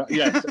suspicions, but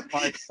yes,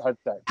 I had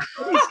sex.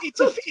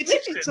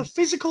 It's a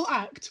physical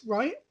act,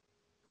 right?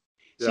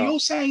 So Yeah. you're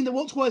saying that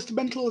what's worse, the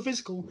mental or the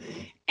physical?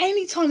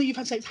 Any time that you've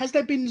had sex, has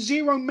there been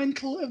zero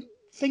mental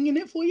thing in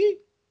it for you?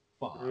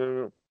 Fuck.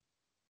 Mm.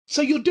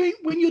 So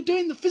when you're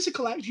doing the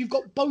physical act, you've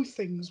got both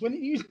things. When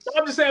you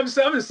I'm just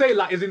saying,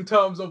 like, is in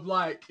terms of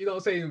like, you know,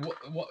 what I'm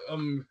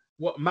saying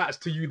what matters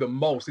to you the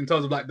most in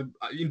terms of like the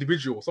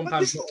individual.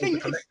 Sometimes this not is the thing,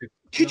 all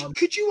collective.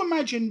 could you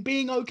imagine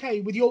being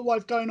okay with your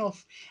wife going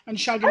off and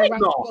shagging Heck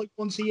around no. like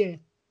once a year?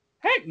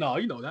 Heck no,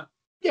 you know that.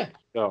 Yeah.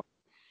 No.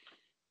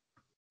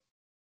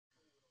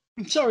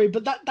 I'm sorry,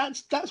 but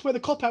that's where the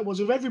cop out was.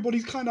 If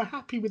everybody's kind of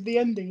happy with the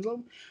ending,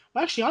 well,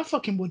 actually, I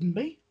fucking wouldn't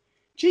be.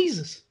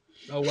 Jesus,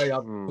 No way.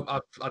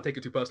 I take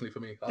it too personally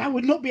for me. that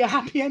would not be a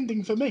happy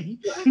ending for me.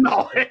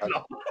 No, heck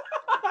no.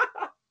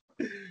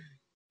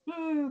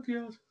 Oh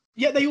god.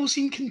 Yet they all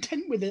seem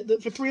content with it.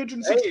 That for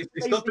 360 Hey,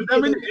 it's days up of to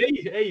the them, year,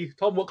 innit? Hey,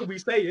 Tom, what can we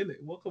say,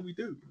 innit? What can we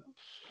do? You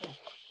know?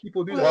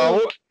 People do that.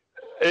 Well,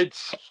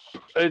 it's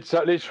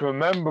at least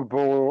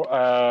rememberable.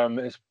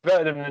 It's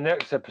better than the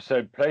next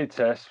episode,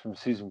 Playtest from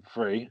season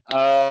 3.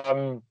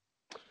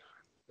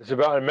 It's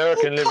about an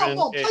American living come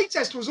on, in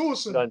playtest was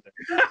awesome.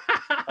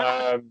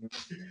 London.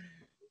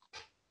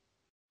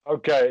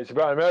 Okay, it's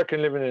about an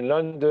American living in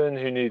London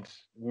who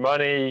needs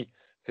money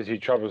because he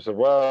travels the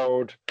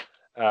world.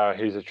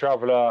 He's a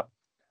traveler,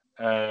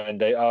 and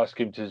they ask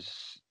him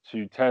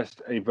to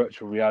test a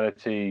virtual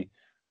reality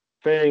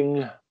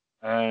thing,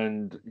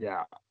 and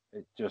yeah,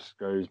 it just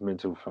goes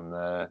mental from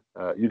there.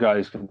 You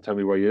guys can tell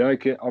me why you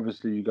like it.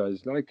 Obviously, you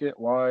guys like it.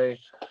 Why?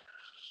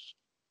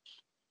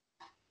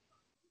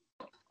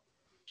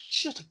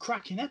 It's just a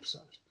cracking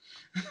episode.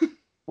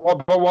 Well,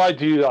 but why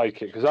do you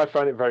like it? Because I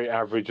found it very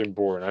average and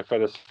boring. I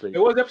fell asleep. It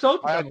was the episode?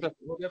 I had to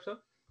What was the episode?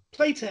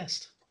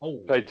 Playtest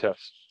Oh.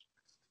 Playtest.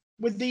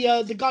 with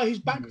the guy who's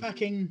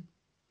backpacking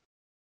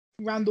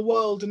around the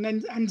world and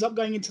then ends up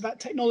going into that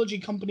technology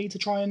company to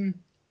try and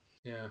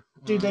Yeah.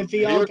 do their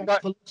he VR looks game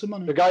like- for lots of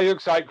money. The guy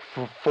looks like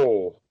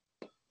 4.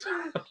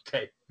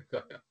 Okay.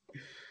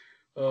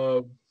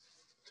 I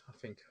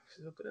think this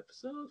is a good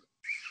episode.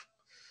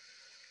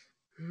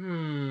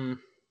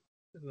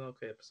 It's an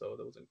okay episode.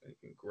 That wasn't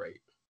anything great.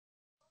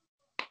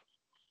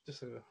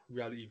 Just a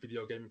reality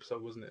video game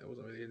episode, wasn't it? It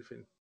wasn't really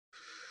anything.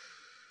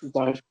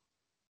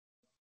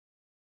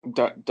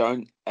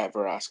 Don't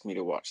ever ask me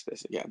to watch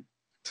this again.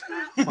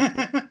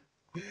 I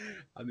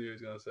knew he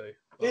was gonna say.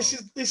 This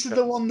is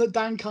the one that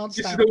Dan can't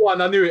This is stand. the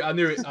one. I knew it.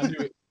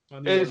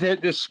 Is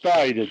it the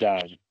Spider,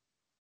 Dan?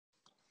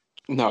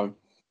 No.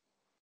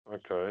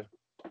 Okay.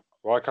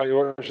 Why can't you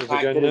watch The this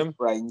fact again, that his then?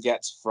 brain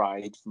gets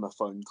fried from a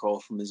phone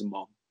call from his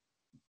mom.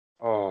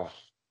 Oh,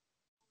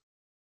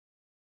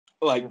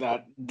 Like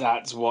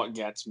that's what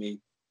gets me.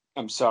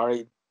 I'm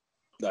sorry.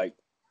 Like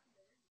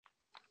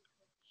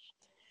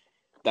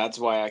that's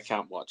why I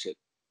can't watch it.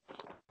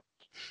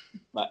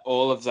 Like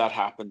all of that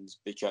happens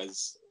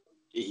because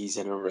he's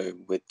in a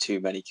room with too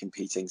many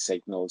competing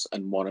signals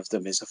and one of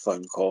them is a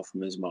phone call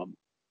from his mom.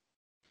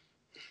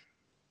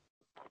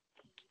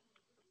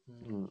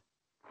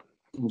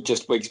 It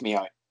just wigs me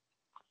out.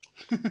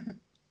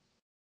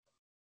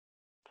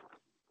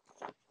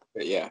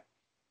 But yeah.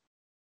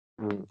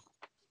 Mm.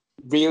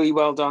 Really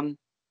well done.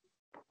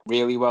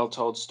 Really well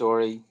told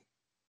story.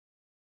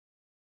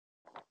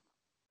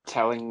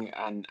 Telling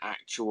an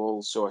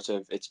actual sort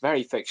of, it's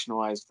very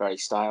fictionalized, very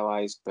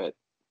stylized, but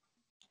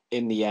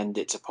in the end,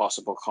 it's a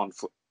possible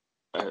conflict,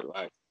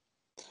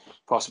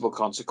 possible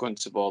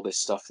consequence of all this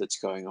stuff that's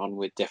going on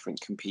with different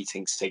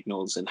competing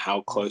signals and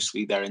how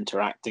closely they're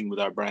interacting with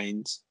our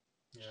brains.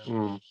 Yeah.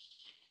 Mm.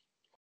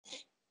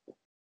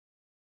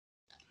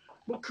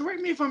 Well,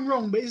 correct me if I'm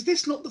wrong, but is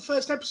this not the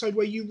first episode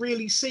where you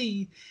really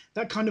see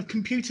that kind of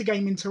computer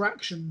game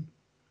interaction?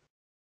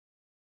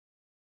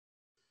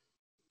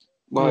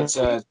 Well, it's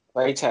a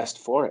playtest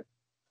for it.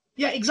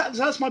 Yeah, exactly.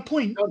 That's my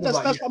point. Sounds That's,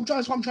 like, that's, yeah. what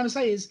I'm trying to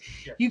say is,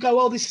 Yeah. you go,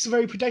 oh, this is a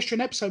very pedestrian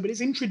episode, but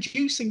it's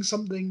introducing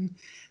something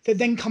that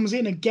then comes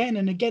in again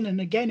and again and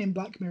again in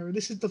Black Mirror.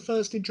 This is the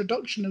first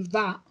introduction of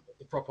that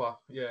The proper,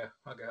 yeah,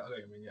 I get what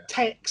you mean, yeah.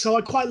 tech. So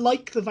I quite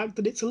like the fact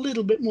that it's a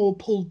little bit more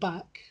pulled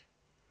back,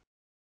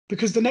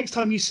 because the next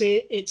time you see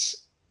it,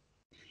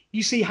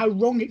 you see how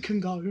wrong it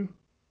can go,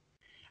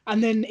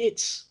 and then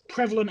it's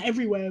prevalent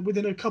everywhere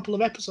within a couple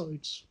of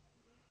episodes.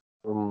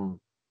 Mm.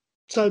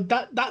 So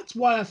that's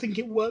why I think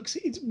it works.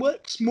 It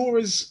works more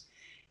as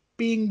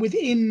being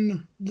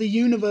within the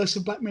universe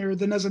of Black Mirror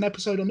than as an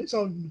episode on its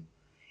own.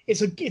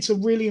 It's a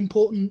really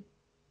important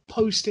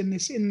post in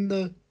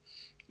the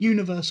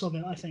universe of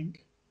it, I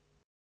think.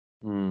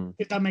 Mm.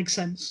 If that makes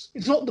sense.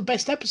 It's not the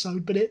best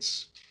episode, but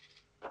it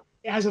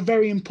has a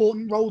very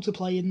important role to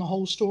play in the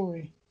whole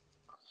story.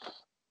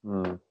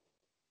 Mm.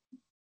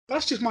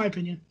 That's just my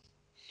opinion.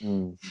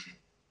 Mm.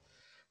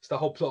 It's the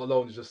whole plot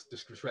alone is just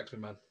disrespects me,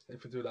 man.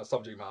 Anything to do with that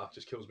subject matter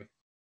just kills me.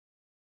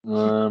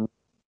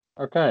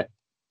 Okay.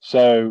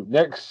 So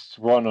next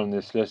one on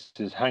this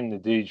list is Hang the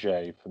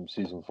DJ from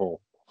season 4.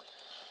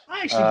 I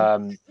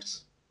actually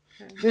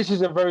This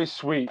is a very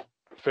sweet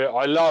feel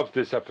I love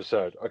this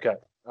episode. Okay,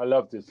 I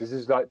love this. This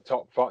is like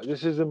top 5.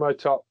 This is in my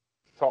top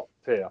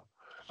tier,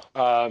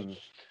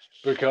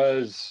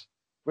 because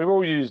we've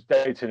all used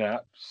dating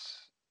apps.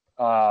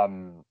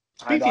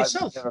 Speak for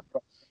yourself.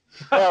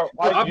 Well,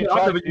 I've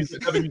never used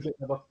it.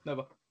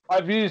 Never.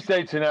 I've used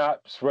dating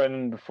apps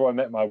before I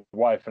met my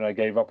wife, and I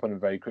gave up on them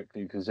very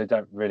quickly because they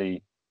don't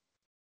really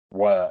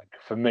work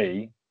for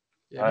me.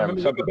 Yeah,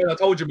 Ben, I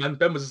told you, man.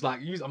 Ben was just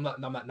like, I'm like,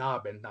 nah,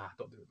 Ben, nah,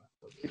 don't do it,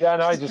 man. Yeah,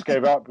 and I just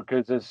gave up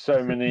because there's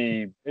so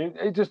many.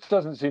 It just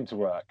doesn't seem to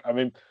work. I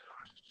mean,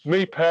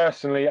 me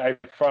personally, I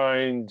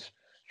find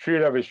true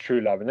love is true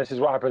love, and this is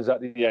what happens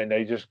at the end.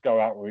 They just go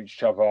out with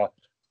each other,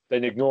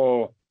 then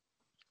ignore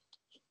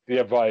the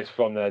advice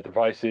from their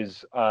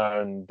devices,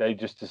 and they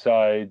just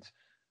decide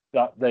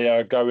that they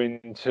are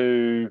going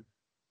to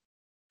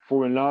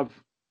fall in love.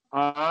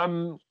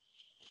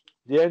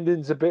 The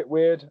ending's a bit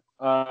weird,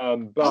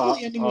 but the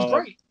ending was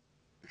great.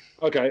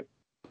 Okay,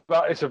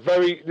 but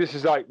this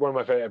is like one of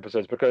my favorite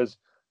episodes because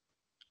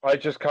I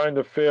just kind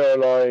of feel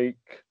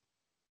like,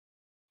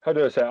 how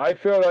do I say it? I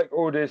feel like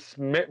all this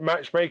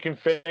matchmaking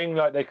thing,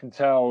 like they can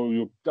tell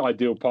your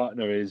ideal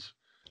partner is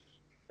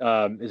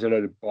a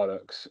load of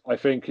bollocks. I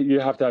think you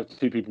have to have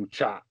two people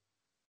chat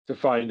to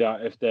find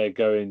out if they're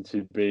going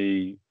to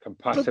be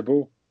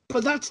compatible.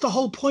 But that's the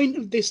whole point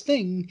of this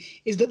thing,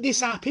 is that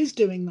this app is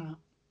doing that.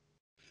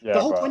 Yeah, the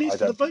whole point is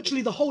for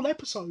virtually the whole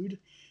episode,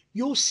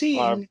 you're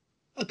seeing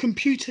a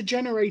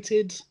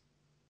computer-generated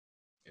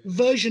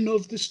version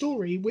of the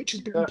story, which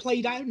has been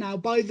played out now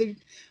by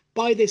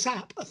this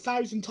app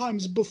 1,000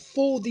 times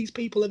before these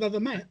people have ever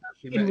met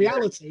in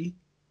reality.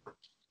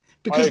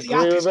 Because the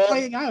app is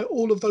playing out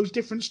all of those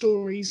different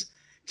stories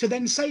to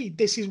then say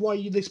this is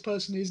why this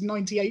person is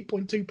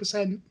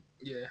 98.2%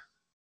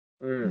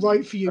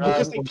 right for you,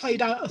 because they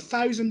played out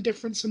 1,000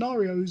 different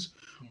scenarios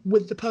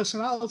with the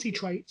personality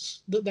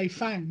traits that they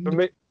found.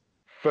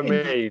 For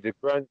me, the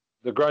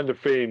grander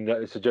theme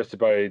that is suggested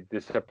by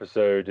this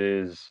episode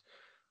is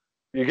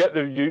you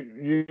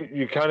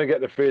kind of get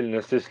the feeling,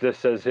 as this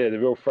list says here, the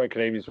real Frank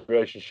and Amy's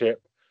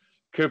relationship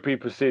could be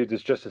perceived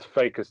as just as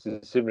fake as the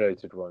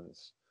simulated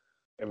ones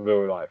in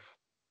real life.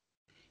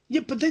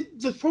 Yeah, but then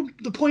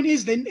the point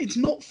is, then it's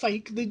not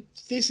fake.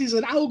 This is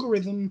an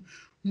algorithm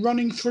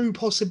running through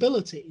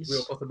possibilities.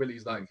 Real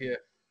possibilities, like, yeah.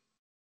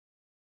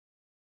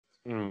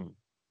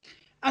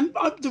 And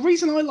the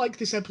reason I like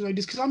this episode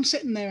is because I'm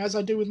sitting there, as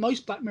I do with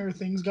most Black Mirror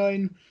things,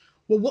 going,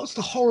 well, what's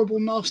the horrible,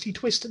 nasty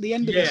twist at the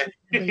end of this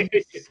movie?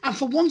 And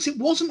for once, it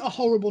wasn't a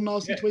horrible,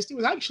 nasty twist. It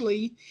was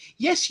actually,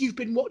 yes, you've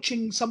been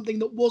watching something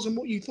that wasn't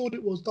what you thought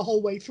it was the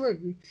whole way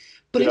through,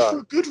 but it's for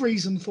a good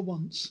reason for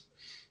once.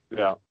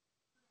 Yeah.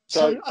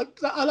 So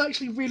I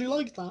actually really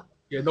like that.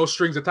 Yeah, no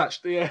strings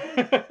attached. Yeah.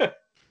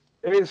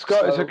 It's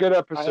a good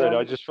episode.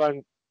 I just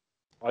find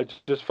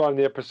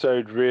the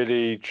episode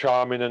really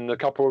charming and the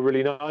couple are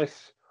really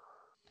nice.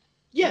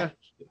 Yeah.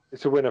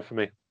 It's a winner for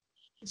me.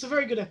 It's a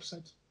very good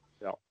episode.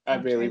 Yeah. I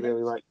really,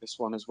 really like this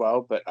one as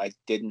well, but I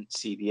didn't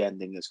see the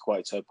ending as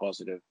quite so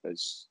positive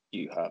as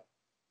you have.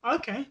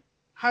 Okay.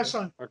 How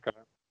so? Okay.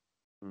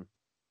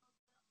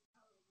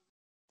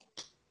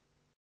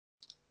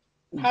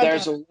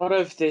 There's a lot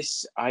of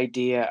this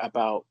idea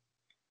about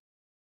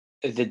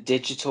the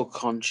digital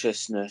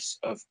consciousness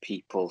of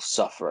people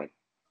suffering.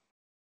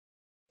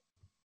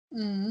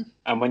 And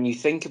when you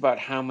think about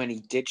how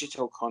many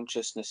digital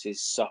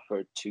consciousnesses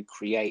suffered to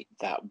create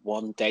that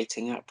one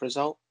dating app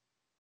result,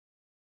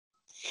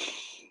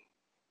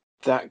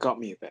 that got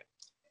me a bit.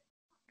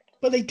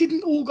 But they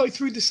didn't all go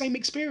through the same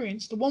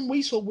experience. The one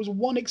we saw was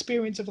one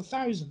experience of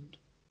 1,000.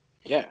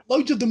 Yeah.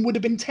 Loads of them would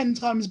have been 10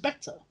 times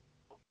better.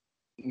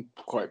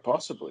 Quite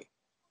possibly.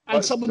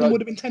 And some of them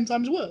would have been 10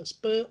 times worse,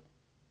 but...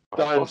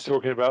 Dan's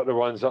talking about the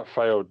ones that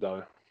failed,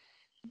 though.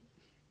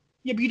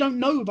 Yeah, but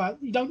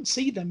you don't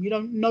see them. You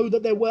don't know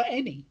that there were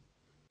any.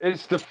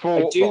 It's the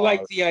fault. I do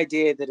like the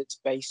idea that it's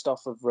based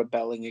off of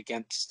rebelling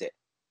against it.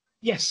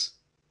 Yes.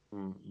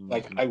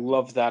 Like, I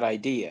love that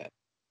idea.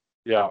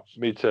 Yeah,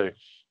 me too.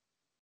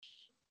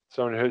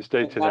 Someone who's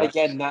dated But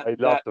again, I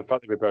love the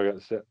fact that we rebel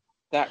against it.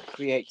 That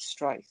creates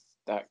strife.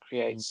 That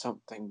creates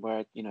something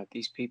where,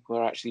 these people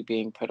are actually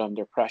being put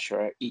under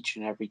pressure each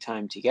and every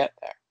time to get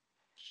there.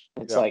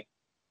 It's like,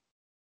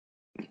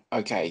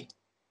 okay,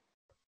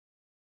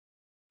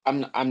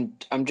 I'm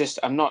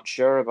not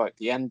sure about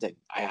the ending.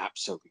 I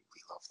absolutely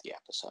love the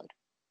episode,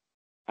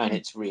 and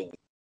it's really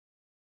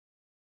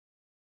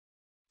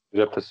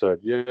good episode.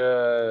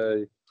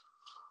 Yay!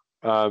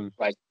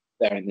 Right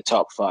there in the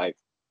top 5.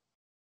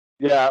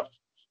 Yeah,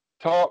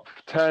 top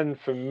 10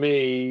 for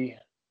me.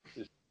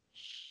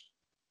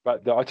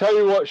 But I tell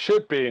you what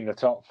should be in the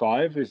top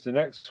 5 is the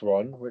next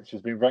one, which has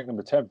been ranked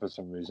number 10 for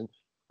some reason.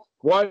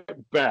 White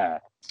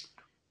Bear.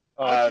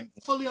 I can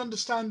fully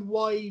understand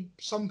why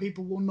some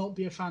people will not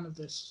be a fan of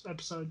this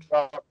episode.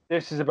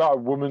 This is about a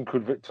woman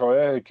called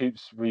Victoria who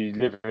keeps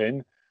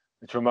reliving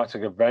a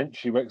traumatic event.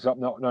 She wakes up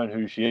not knowing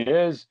who she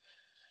is.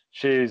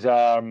 She's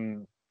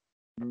trying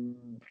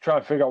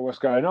to figure out what's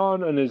going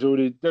on, and there's all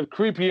the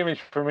creepy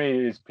image for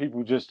me is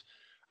people just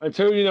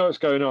until you know what's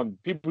going on,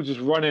 people just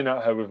running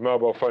at her with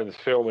mobile phones,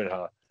 filming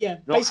her. Yeah,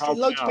 Not basically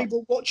helping loads of out.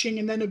 people watching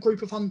and then a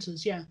group of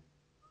hunters. Yeah.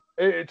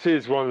 It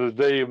is one of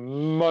the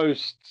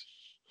most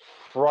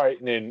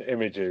frightening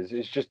images.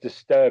 It's just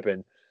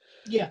disturbing.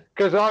 Yeah.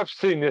 Because I've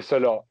seen this a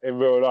lot in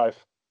real life.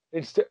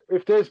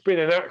 If there's been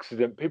an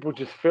accident, people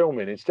just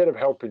filming instead of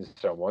helping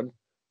someone.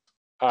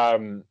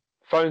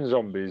 Phone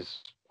zombies.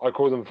 I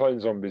call them phone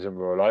zombies in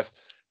real life.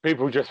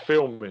 People just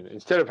filming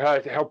instead of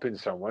helping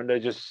someone. They're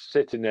just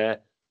sitting there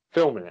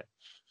filming it.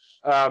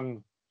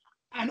 And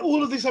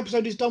all of this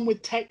episode is done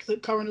with tech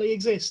that currently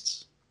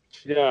exists.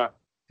 Yeah.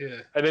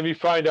 Yeah. And then we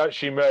find out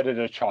she murdered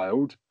a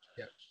child.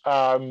 Yeah.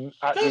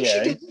 At No, the she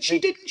end. didn't. She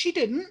didn't. She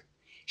didn't.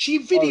 She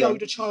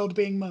videoed a child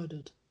being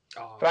murdered.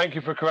 Oh, Thank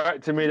you for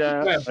correcting me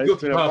there. Yeah, It's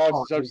guilty been a by while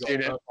part, since I've guilty seen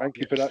by it. part, Thank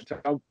you for that,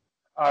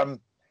 Tom.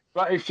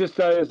 But it's just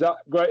there's that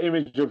great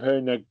image of her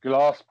in a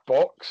glass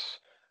box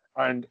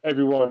and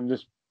everyone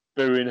just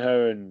booing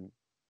her. And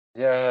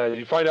yeah,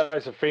 you find out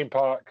it's a theme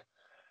park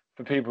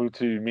for people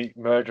to meet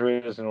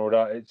murderers and all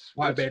that. It's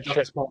White Bear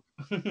Justice Park.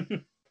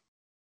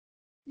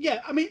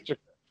 Yeah, I mean,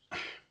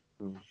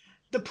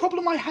 the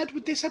problem I had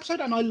with this episode,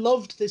 and I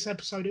loved this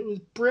episode, it was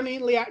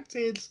brilliantly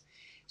acted,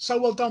 so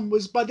well done,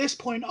 was by this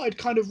point I'd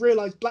kind of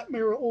realised Black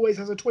Mirror always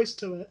has a twist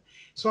to it.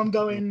 So I'm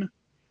going,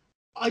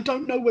 I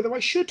don't know whether I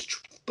should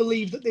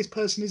believe that this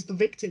person is the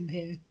victim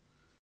here.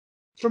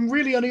 From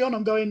really early on,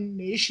 I'm going,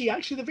 is she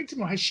actually the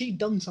victim or has she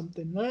done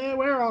something?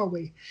 Where are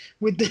we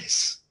with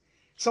this?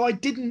 So I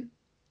didn't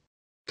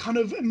kind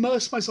of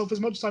immerse myself as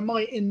much as I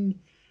might in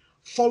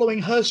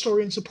following her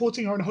story and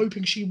supporting her and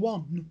hoping she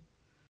won.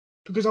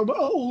 Because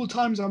all the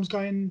times I was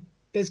going,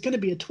 there's going to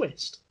be a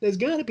twist. There's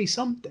going to be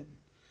something.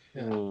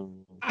 Yeah.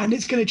 And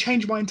it's going to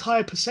change my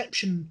entire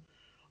perception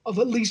of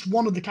at least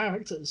one of the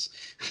characters.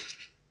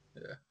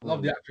 Yeah. I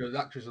love the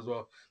actress as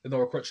well. The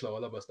Nora Crutchlow. I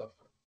love her stuff.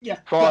 Yeah.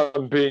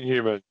 Fun being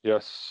human.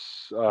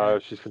 Yes,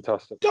 she's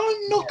fantastic.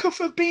 Don't knock her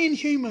for being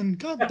human.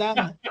 God damn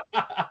it.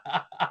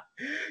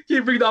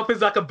 You bring that up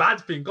as like a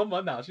bad thing. Come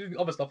on now. She's doing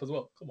other stuff as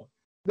well. Come on.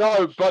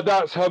 No, but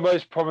that's her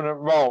most prominent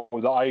role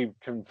that I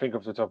can think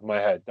of off the top of my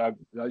head.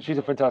 She's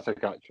a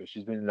fantastic actress.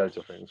 She's been in loads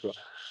of things. But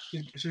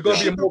She's going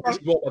to be in Morbius as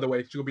well, by the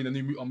way. She's going to be in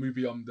the new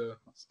movie, the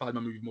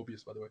Spider-Man movie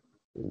Morbius, by the way.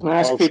 Can I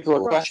ask people a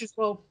Rush question? as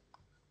well.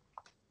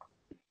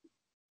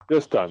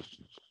 just done.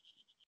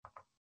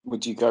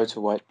 Would you go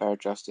to White Bear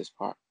Justice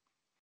Park?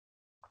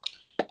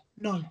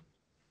 No.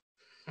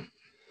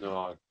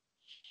 No.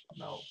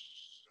 No.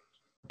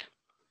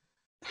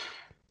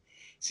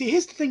 See,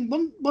 here's the thing.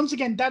 Once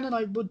again, Dan and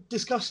I were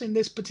discussing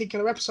this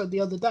particular episode the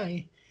other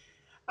day.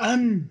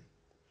 Part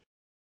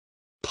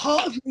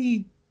of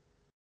me,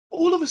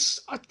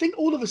 I think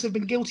all of us have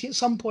been guilty at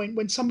some point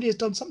when somebody has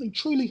done something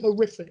truly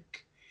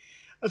horrific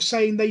of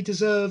saying they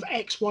deserve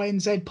X, Y, and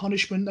Z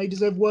punishment. They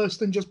deserve worse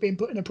than just being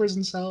put in a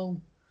prison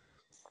cell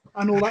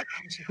and all that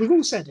kind of stuff. We've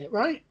all said it,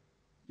 right?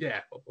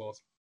 Yeah, of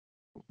course.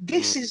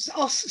 This is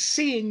us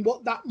seeing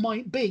what that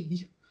might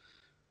be.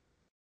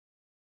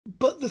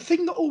 But the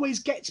thing that always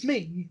gets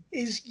me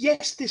is,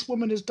 yes, this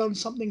woman has done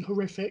something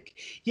horrific.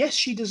 Yes,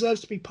 she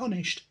deserves to be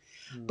punished.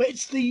 But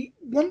it's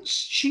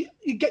once you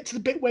get to the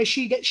bit where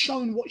she gets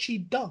shown what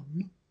she'd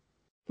done,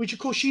 which of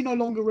course she no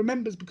longer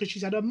remembers because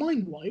she's had her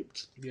mind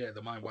wiped. Yeah,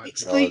 the mind wipe.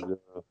 It's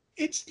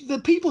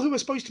the people who are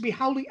supposed to be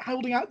holding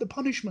out the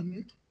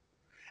punishment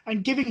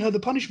and giving her the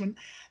punishment.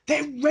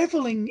 They're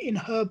reveling in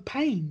her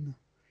pain.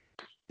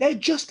 They're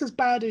just as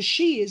bad as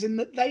she is in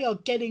that they are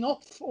getting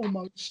off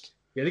almost.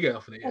 Yeah, they get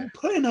off on it. Yeah. On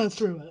putting her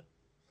through it.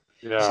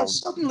 Yeah. So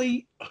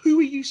suddenly, who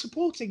are you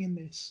supporting in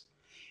this?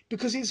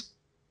 Because it's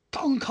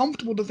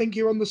uncomfortable to think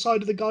you're on the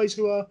side of the guys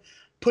who are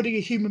putting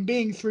a human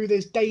being through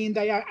this day in,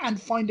 day out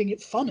and finding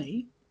it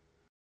funny,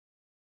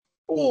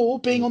 or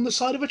being on the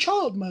side of a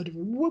child murderer.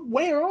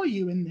 Where are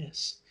you in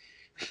this?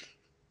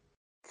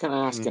 Can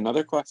I ask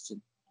another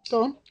question?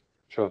 Go on.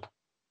 Sure.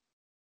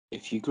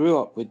 If you grew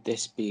up with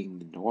this being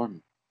the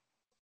norm,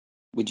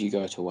 would you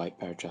go to White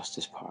Bear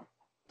Justice Park?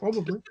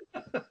 Probably.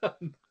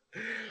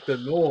 The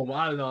norm.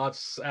 I don't know.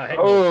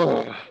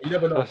 You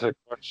never know. That's a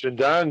question,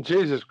 Dan.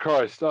 Jesus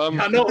Christ.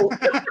 I know.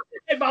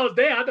 If I was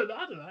there, I don't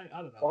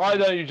know. Why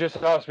don't you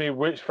just ask me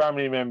which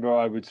family member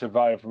I would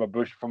survive from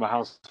a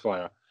house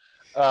fire?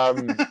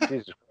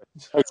 Jesus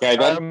Christ. Okay,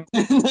 then.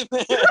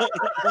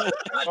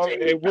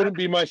 It wouldn't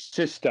be my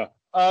sister.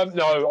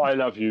 No, I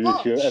love you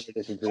if you ever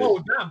listen to this.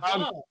 Oh,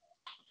 damn.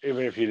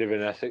 Even if you live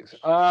in Essex.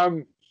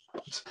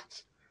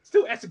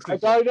 Still Essex. I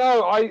don't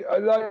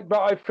know. But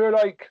I feel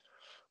like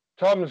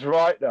Tom's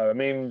right though. I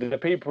mean, the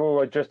people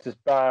are just as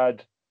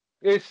bad.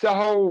 It's the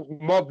whole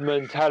mob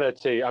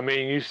mentality. I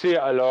mean, you see it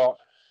a lot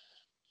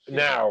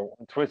now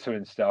on Twitter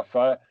and stuff.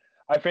 I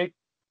think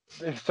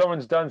if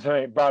someone's done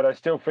something bad, I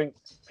still think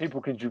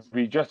people can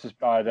be just as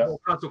bad at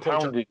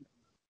pounding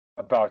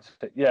about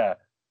it. Yeah,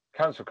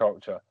 cancel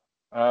culture.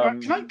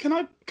 Can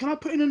I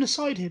put in an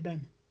aside here,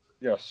 Ben?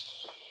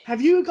 Yes. Have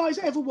you guys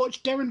ever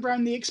watched Derren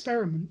Brown The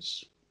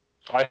Experiments?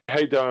 I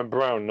hate Derren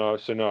Brown, no.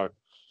 No,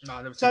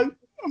 I never seen So,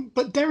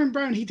 but Derren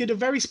Brown, he did a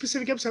very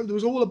specific episode that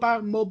was all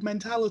about mob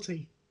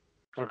mentality.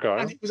 Okay.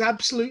 And it was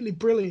absolutely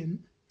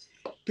brilliant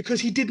because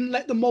he didn't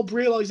let the mob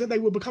realize that they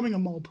were becoming a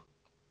mob.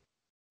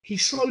 He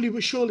slowly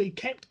but surely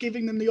kept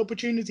giving them the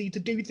opportunity to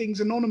do things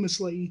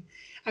anonymously,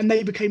 and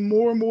they became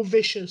more and more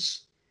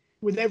vicious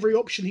with every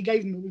option he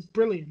gave them. It was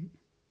brilliant.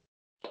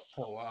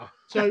 Oh wow.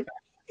 So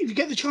if you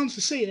get the chance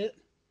to see it,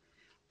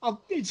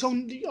 it's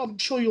on. I'm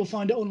sure you'll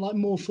find it on like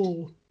More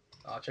 4.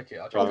 I'll check it.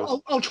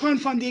 I'll try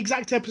and find the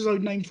exact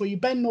episode name for you.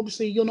 Ben,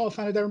 obviously you're not a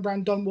fan of Darren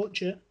Brown. Don't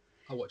watch it.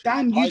 I'll watch it.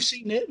 Dan, you've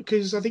seen it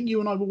because I think you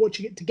and I were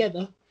watching it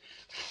together.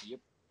 Yep.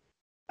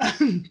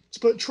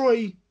 But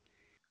Troy,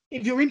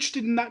 if you're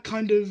interested in that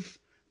kind of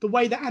the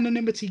way that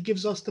anonymity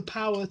gives us the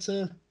power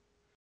to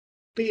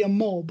be a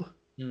mob,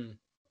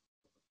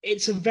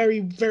 it's a very,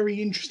 very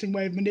interesting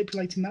way of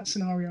manipulating that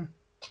scenario.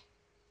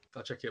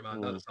 I'll check it, man.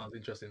 That sounds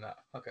interesting. That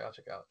okay, I'll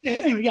check it out. Yeah,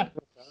 anyway, yeah.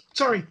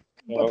 Sorry,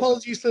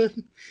 apologies for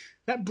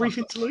that brief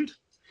interlude.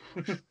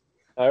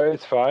 No,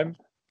 it's fine.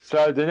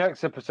 So the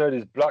next episode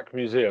is Black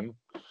Museum,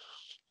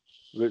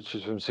 which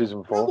is from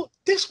season 4. Well,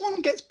 this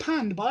one gets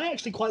panned, but I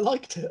actually quite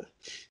liked it.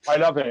 I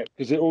love it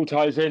because it all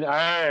ties in.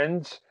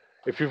 And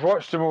if you've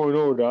watched them all in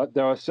order,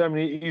 there are so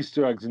many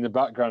Easter eggs in the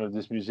background of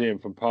this museum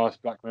from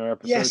past Black Mirror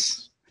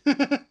episodes.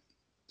 Yes.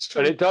 It's true.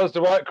 And it does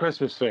the White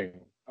Christmas thing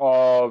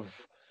of,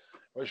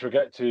 which we'll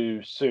get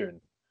to soon.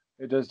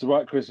 It does the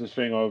White Christmas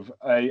thing of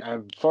a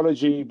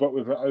anthology, but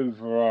with an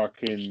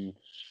overarching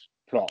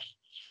plot.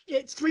 Yeah,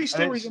 it's 3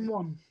 stories in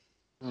one.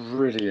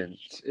 Brilliant.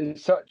 It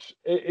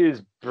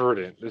is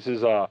brilliant. This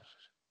is a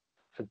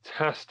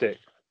fantastic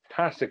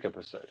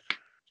episode.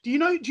 Do you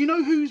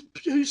know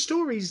whose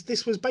stories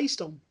this was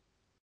based on?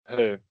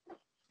 Who?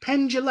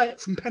 Penn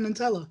Jillette from Penn and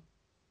Teller.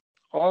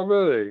 Oh,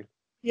 really?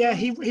 Yeah,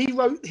 he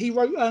wrote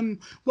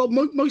well,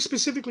 most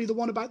specifically the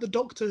one about the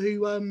doctor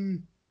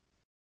who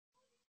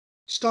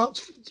starts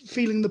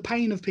feeling the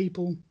pain of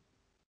people.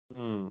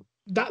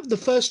 That the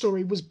first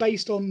story was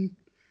based on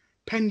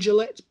Penn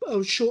Jillette's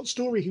short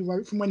story he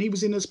wrote from when he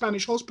was in a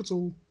Spanish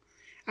hospital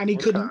and he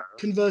couldn't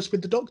converse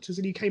with the doctors,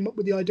 and he came up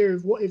with the idea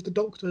of what if the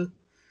doctor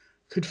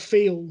could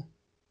feel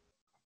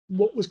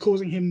what was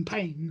causing him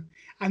pain,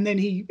 and then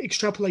he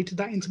extrapolated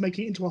that into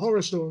making it into a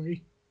horror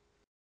story.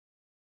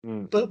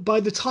 But by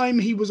the time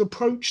he was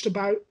approached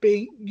about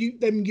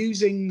them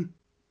using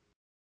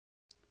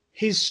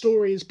his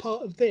story as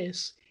part of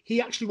this,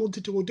 he actually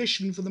wanted to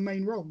audition for the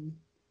main role.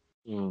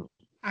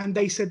 And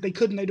they said they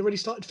couldn't. They'd already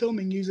started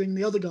filming using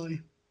the other guy.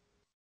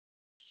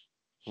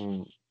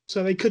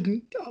 So they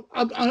couldn't.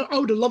 I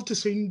would have loved to have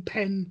seen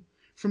Penn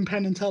from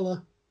Penn and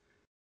Teller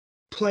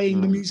playing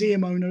the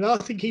museum owner. I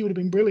think he would have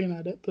been brilliant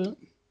at it. But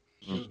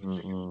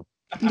the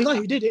guy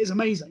who did it is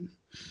amazing.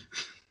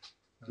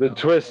 The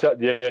twist at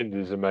the end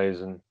is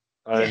amazing.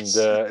 And Yes.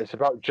 It's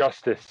about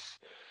justice.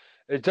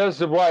 It does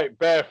the white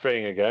bear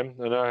thing again,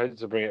 and I had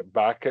to bring it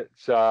back.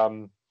 It's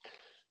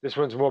this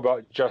one's more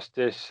about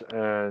justice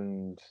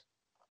and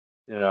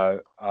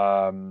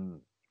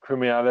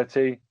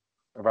criminality,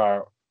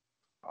 about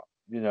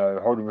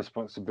holding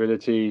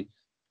responsibility.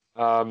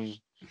 But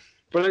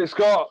it's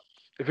got,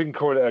 if you can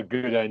call it, a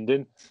good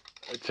ending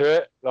to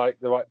it. Like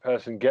the right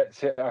person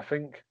gets it, I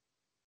think.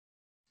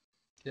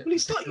 Yeah. Well, you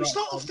start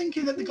off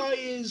thinking that the guy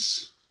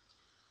is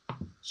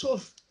sort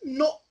of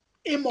not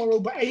immoral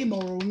but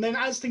amoral, and then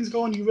as things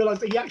go on, you realise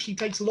that he actually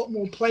takes a lot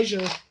more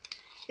pleasure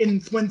in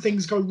when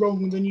things go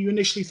wrong than you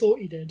initially thought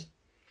he did.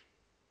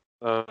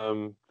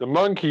 The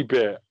monkey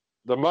bit,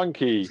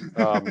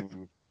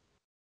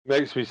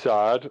 makes me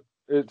sad.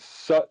 It's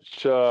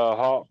such a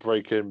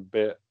heartbreaking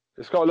bit.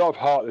 It's got a lot of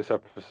heart, this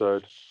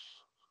episode.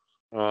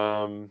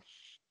 Then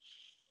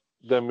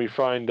we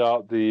find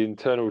out the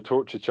internal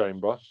torture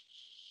chamber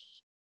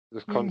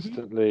is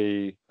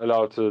constantly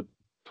allowed to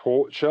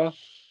torture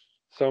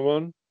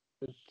someone.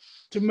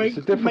 To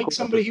make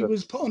somebody who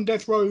was put on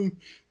death row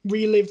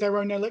relive their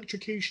own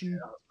electrocution.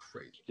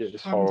 Yeah,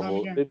 it's Time and time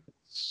horrible. again.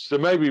 It's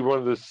maybe one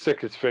of the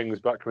sickest things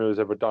Black Mirror's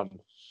ever done.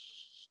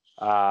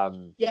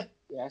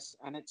 Yes,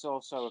 and it's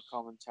also a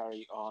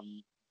commentary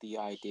on the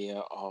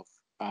idea of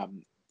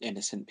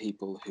innocent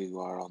people who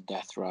are on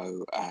death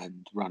row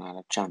and run out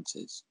of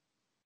chances.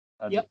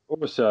 And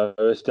also,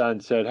 as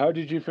Dan said, how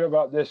did you feel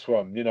about this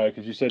one?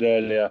 Because you said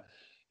earlier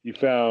you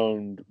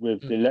found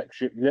with the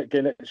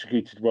getting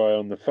electrocuted while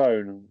on the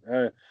phone.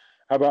 How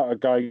about a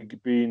guy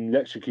being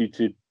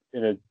electrocuted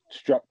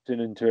strapped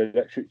into an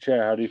electric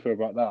chair? How do you feel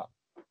about that,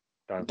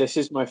 Dan? This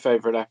is my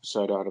favourite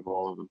episode out of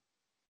all of them.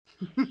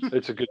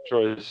 It's a good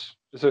choice.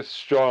 It's a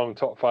strong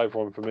top 5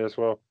 one for me as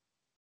well.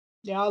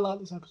 Yeah, I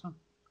like this episode.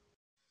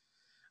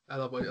 I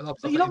love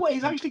But you know what?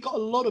 He's actually got a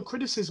lot of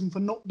criticism for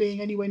not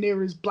being anywhere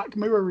near as Black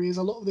Mirror-y as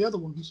a lot of the other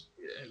ones.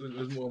 Yeah, it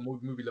was more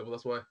movie level.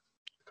 That's why.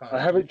 I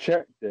haven't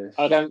checked this.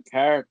 I don't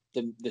care.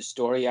 The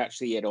story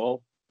actually at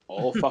all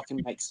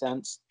fucking makes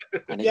sense,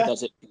 and it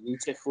does it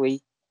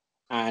beautifully,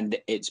 and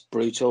it's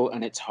brutal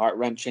and it's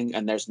heart-wrenching,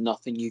 and there's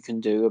nothing you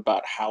can do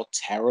about how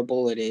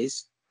terrible it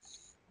is,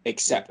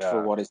 except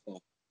for what is there.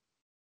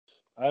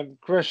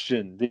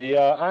 Christian, the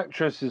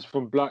actress is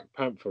from Black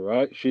Panther,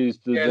 right? She's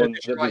the one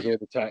that does all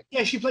the tech.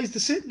 Yeah, she plays the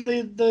sister.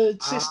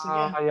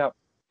 Yeah.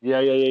 Yeah.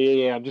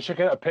 I'm just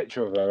checking out a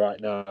picture of her right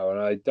now, and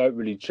I don't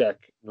really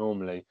check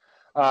normally,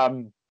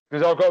 because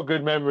I've got a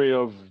good memory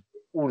of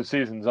all the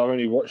seasons. I've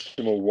only watched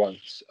them all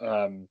once,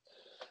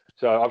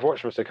 so I've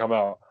watched them as they come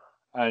out,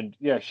 and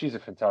yeah, she's a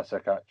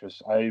fantastic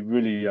actress. I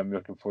really am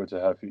looking forward to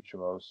her future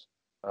roles.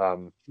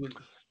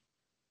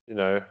 You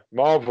know,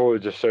 Marvel are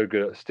just so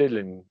good at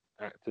stealing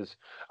actors.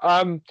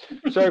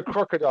 So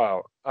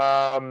Crocodile,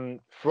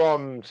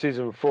 from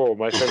season 4,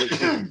 my favorite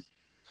season.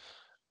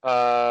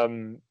 How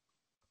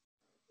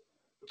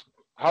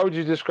would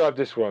you describe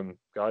this one,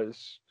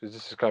 guys? Because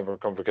this is kind of a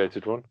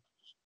complicated one.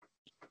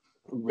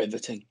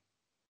 Riveting.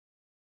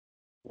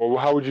 Well,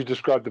 how would you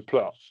describe the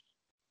plot?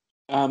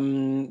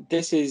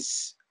 This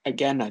is,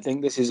 again, I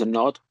think this is a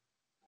nod.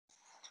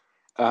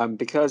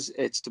 Because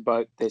it's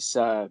about this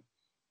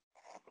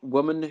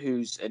woman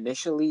who's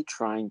initially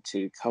trying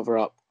to cover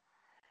up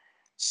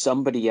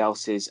somebody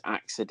else's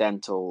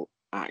accidental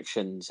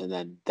actions and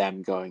then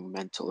them going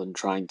mental and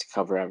trying to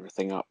cover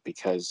everything up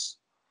because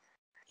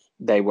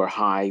they were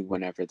high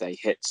whenever they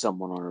hit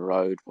someone on a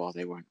road while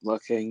they weren't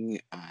looking,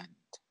 and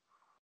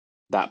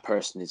that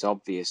person is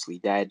obviously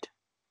dead.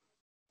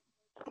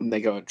 And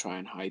they go and try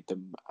and hide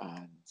them,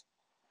 and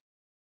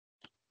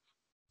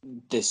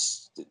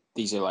these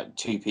are like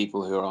two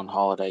people who are on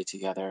holiday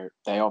together.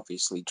 They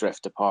obviously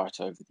drift apart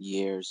over the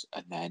years,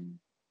 and then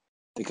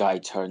the guy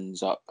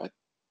turns up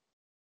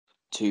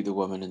to the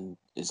woman and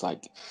is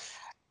like,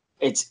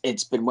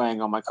 it's been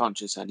weighing on my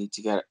conscience. I need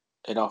to get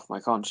it off my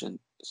conscience.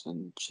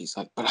 And she's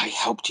like, but I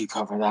helped you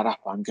cover that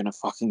up. I'm gonna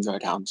fucking go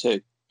down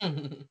too.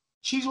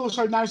 She's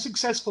also now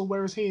successful,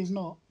 whereas he is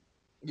not.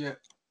 Yeah.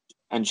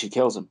 And she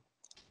kills him.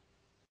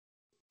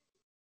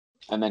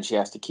 And then she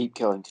has to keep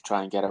killing to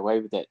try and get away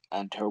with it.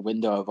 And her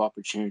window of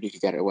opportunity to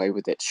get away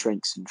with it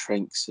shrinks and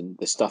shrinks. And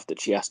the stuff that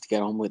she has to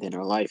get on with in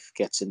her life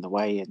gets in the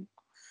way. And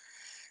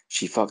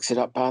she fucks it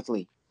up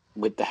badly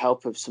with the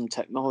help of some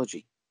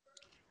technology.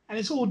 And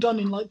it's all done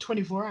in like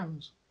 24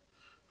 hours.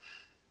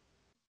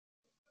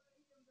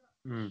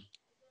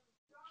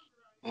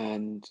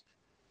 And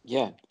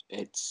yeah,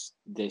 it's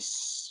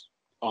this,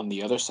 on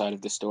the other side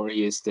of the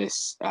story is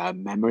this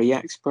memory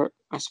expert,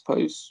 I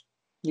suppose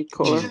you'd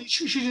call her.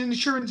 She's an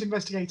insurance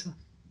investigator.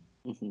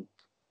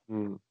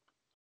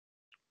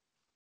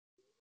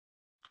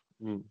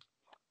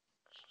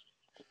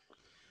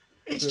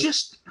 It's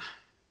just...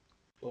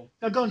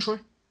 Now go on, Troy.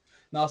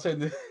 Now, I'll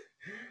say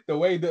the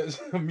way that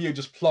Mia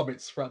just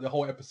plummets throughout the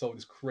whole episode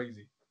is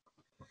crazy.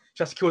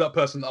 She has to kill that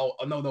person. Oh,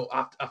 no,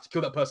 I have to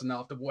kill that person now. I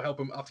have to help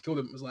him. I have to kill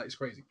them. It's like, it's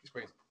crazy. It's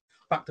crazy.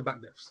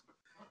 Back-to-back deaths.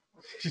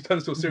 She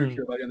turns to a serial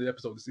killer by the end of the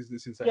episode. This is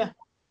insane. Yeah.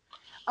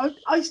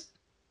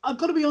 I've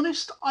got to be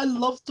honest, I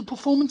love the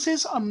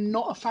performances. I'm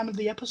not a fan of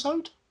the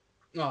episode.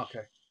 Oh,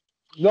 okay.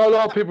 Not a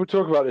lot of people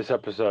talk about this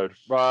episode.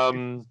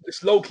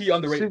 It's low-key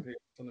underrated.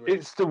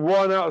 It's the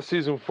one out of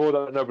season 4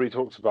 that nobody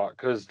talks about,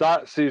 because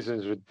that season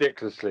is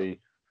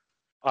ridiculously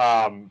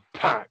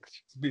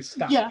packed.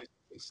 Yeah.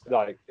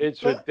 Like,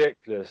 it's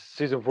ridiculous.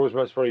 Season 4 is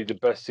most probably the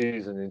best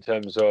season in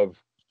terms of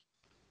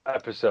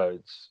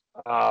episodes,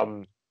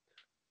 in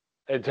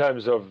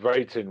terms of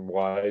rating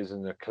wise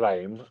and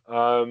acclaim.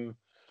 But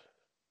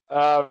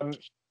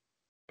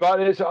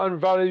it's an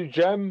unvalued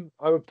gem.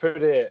 I would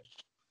put it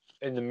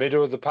in the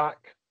middle of the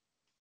pack,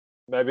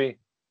 maybe.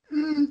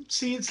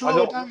 See, it's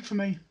lower down for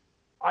me.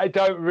 I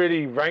don't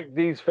really rank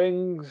these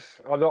things.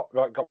 I'm not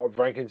like got a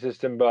ranking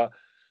system, but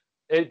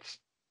it's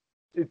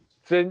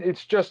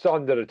just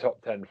under the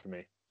top 10 for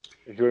me.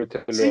 If you were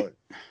to look,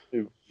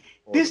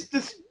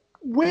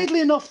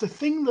 weirdly enough, the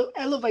thing that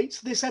elevates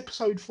this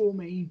episode for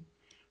me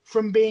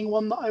from being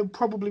one that I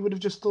probably would have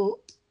just thought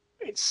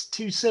it's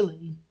too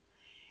silly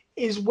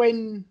is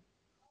when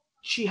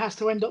she has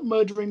to end up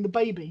murdering the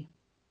baby.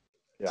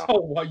 Yeah.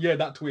 Oh, yeah,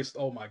 that twist.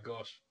 Oh my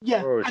gosh.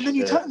 Yeah, and then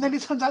then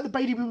it turns out the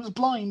baby was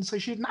blind, so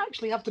she didn't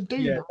actually have to do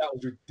that. Yeah, that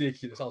was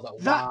ridiculous. I was like,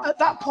 wow. At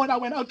that point, I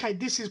went, okay,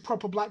 this is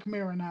proper Black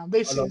Mirror now.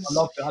 I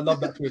love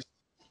that twist.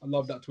 I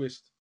love that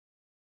twist.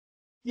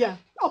 Yeah,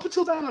 up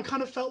until then, I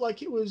kind of felt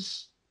like it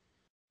was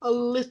a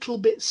little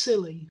bit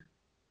silly.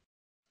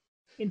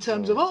 In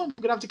terms of, I'm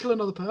going to have to kill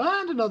another person,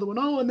 and another one,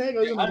 and there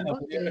goes another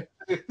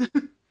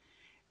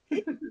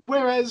one.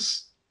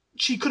 Whereas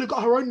she could have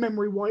got her own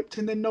memory wiped,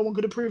 and then no one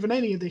could have proven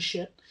any of this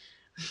shit.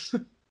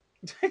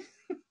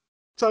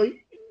 So,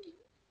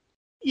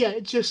 yeah,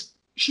 it just,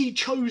 she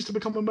chose to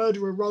become a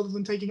murderer rather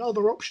than taking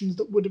other options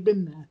that would have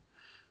been there.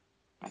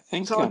 I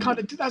think so.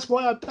 That's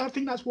why I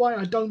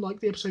don't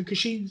like the episode, because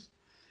she's.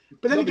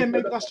 But then again,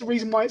 maybe that's the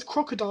reason why it's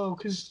Crocodile,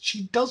 because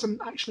she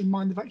doesn't actually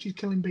mind the fact she's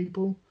killing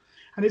people,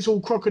 and it's all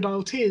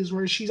crocodile tears.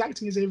 Whereas she's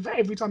acting as if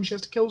every time she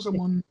has to kill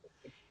someone,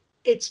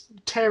 it's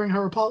tearing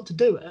her apart to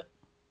do it.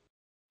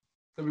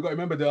 So we've got to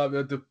remember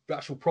the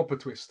actual proper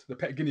twist, the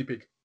pet guinea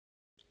pig.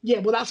 Yeah,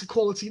 well, that's a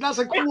quality. That's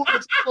a quality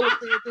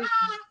addition.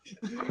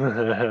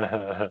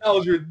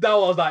 That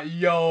was like,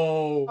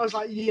 yo. I was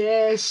like,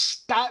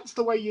 yes, that's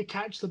the way you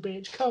catch the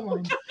bitch. Come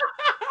on.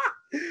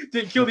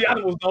 Didn't kill the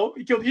animals though.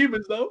 He killed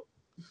humans though.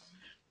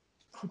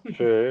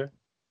 True.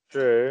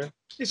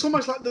 It's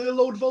almost like the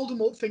Lord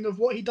Voldemort thing of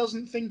what he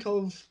doesn't think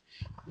of,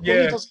 what he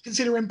Yeah, doesn't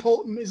consider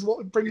important is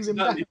what brings him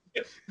down.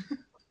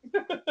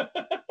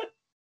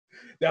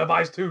 The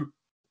advice too.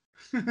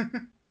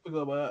 Mm.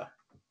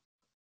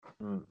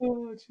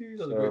 Oh, jeez,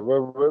 that was So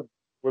great.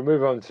 we'll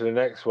move on to the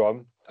next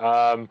one.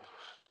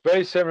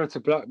 Very similar to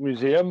Black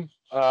Museum,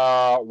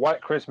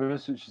 White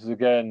Christmas, which is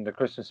again the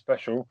Christmas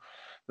special.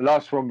 The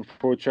last one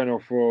before Channel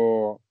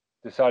 4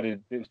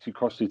 decided it was too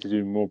costly to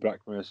do more Black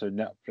Mirror, so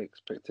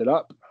Netflix picked it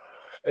up.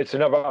 It's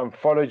another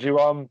anthology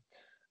one.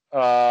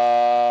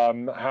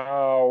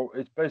 How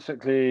it's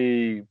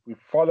basically we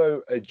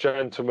follow a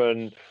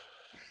gentleman.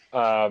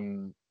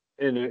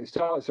 It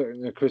starts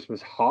in a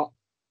Christmas hut,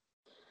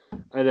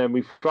 and then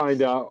we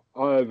find out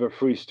over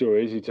 3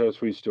 stories. He tells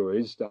 3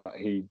 stories that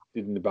he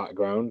did in the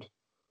background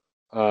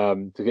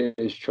to get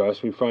his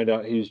trust. We find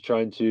out he's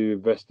trying to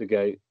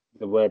investigate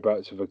the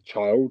whereabouts of a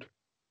child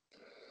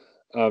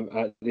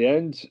at the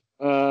end.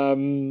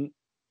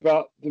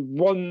 But the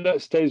one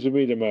that stays with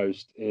me the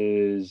most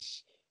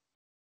is,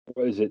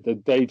 what is it? The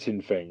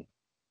dating thing.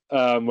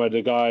 Where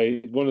the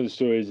guy, one of the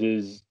stories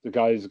is the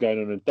guy's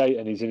going on a date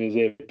and he's in his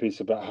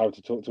earpiece about how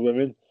to talk to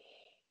women.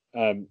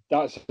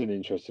 That's an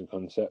interesting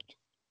concept.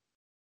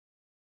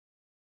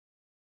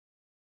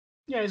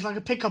 Yeah, it's like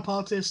a pickup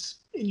artist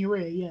in your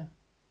ear. Yeah.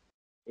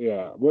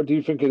 Yeah. What do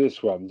you think of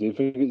this one? Do you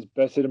think it's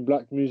better than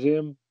Black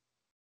Museum?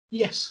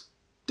 Yes,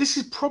 this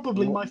is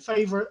probably my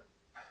favorite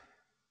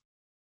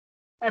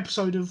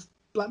episode of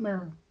Black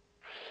Mirror.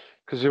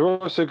 Because you've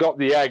also got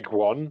the egg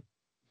one,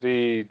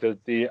 the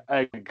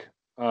egg,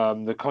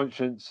 the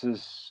conscience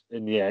is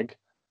in the egg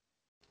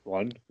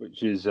one,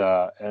 which is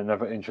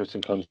another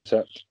interesting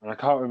concept. And I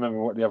can't remember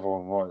what the other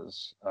one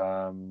was.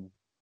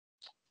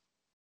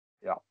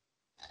 Yeah.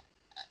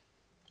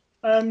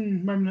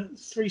 Remember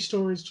 3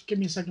 stories. Give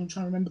me a second. I'm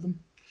trying to remember them.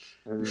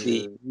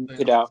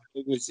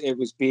 It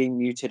was being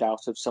muted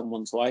out of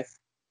someone's life.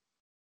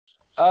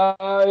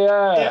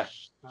 Yeah.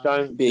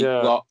 Being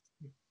blocked.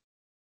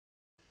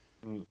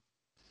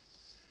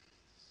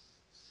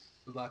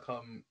 Like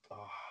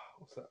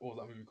what's that? What was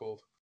that movie called?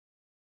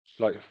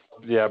 Like,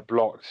 yeah,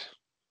 blocked.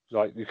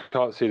 Like you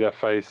can't see their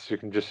face, you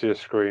can just see a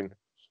screen.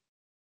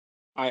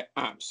 I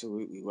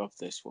absolutely love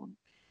this one.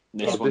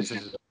 This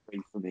is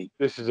for me.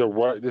 This is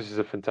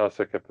a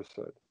fantastic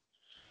episode.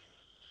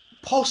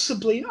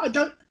 Possibly,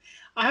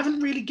 I haven't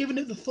really given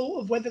it the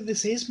thought of whether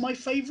this is my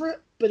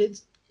favorite, but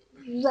it's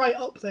right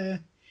up there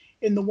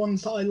in the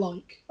ones that I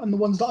like and the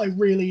ones that I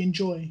really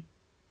enjoy.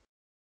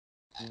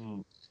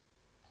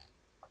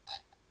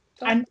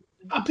 And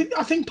I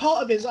think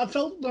part of it is I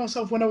felt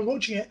myself when I was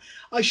watching it,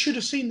 I should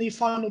have seen the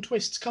final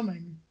twists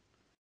coming.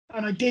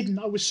 And I didn't.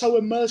 I was so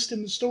immersed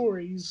in the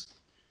stories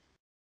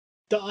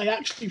that I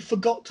actually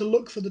forgot to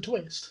look for the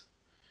twist.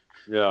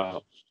 Yeah.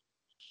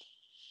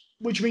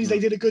 Which means they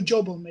did a good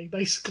job on me,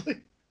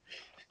 basically.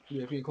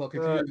 Yeah, if you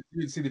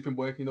didn't see the film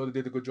working, they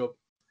did a good job.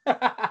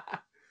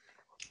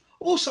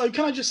 Also,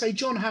 can I just say,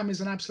 John Hamm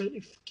is an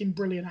absolutely fucking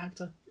brilliant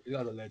actor. He's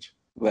a legend.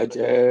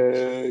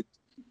 Legend.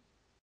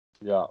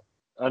 Yeah.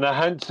 And a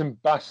handsome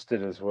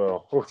bastard as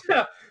well.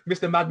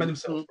 Mr. Madman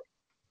himself.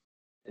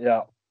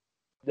 Yeah.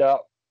 Yeah.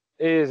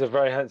 He is a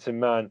very handsome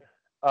man.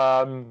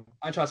 I'm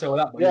trying to say all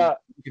that, but yeah,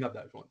 you can have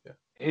that if you want. Yeah.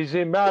 He's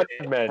in Mad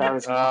Men.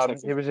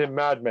 He was in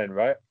Mad Men,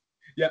 right?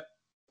 Yeah.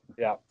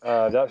 Yeah.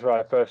 That's where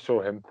I first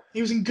saw him.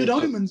 He was in Good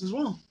Omens as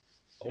well.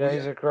 Yeah,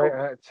 he's a great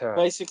actor.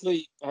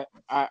 Basically,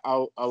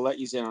 I'll let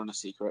you in on a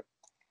secret.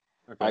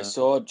 Okay. I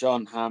saw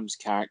John Hamm's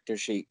character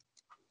sheet,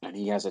 and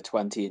he has a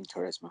 20 in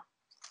charisma.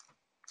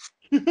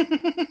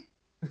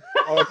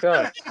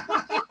 Okay.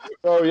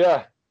 Oh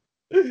yeah.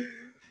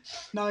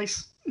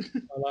 Nice.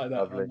 I like that.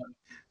 Lovely.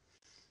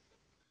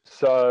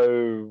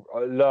 So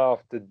I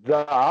laughed at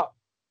that.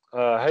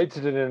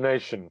 Hated in a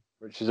Nation,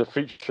 which is a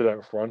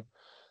feature-length one.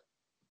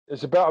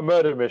 It's about a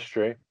murder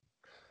mystery.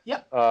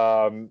 Yep.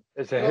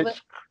 It's a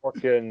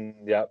Hitchcockian,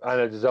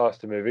 and a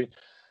disaster movie.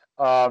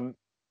 The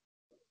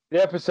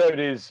episode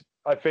is,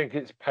 I think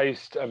it's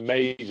paced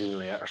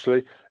amazingly,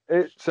 actually.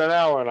 It's an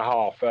hour and a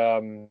half.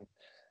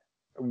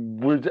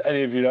 Would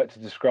any of you like to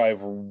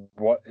describe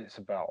what it's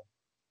about?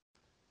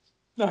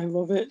 I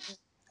love it.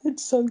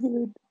 It's so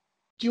good.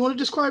 Do you want to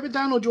describe it,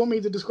 Dan, or do you want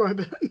me to describe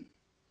it?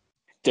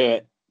 Do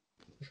it.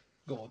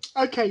 Go on.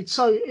 Okay,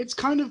 so it's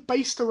kind of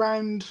based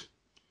around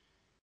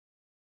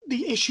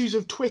the issues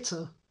of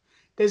Twitter.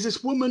 There's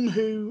this woman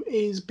who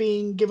is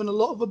being given a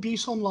lot of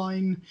abuse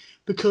online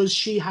because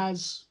she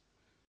has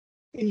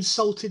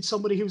insulted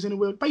somebody who was in a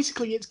wheel.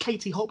 Basically, it's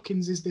Katie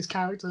Hopkins is this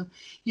character.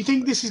 You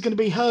think this is going to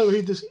be her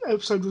who this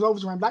episode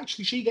revolves around, but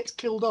actually she gets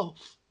killed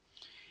off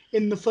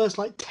in the first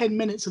 10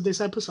 minutes of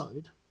this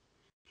episode.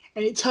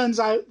 And it turns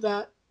out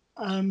that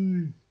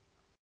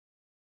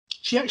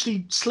she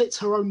actually slits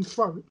her own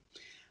throat.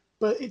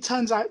 But it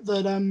turns out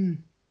that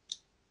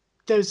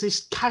there's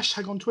this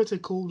hashtag on Twitter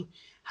called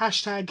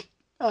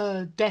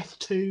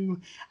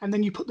 #death2, and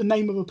then you put the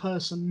name of a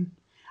person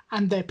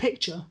and their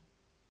picture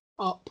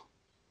up.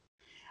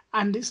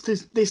 And it's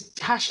this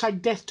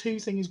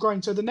 #death2 thing is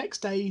growing. So the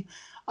next day,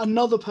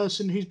 another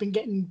person who's been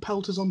getting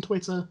pelters on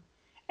Twitter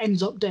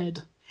ends up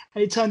dead.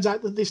 And it turns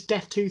out that this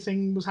Death 2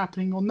 thing was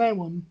happening on their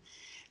one.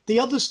 The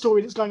other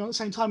story that's going on at the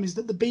same time is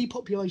that the bee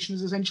population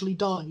has essentially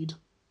died.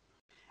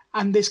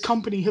 And this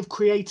company have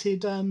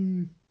created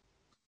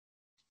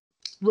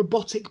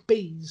robotic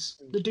bees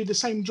that do the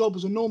same job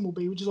as a normal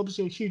bee, which is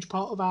obviously a huge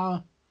part of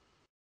our,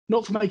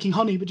 not for making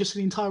honey, but just for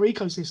the entire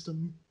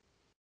ecosystem.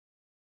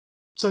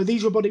 So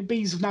these robotic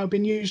bees have now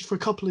been used for a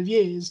couple of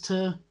years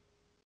to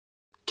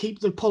keep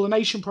the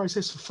pollination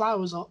process for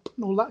flowers up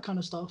and all that kind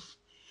of stuff.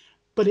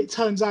 But it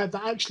turns out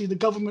that actually the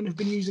government have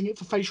been using it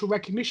for facial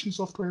recognition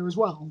software as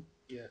well.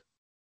 Yeah.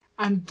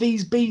 And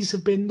these bees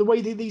have been, the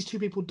way that these two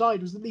people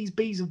died was that these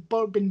bees have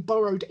been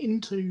burrowed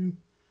into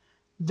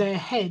their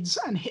heads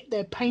and hit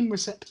their pain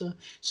receptor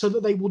so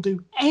that they will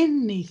do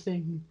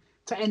anything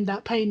to end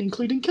that pain,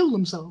 including kill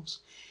themselves.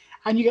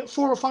 And you get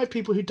 4 or 5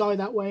 people who die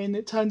that way, and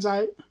it turns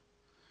out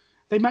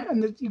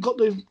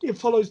it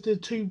follows the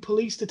 2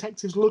 police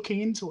detectives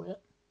looking into it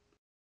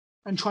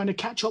and trying to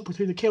catch up with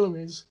who the killer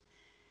is.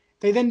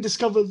 They then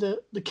discover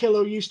that the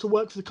killer used to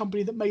work for the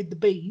company that made the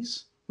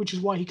bees, which is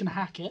why he can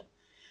hack it.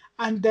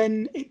 And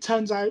then it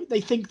turns out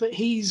they think that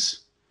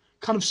he's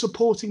kind of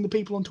supporting the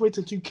people on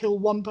Twitter to kill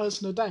 1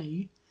 person a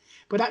day.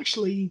 But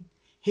actually,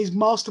 his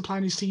master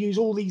plan is to use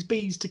all these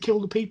bees to kill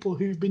the people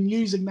who've been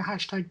using the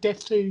hashtag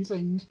Death2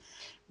 thing,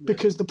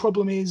 because the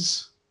problem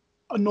is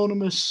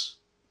anonymous,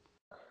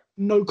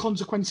 no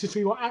consequences for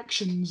your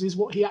actions is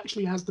what he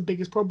actually has the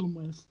biggest problem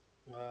with.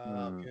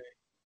 Okay.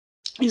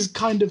 Is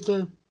kind of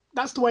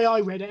that's the way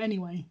I read it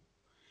anyway.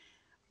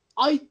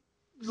 I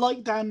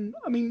like Dan.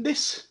 I mean,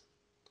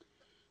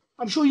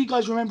 I'm sure you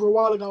guys remember a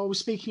while ago I was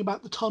speaking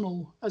about The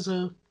Tunnel as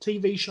a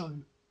TV show,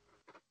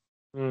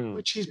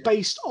 which is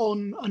based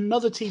on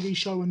another TV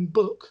show and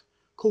book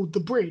called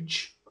The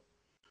Bridge,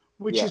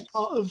 which is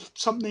part of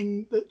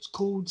something that's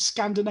called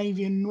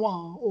Scandinavian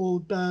noir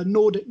or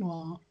Nordic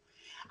noir.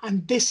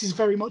 And this is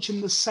very much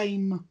in the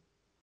same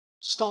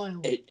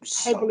style,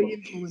 heavily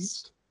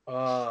influenced.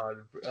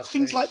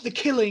 Things like The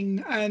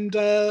Killing and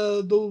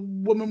the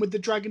woman with the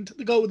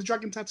girl with the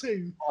dragon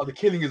tattoo. Oh, The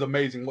Killing is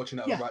amazing. Watching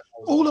that, right?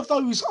 All of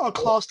those are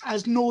classed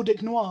as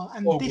Nordic noir,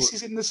 and this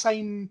is in the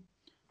same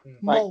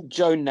mold. Like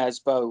Joe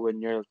Nesbo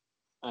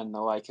and the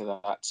like of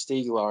that.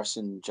 Stieg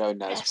Larsson, Joe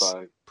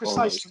Nesbo,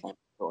 precisely. Kind of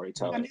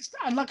storytelling.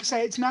 And like I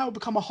say, it's now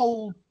become a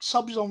whole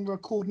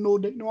subgenre called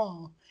Nordic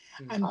noir,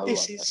 and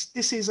this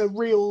is a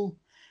real.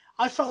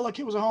 I felt like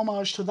it was a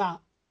homage to that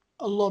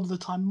a lot of the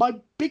time. My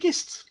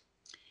biggest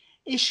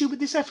issue with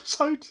this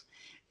episode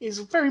is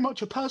very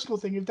much a personal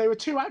thing. If there were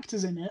 2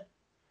 actors in it,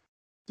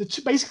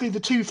 basically the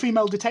 2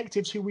 female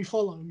detectives who we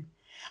follow,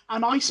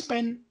 and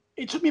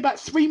it took me about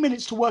 3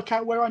 minutes to work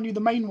out where I knew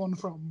the main one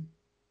from,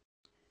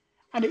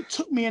 and it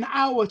took me an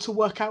hour to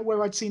work out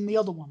where I'd seen the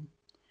other one,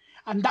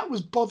 and that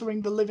was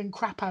bothering the living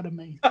crap out of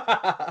me.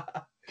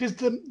 Because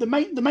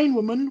the main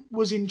woman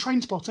was in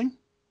Trainspotting.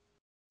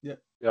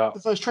 Yeah.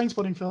 The first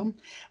Trainspotting film.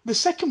 The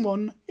second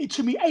one, it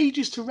took me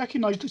ages to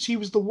recognise that she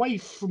was the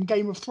waif from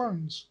Game of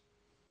Thrones.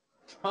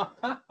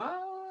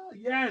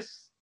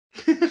 Yes.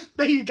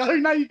 There you go.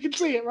 Now you can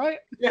see it, right?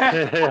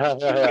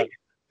 Yeah.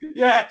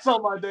 Yeah, it's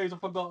on my days. I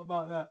forgot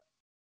about that.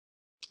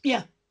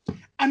 Yeah.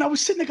 And I was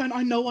sitting there going,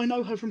 I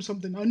know her from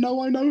something. I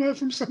know her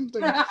from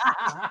something.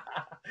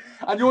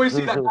 And you always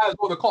see that guy as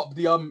well, the cop,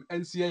 the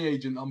NCA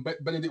agent,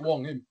 Benedict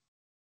Wong, him.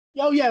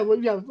 Oh yeah, well,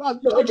 yeah.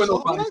 This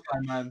guy,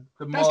 man.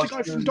 That's the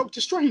guy from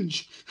Doctor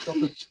Strange.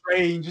 Doctor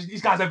Strange.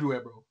 These guys everywhere,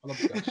 bro. I love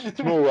this guy.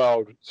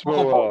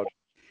 Small world.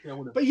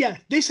 Yeah, but yeah,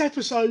 this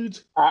episode.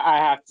 I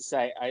have to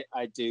say,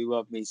 I do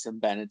love me some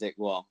Benedict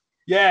Wong.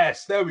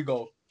 Yes, there we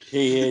go.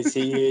 He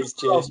is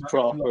just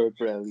proper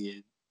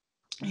brilliant.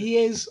 He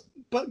is.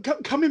 But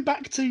coming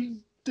back to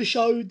the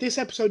show, this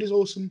episode is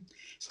awesome.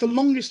 It's the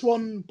longest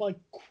one by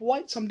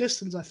quite some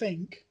distance, I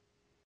think.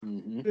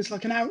 Mm-hmm. It's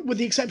like an hour, with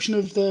the exception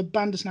of the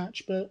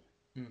Bandersnatch, but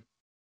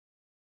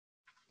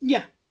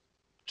yeah,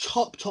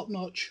 top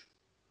notch,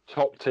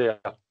 top tier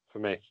for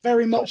me.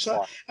 Very much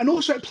so. And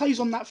also, it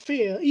plays on that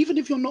fear. Even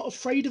if you're not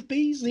afraid of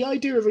bees, the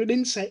idea of an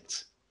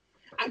insect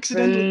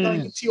accidentally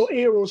going into your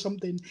ear or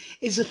something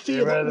is a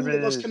fear that all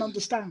of us can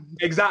understand.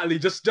 Exactly.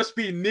 Just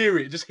being near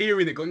it, just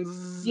hearing it going.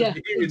 Yeah,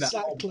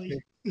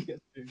 exactly.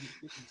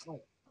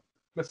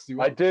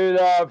 I do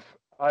love.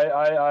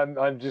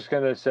 I'm just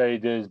gonna say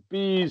there's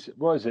bees.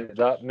 What is it?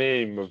 That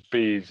meme of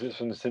bees. It's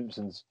from The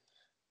Simpsons.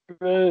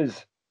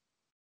 Bees.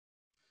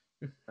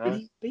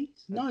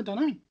 Bees? No, I don't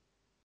know.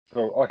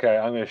 Oh, okay.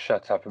 I'm gonna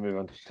shut up and move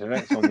on to the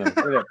next one then.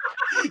 Brilliant.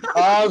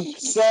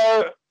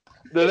 So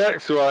the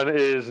next one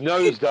is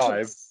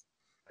Nosedive.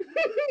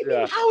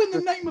 Yeah. How in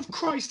the name of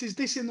Christ is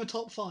this in the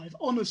top 5?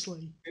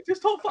 Honestly, it's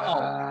just top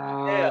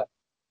 5.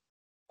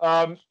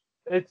 Yeah.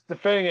 It's the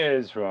thing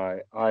is,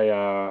 right?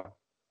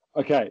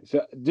 Okay,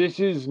 so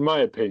this is my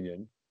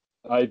opinion.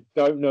 I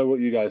don't know what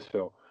you guys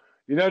feel.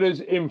 You know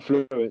those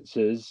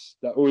influencers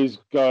that always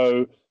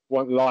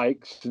want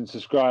likes and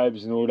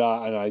subscribes and all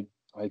that, and I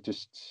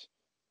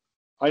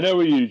know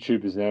we're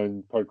YouTubers now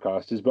and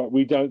podcasters, but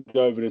we don't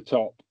go over the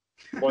top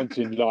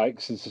wanting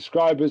likes and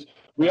subscribers.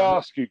 We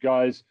ask you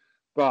guys,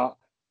 but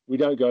we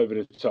don't go over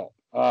the top.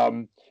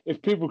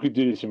 If people could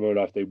do this in real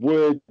life, they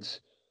would.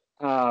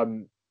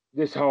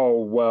 This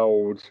whole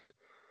world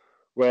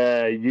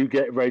where you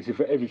get rated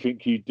for everything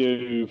you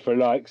do, for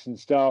likes and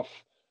stuff,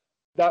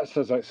 that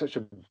sounds like such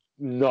a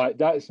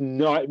that's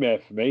nightmare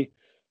for me.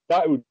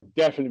 That would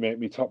definitely make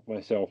me top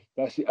myself.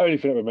 That's the only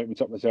thing that would make me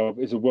top myself,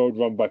 is a world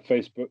run by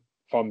Facebook.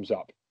 Thumbs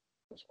up.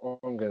 That's all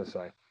I'm going to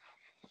say.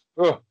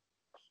 Ugh.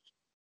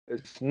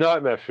 It's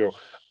nightmare fuel.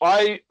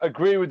 I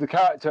agree with the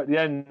character at the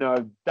end.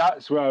 No,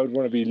 that's where I would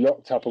want to be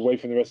locked up away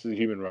from the rest of the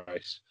human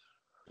race.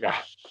 Yeah.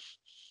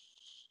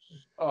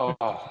 Oh.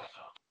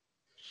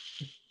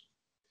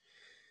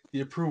 The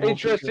approval.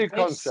 Interesting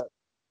concept.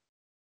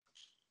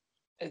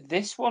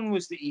 This one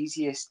was the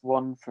easiest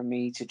one for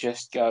me to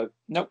just go,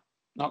 nope,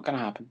 not going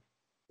to happen.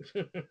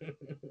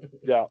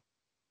 Yeah.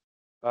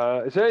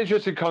 It's an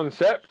interesting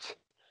concept.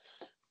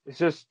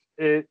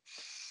 I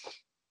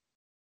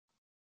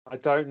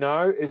don't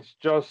know. It's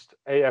just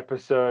a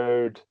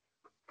episode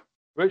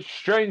which,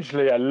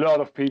 strangely, a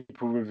lot of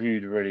people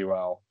reviewed really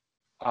well.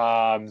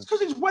 It's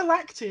because it's well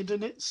acted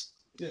and there's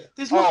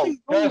nothing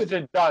wrong with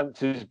it. Kirsten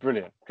Dunst is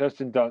brilliant.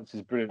 Kirsten Dunst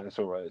is brilliant as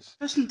always.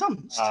 Kirsten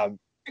Dunst?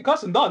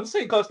 Kirsten Dunst,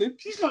 ain't Kirsten.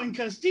 She's not in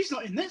Kirsten. He's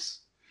not in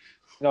this.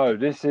 No,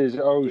 this is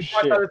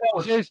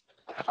shit.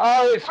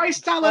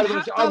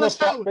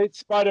 It's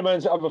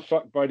Spider-Man's other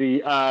fuck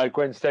buddy,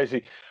 Gwen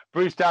Stacy.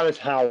 Bruce Dallas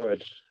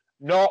Howard.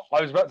 I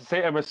was about to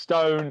say Emma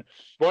Stone.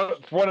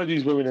 One of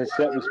these women has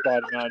slept with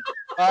Spider-Man.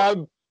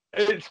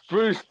 It's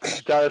Bruce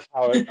Dallas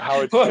Howard.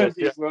 One of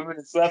these women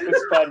has slept with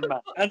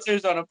Spider-Man.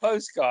 Answers on a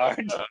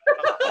postcard.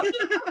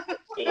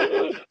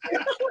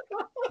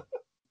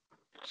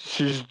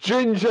 She's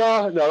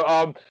ginger.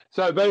 No,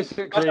 so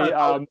basically,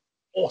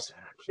 awesome.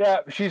 Yeah,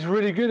 she's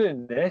really good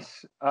in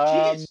this.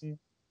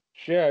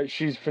 Yeah,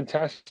 she's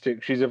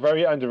fantastic. She's a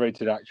very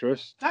underrated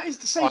actress. That is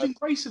the saving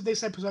grace of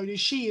this episode. Is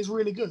she is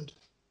really good.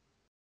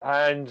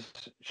 And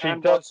she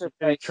does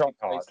really try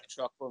hard. The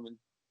truck woman.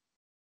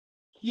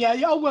 Yeah.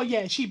 Oh well,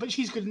 yeah. But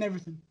she's good in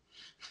everything.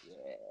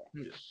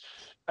 Yeah.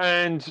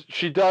 And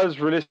she does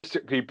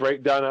realistically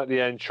break down at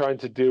the end, trying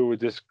to deal with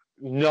this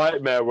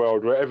nightmare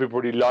world where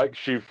everybody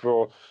likes you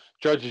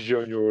judges you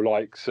on your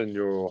likes and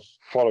your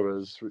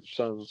followers, which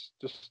sounds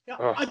just.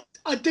 Yeah,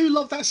 I do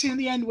love that scene at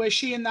the end where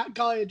she and that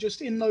guy are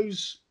just in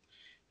those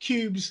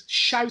cubes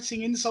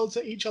shouting insults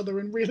at each other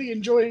and really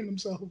enjoying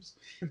themselves.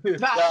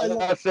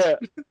 That's it.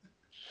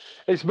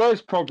 It's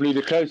most probably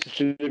the closest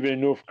to living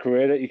in North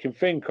Korea that you can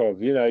think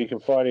of. You know, you can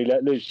finally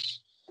let loose.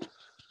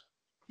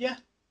 Yeah.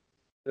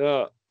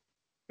 Yeah.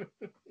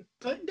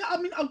 But I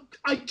mean,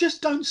 I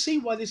just don't see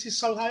why this is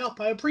so high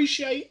up. I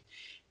appreciate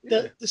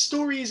that the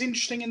story is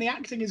interesting and the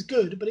acting is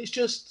good, but it's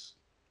just.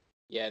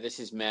 Yeah, this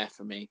is meh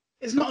for me.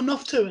 There's not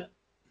enough to it.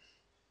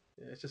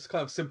 Yeah, it's just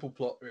kind of simple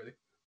plot, really.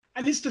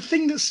 And it's the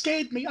thing that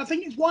scared me. I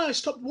think it's why I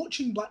stopped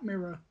watching Black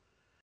Mirror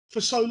for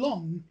so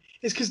long.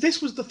 Is because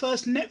this was the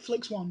first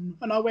Netflix one,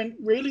 and I went,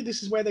 really,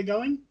 this is where they're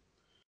going?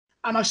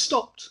 And I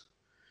stopped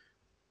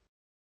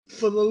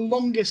for the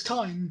longest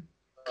time.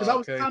 Because I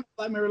was a fan of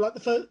Black Mirror. Like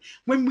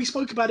when we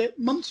spoke about it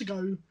months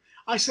ago,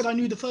 I said I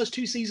knew the first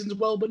 2 seasons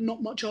well, but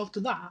not much after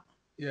that.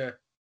 Yeah.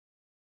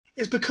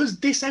 It's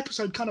because this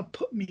episode kind of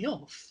put me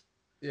off.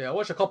 Yeah, I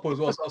watched a couple as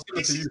well, so I'll send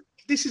it to you.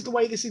 This is the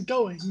way this is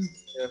going.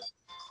 Yeah.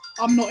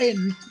 I'm not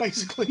in,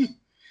 basically.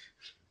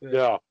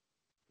 Yeah.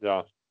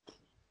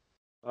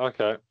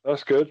 Okay,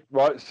 that's good.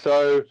 Right,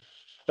 so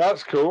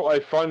that's cool. I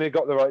finally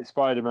got the right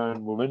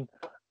Spider-Man woman.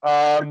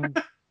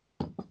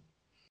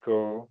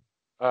 Cool.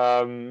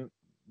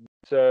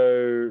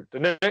 So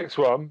the next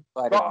one,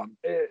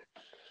 the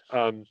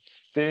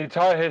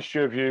entire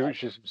history of you,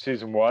 which is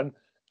season 1,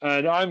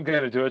 and I'm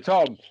going to do a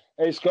Tom.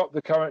 It's got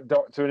the current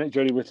Doctor in it,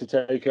 Jodie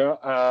Whittaker.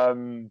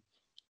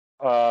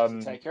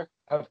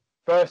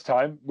 First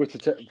time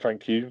Whittaker.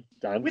 Thank you,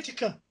 Dan.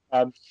 Whittaker.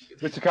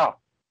 Whittaker.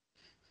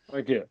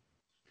 Thank you.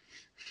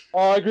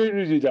 Oh, I agree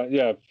with you, Dan.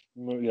 Yeah.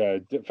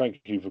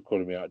 Thank you for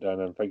calling me out,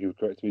 Dan, and thank you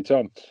for correcting me,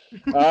 Tom.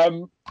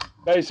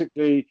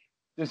 Basically,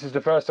 this is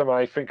the first time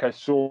I think I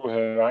saw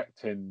her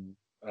acting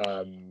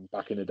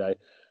back in the day.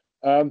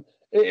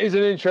 It is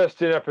an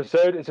interesting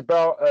episode. It's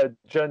about a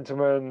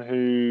gentleman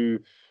who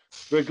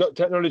we've got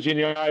technology in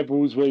your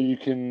eyeballs where you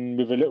can,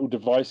 with a little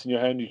device in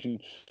your hand, you can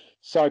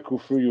cycle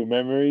through your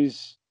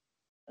memories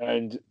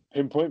and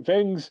pinpoint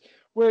things,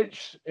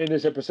 which in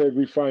this episode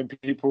we find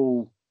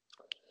people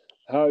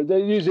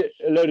they use it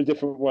a load of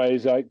different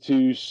ways, like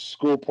to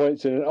score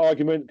points in an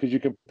argument, because you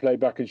can play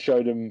back and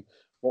show them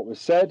what was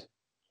said.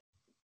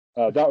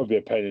 That would be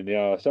a pain in the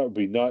ass. That would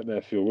be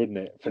nightmare fuel, wouldn't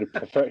it? For the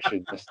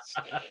perfectionists.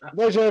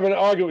 Imagine having an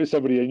argument with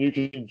somebody and you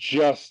can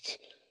just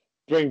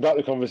bring back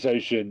the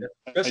conversation.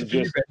 That'd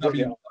be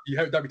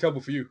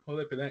terrible for you.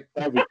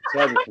 That'd be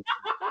terrible.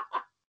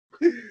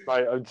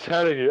 Mate, I'm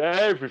telling you,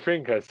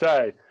 everything I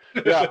say.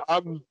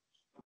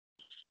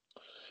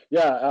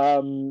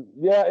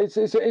 It's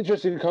an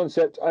interesting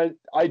concept.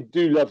 I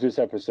do love this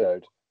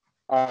episode.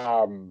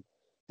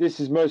 This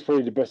is most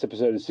probably the best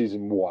episode of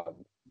season 1.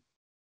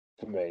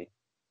 for me.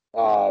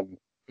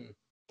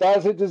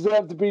 Does it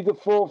deserve to be the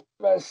fourth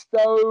best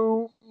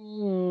though?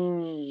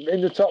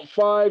 In the top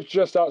 5,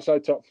 just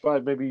outside top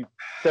 5, maybe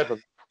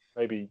 7,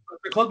 maybe.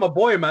 Because my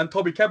boy, man,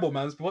 Toby Kebbell,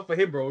 man. If it wasn't for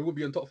him, bro, he would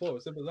be on top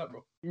 4. Simple as that,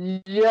 bro.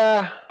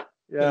 Yeah.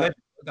 That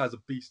guy's a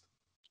beast.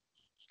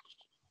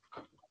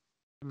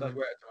 That's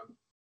great, man.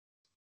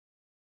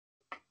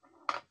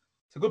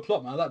 It's a good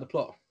plot, man. I like the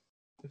plot.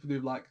 If you do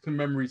like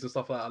memories and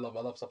stuff like that, I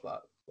love stuff like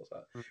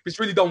that. If it's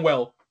really done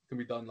well, it can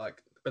be done like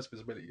the best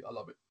visibility. I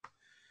love it.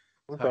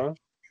 Okay.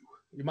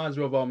 It reminds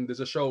me of there's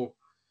a show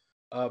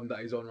that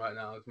he's on right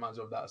now. It reminds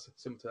me of that,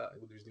 similar to that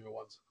with these newer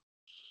ones.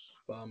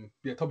 But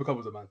yeah, Toby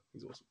Kebbell's a man.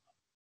 He's awesome.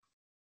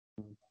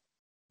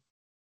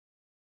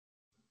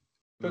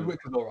 Fred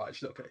Whitaker's alright,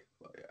 she's okay.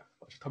 But yeah,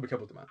 Toby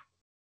Kebbell's the man.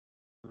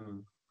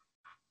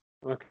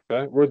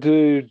 Okay. What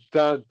do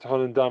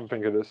Ton and Dan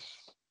think of this?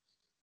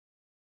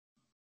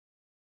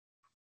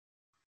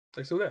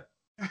 They still there?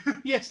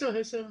 Yeah, still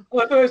here. Still.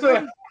 Oh, still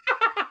here.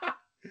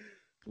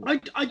 I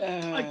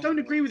don't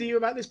agree with you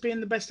about this being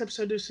the best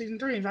episode of season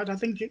 3. In fact, I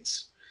think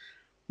it's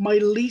my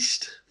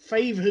least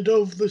favoured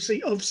of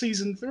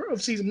season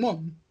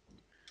 1.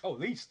 Oh,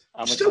 least.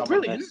 Still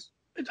brilliant.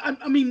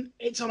 I mean,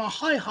 it's on a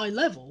high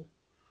level,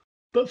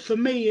 but for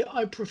me,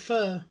 I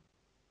prefer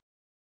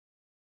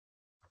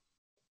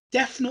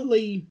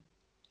definitely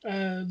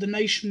The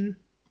Nation.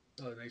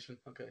 Oh, The Nation.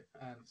 Okay,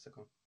 and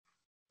second.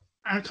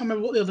 I can't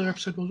remember what the other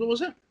episode was. What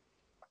was it?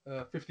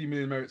 50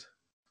 Million Merits.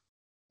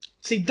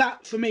 See,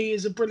 that for me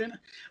is a brilliant.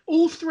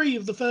 All 3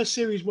 of the first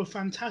series were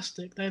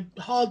fantastic. They're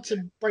hard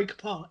to break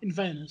apart, in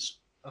fairness.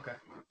 Okay.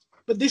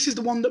 But this is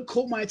the one that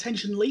caught my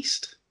attention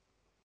least.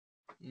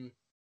 It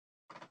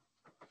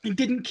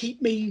didn't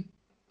keep me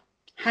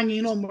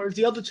hanging on, whereas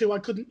the other 2 I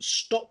couldn't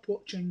stop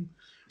watching.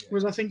 Yeah.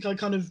 Whereas I think I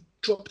kind of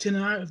dropped in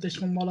and out of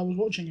this one while I was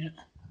watching it.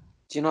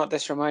 Do you know what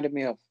this reminded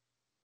me of?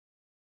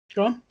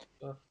 Go on.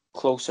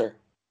 Closer.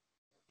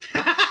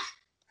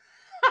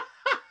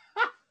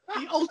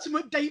 The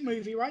ultimate date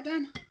movie, right,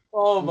 Dan?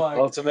 Oh my!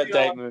 Ultimate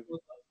date movie.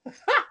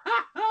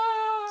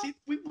 See,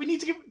 we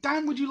need to give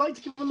Dan. Would you like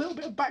to give a little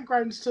bit of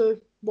background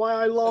to why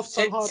I laughed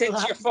so hard?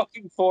 Since you're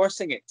fucking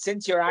forcing it,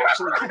 since you're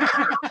actually.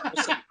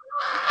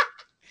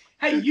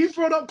 Hey, you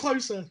brought up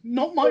Closer,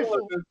 not my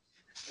fault.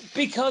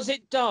 Because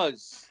it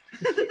does.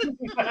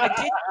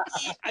 I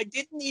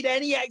didn't need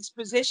any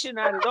exposition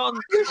added on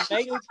to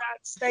nail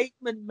that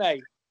statement,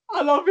 mate.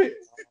 I love it.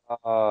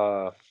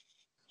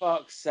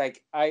 Fuck's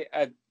sake! I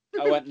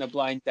went on a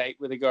blind date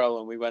with a girl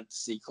and we went to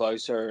see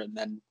Closer, and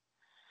then.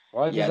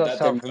 Why does that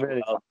sound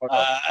familiar?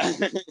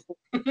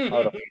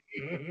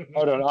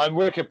 Hold on. I'm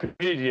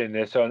Wikipediaing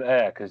this on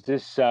air because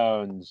this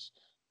sounds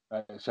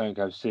like something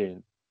I've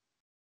seen.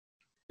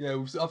 Yeah,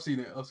 I've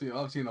seen it. I've seen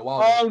it a while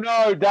ago. Oh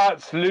no,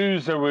 that's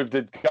Loser with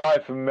the guy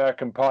from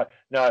American Pie.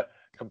 No,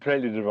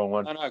 completely the wrong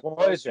one. No,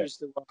 what is it?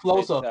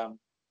 Closer. With,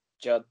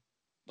 Judd,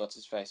 what's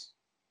his face?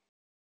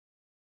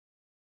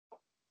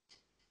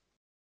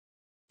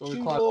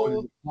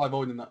 Clive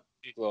Owen in that.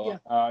 Yeah.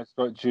 It's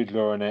got Jude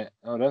Law in it.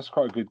 Oh, that's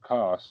quite a good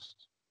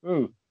cast.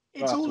 Ooh,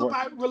 it's all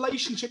about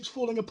relationships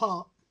falling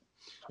apart.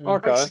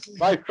 Okay, basically.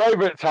 My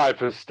favourite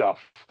type of stuff.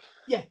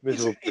 Yeah,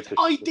 it's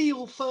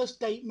ideal first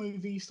date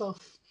movie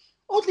stuff.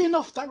 Oddly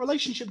enough, that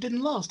relationship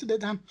didn't last, did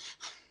it, Dan?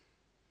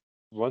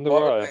 Wonder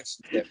why.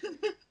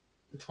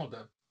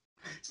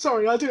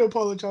 Sorry, I do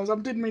apologise. I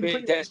didn't mean to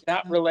put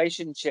that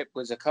relationship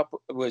was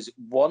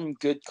one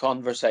good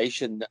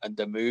conversation and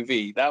the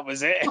movie. That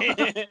was it.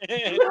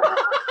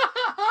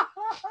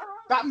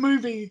 That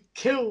movie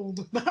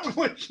killed that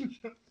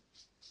relationship.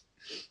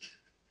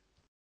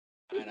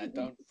 And I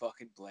don't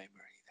fucking blame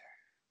her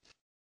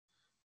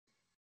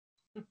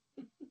either.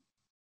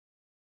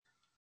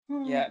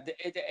 Yeah,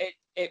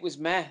 it was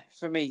meh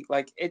for me.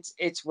 Like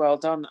it's well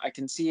done. I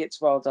can see it's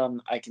well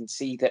done. I can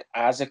see that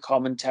as a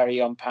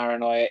commentary on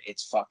paranoia,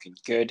 it's fucking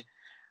good.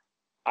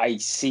 I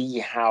see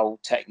how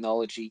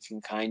technology can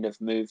kind of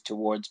move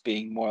towards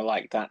being more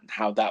like that and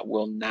how that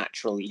will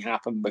naturally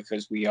happen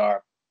because we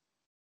are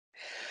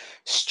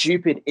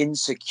stupid,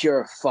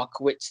 insecure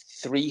fuckwits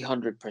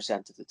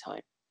 300% of the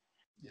time.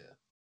 Yeah.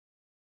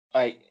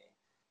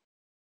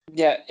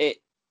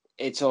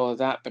 It's all of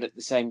that, but at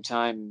the same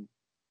time,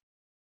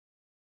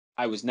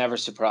 I was never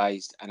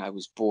surprised and I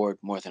was bored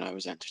more than I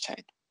was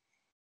entertained.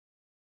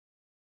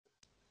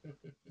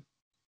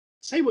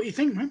 Say what you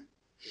think, man.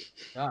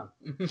 Yeah.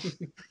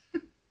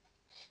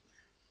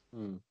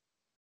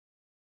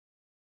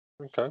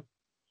 Okay.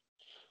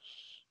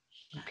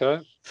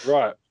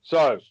 Right.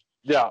 So,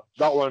 yeah,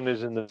 that one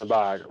is in the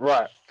bag.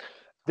 Right.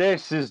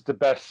 This is the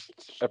best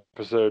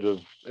episode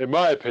of, in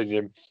my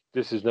opinion,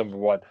 this is number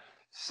 1.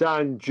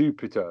 San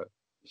Junipero.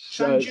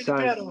 San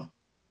Junipero.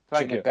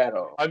 Thank you.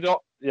 I'm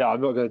not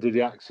going to do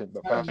the accent,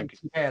 but thank you.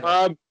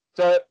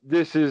 So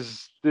this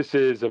is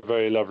a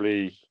very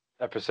lovely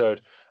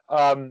episode.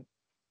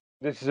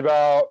 This is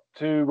about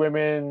 2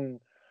 women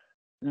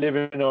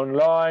living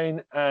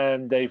online,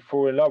 and they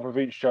fall in love with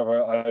each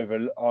other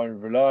online.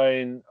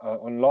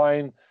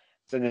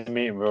 Then they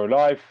meet in real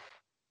life,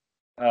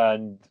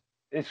 and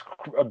it's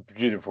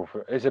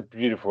it's a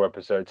beautiful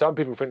episode. Some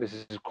people think this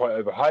is quite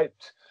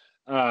overhyped,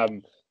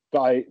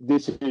 but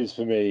this is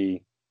for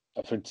me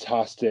a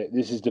fantastic.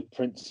 This is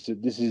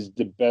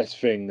the best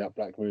thing that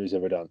Black Mirror's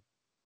ever done.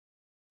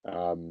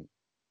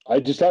 I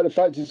just like the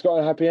fact it's got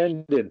a happy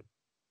ending.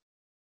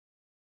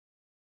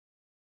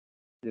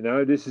 You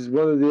know, this is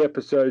one of the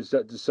episodes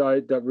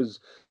that was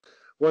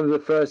one of the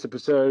first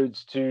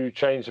episodes to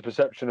change the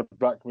perception of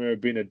Black Mirror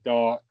being a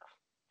dark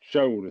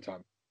show all the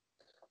time.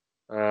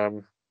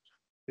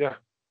 Yeah,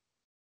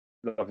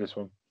 love this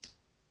one.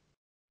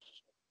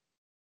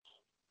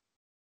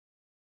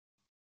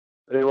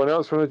 Anyone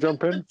else want to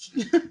jump in?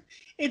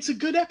 It's a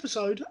good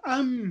episode.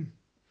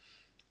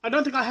 I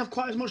don't think I have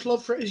quite as much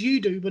love for it as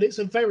you do, but it's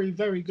a very,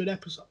 very good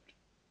episode.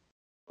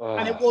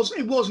 And it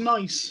was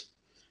nice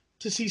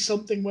to see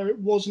something where it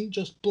wasn't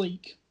just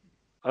bleak.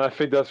 And I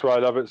think that's why I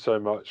love it so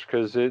much,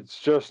 because it's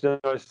just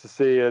nice to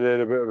see a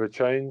little bit of a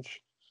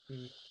change.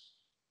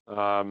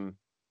 Yeah,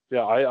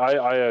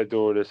 I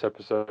adore this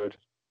episode.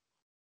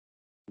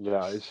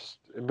 Yeah,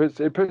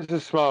 it puts a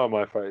smile on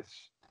my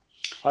face.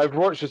 I've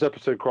watched this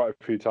episode quite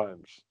a few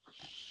times.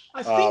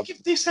 I think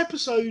if this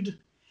episode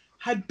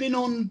had been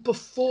on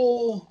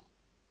before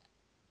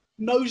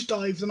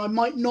Nosedive, then I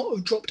might not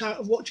have dropped out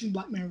of watching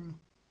Black Mirror.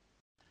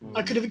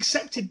 I could have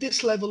accepted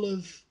this level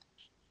of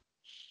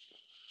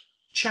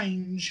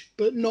change,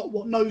 but not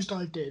what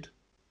Nosedive did.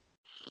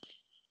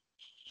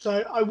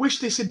 So I wish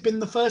this had been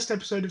the first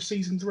episode of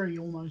season 3,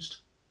 almost.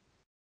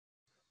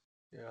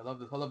 Yeah, I love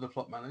the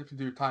plot, man. If you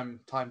do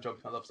time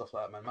jumping, I love stuff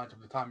like that, man. Mind you,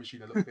 the time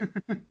machine a little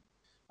bit.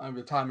 I'm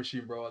the time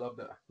machine, bro. I love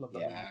that. Love that.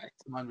 Yeah.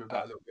 Mind me of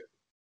that a little bit.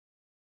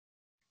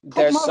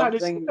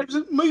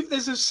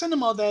 There's a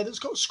cinema there that's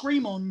got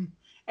Scream on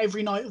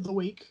every night of the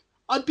week.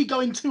 I'd be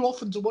going too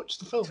often to watch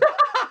the film.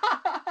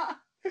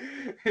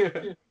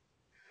 Yeah.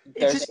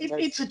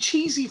 It's a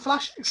cheesy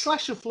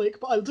slasher flick,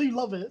 but I do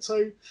love it. So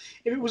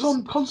if it was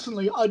on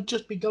constantly, I'd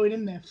just be going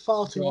in there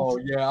far too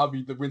often. Oh yeah, I'll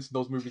be rinsing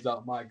those movies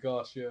out. My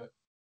gosh, yeah.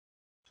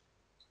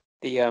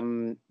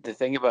 The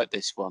thing about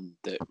this one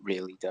that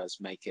really does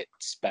make it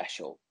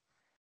special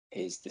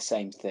is the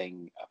same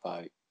thing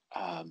about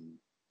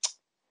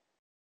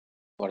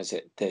what is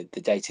it, the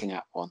dating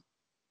app one?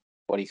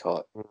 What do you call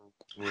it?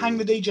 Hang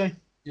the DJ.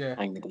 Yeah.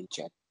 Hang the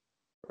DJ.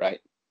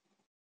 Right.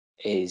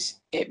 Is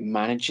it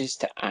manages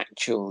to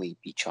actually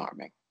be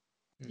charming.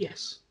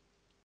 Yes.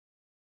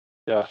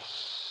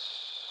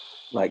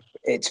 Yes. Like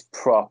it's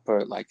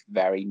proper, like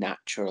very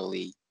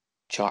naturally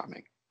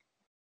charming.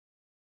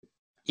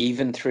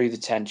 Even through the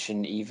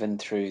tension, even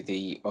through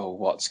the, oh,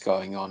 what's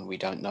going on? We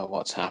don't know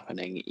what's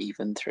happening.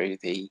 Even through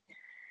the,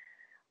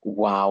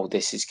 wow,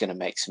 this is going to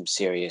make some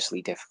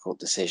seriously difficult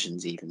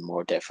decisions even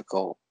more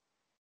difficult.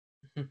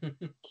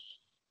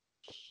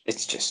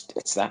 It's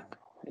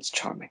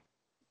charming.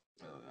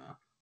 Yeah.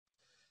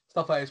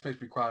 Stuff like this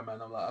makes me cry,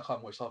 man. I'm like, I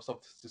can't watch stuff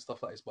like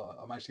this, but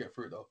I managed to get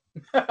through it though.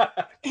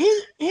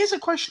 Here's a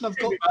question I've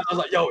got. I was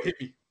like, yo, hit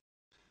me.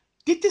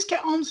 Did this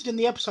get answered in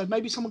the episode?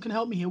 Maybe someone can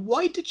help me here.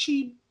 Why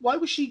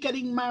was she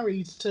getting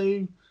married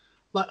to,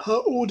 like, her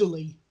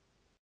orderly?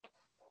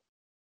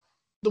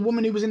 The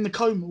woman who was in the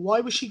coma. Why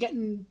was she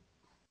getting?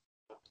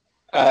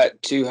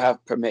 To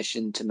have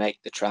permission to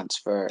make the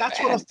transfer. That's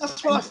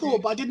what I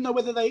thought, but I didn't know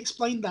whether they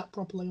explained that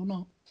properly or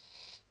not.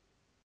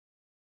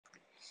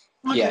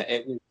 Okay. Yeah,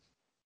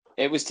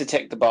 it was to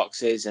tick the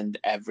boxes, and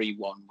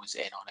everyone was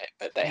in on it,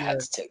 but they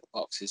had to tick the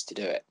boxes to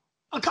do it.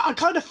 I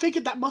kind of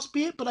figured that must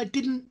be it, but I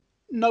didn't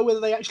know whether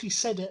they actually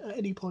said it at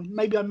any point.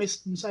 Maybe I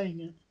missed them saying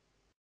it.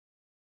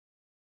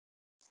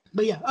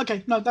 But yeah,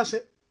 okay, no, that's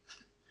it.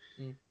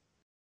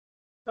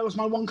 That was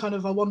my one kind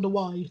of I wonder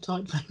why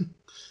type thing.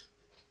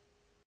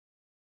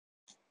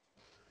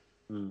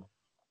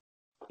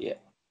 Yeah.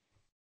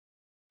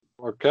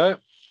 Okay.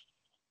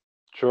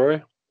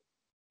 Troy?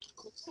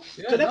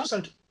 Yeah, Good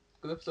episode.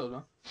 Good episode,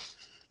 man.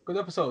 Good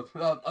episode.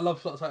 I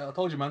love plots. I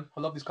told you, man. I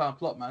love this kind of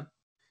plot, man.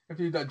 If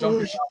you do that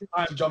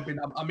jumping,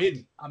 I'm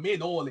in. I'm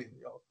in, all in,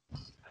 yo.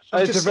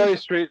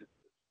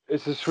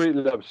 It's a sweet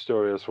love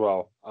story as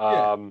well.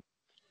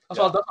 That's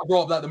why I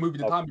brought up like the movie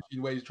The Time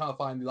Machine, where he's trying to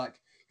find like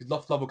his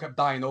lost lover kept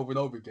dying over and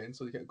over again,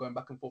 so he kept going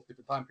back and forth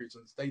different time periods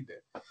and stayed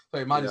there. So it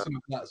reminded me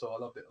of that. So I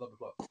loved it. I love the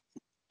plot.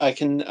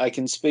 I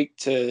can speak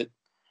to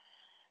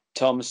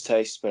Tom's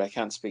taste, but I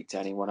can't speak to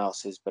anyone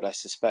else's. But I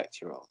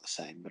suspect you're all the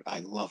same. But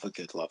I love a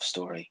good love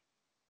story.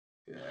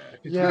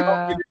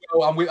 Yeah.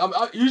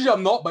 Usually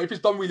I'm not, but if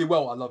it's done really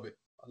well, I love it.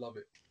 I love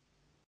it.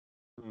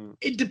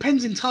 It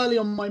depends entirely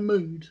on my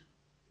mood.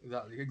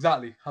 Exactly.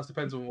 It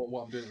depends on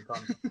what I'm doing at the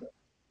time.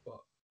 But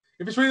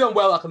if it's really done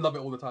well, I can love it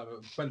all the time.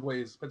 It depends what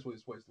it is.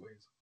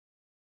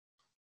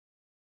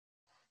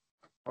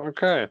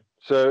 Okay,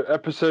 so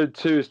episode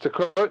 2 is to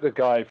quote the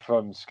guy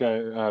from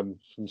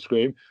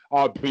Scream.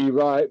 I'll be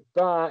right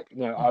back.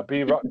 No, I'll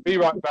be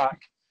right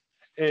back.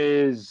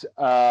 Is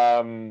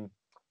or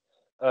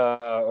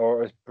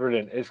it's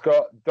brilliant. It's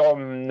got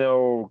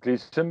Domhnall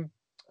Gleeson,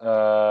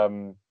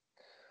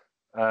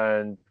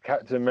 and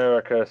Captain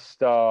America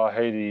star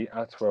Hayley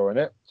Atwell in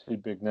it. 2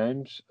 big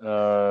names.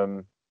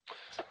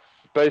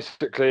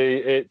 basically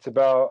it's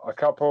about a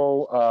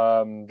couple,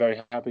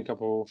 very happy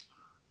couple.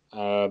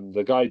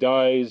 The guy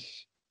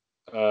dies,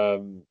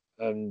 and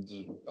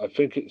I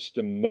think it's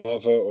the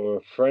mother or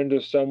a friend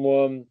of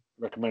someone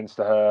recommends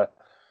to her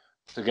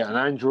to get an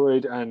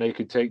Android, and they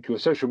could take your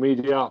social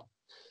media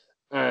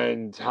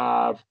and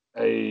have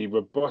a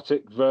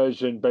robotic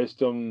version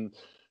based on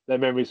their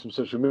memories from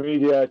social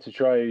media to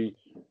try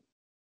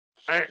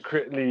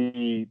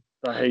accurately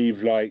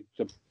behave like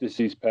the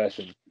deceased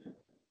person.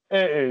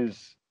 It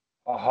is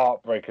a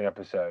heartbreaking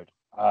episode.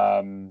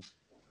 It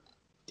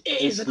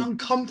is an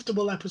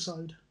uncomfortable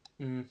episode.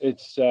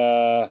 It's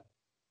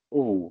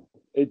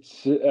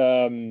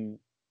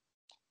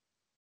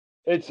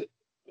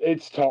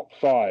it's top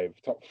 5,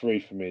 top 3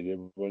 for me.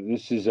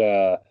 This is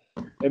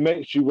it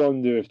makes you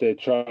wonder if they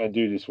try and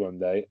do this one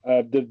day.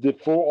 The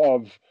thought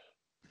of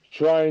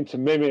trying to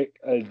mimic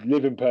a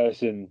living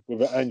person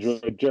with an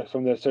Android just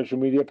from their social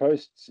media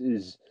posts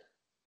is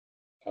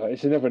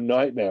it's another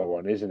nightmare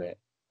one, isn't it?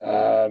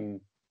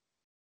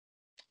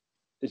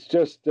 It's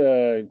just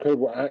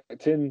incredible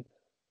acting.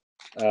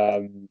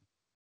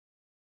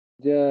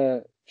 Yeah,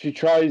 he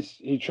tries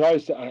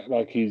to act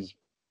like he's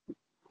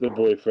the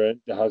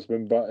boyfriend, the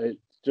husband, but it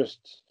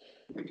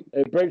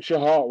breaks your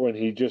heart when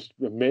he just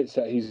admits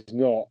that he's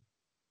not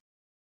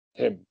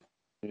him.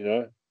 You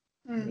know,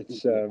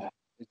 it's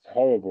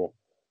horrible.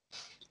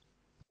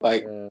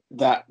 Like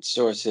that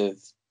sort of,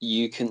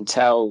 you can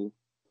tell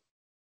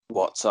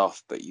what's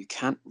off, but you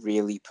can't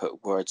really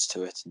put words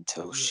to it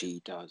until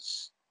she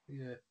does.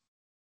 Yeah.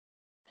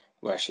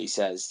 Where she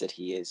says that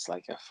he is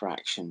like a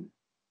fraction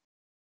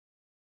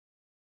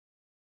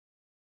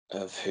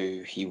of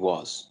who he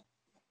was.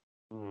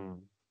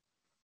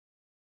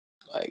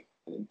 Like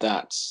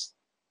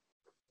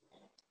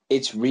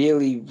it's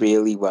really,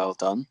 really well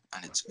done,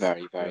 and it's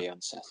very, very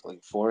unsettling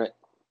for it.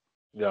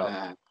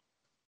 Yeah.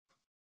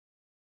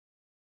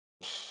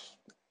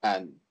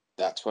 And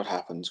that's what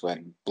happens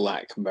when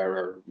Black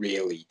Mirror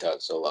really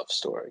does a love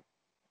story.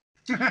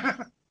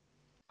 I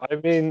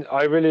mean,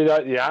 I really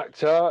like the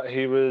actor.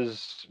 He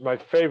was my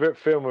favorite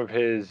film of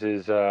his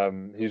is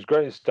he was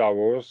great in Star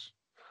Wars.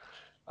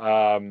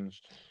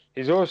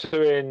 He's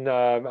also in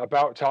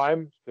About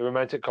Time, the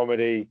romantic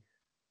comedy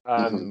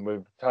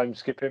with time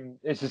skipping.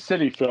 It's a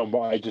silly film,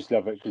 but I just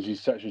love it because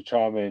he's such a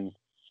charming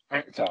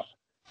actor.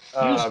 He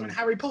also in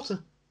Harry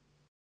Potter.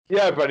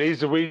 Yeah, but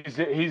he's the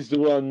Weasley. He's the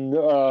one,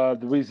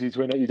 the Weasley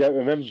twin that you don't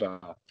remember.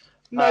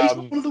 No, he's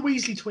not one of the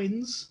Weasley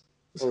twins.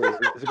 Is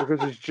it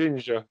because he's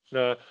ginger?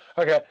 No.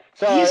 Okay.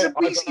 So He's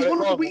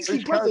one of the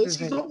Weasley brothers.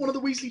 He's not one of the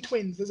Weasley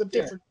twins. There's a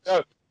difference. Yeah.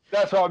 No,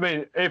 that's what I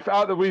mean. If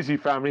out of the Weasley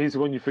family, he's the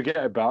one you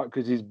forget about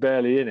because he's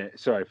barely in it.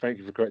 Sorry, thank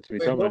you for correcting me.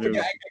 Wait, don't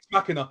forget Ex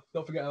Machina.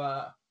 Don't forget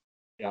about that.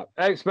 Yeah,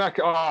 Ex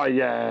Machina. Oh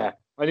yeah,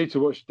 I need to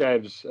watch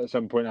Devs at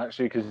some point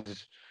actually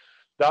because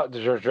that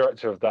the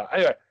director of that.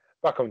 Anyway,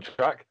 back on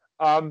track.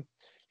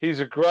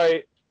 He's a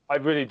great. I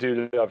really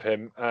do love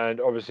him,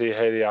 and obviously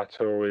Haley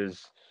Atwell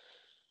is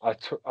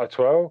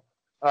Atwell.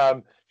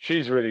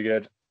 She's really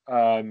good.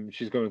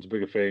 She's gone into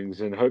bigger things,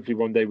 and hopefully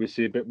one day we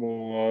see a bit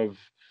more of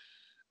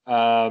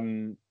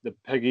the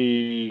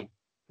Peggy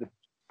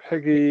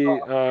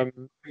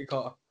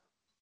Carter.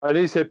 I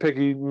didn't say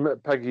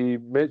Peggy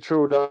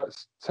Mitchell.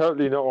 That's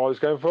totally not what I was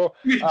going for.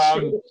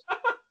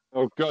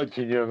 Oh God,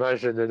 can you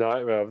imagine the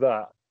nightmare of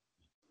that?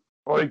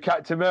 Or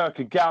Captain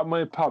America, get out of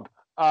my pub.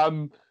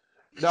 No,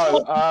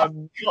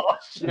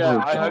 yeah,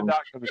 I hope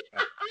that comes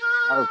back.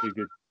 That would be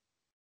good.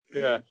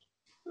 Yeah,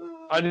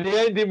 and the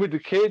ending with the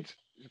kid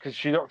because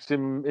she locks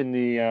him in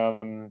the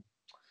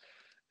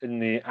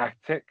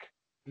attic.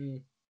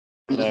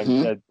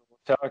 Their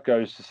daughter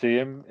goes to see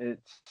him.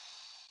 It's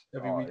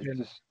every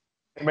weekend.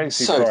 It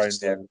makes me cry in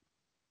the end.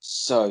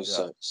 So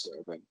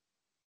disturbing.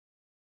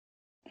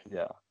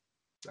 Yeah,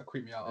 that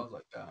creeped me out. I was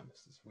like, damn,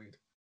 this is weird.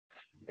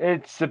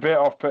 It's a bit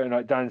off-putting,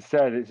 like Dan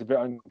said. It's a bit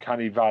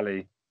uncanny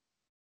valley,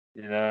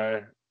 you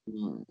know.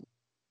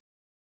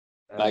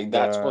 Like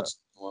that's what's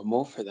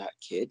normal for that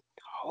kid.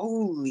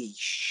 Holy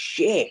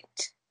shit!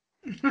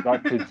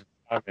 That kid's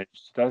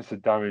damaged. That's a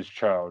damaged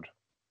child.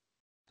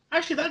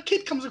 Actually, that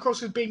kid comes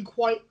across as being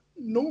quite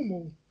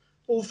normal,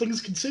 all things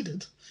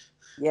considered.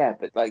 Yeah,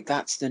 but like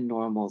that's the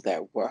normal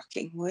they're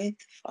working with.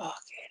 Fucking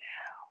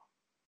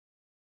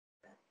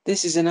hell!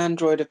 This is an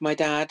android of my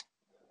dad.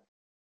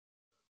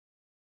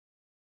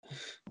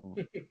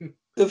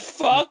 The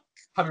fuck?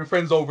 Having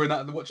friends over and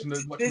that and watching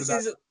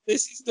the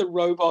This is the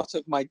robot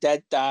of my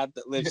dead dad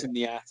that lives in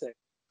the attic.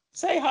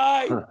 Say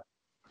hi.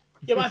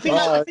 Yeah, but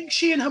I think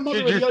she and her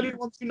mother are the only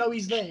ones who know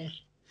he's there.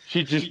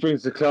 She just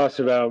brings the class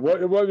around.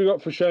 What have we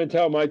got for show and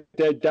tell? My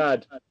dead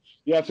dad.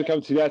 You have to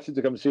come to the attic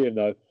to come see him,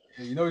 though.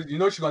 Yeah, you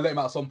know she's gonna let him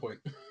out at some point.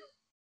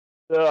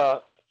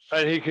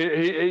 And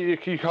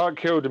he can't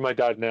kill my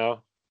dad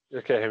now.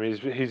 Look at him.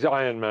 He's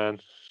Iron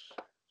Man.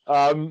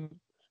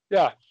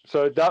 Yeah.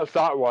 So that's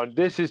that one.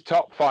 This is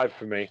top 5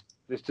 for me.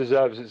 This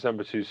deserves its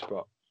number 2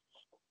 spot.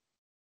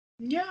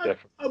 Yeah,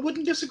 definitely. I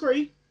wouldn't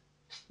disagree.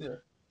 Yeah.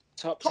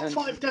 Top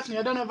 5, definitely.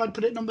 I don't know if I'd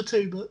put it number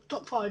 2, but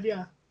top 5,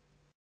 yeah.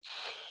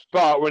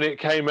 But when it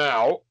came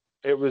out,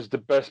 it was the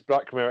best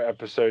Black Mirror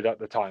episode at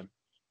the time.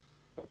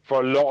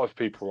 For a lot of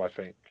people, I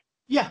think.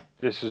 Yeah,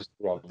 This was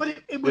the one. but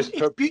This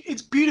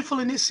it's beautiful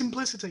in its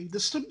simplicity.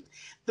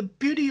 The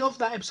beauty of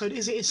that episode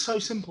is it is so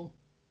simple.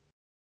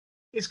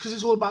 It's because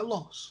it's all about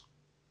loss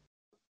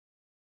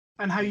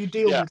and how you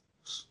deal with loss.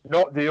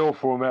 Not the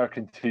awful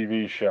American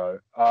TV show.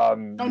 No,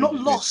 not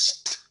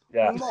Lost.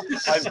 Yeah,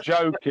 Lost. I'm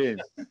joking.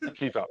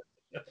 Keep up.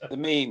 The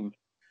meme.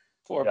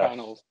 4 Yes.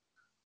 panels.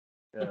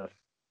 Yes,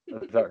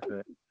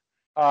 exactly.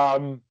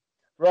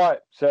 Right.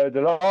 So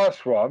the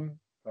last one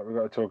that we've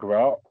got to talk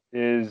about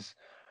is,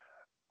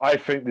 I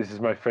think this is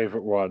my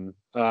favourite one.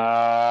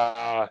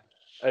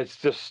 It's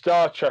just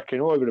Star Trek in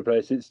all over the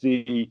place. It's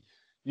the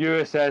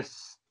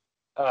USS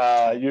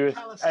Callister.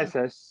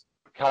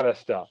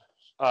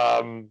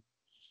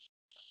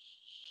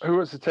 Who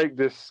wants to take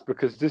this?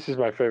 Because this is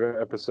my favourite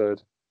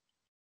episode.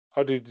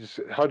 How do you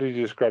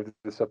describe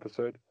this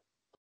episode?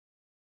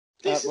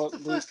 This is the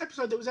first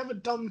episode that was ever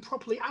done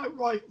properly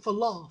outright for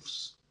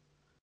laughs.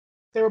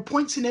 There are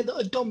points in it that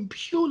are done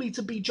purely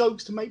to be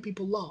jokes to make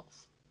people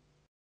laugh.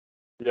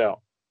 Yeah.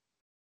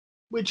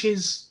 Which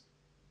is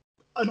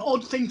an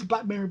odd thing for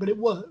Black Mirror, but it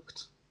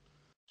worked.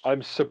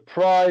 I'm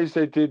surprised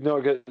they did not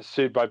get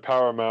sued by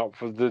Paramount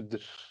for the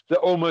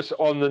almost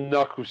on the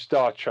knuckle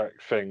Star Trek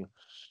thing.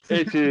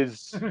 It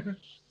is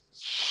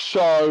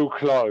so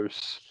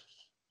close.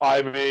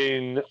 I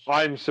mean,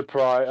 I'm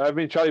surprised. I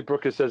mean, Charlie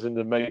Brooker says in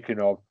the making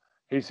of,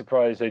 he's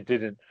surprised they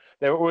didn't.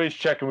 They were always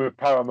checking with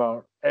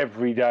Paramount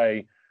every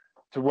day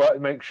to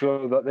make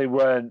sure that they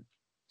weren't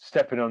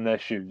stepping on their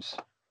shoes.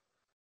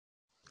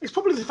 It's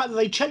probably the fact that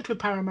they checked with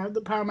Paramount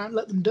that Paramount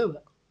let them do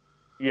it.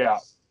 Yeah.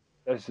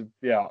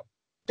 Yeah.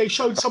 They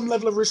showed some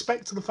level of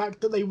respect to the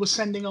fact that they were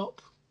sending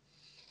up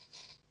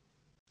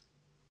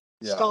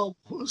Star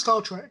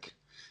Trek.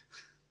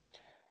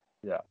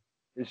 Yeah.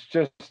 It's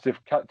just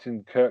if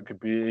Captain Kirk could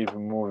be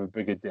even more of a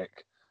bigger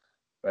dick,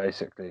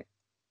 basically.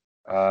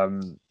 Yeah,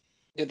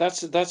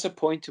 that's a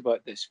point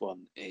about this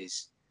one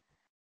is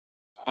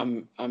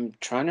I'm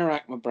trying to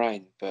rack my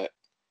brain, but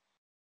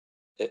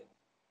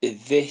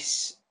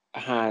this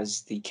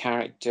has the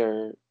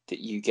character that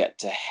you get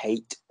to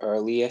hate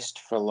earliest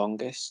for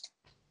longest.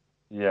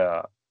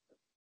 Yeah.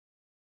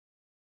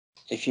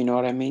 If you know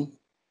what I mean.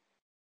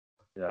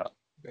 Yeah.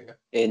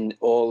 In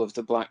all of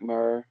the Black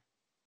Mirror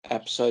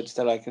episodes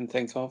that I can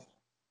think of.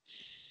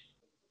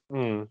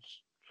 I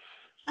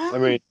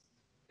mean,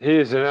 he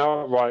is an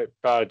outright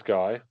bad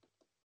guy.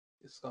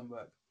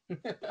 Scumbag.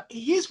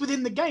 He is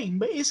within the game,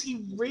 but is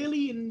he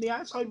really in the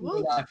outside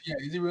world? Yeah,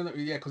 is he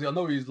really? Yeah, because I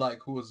know he's like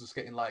who was just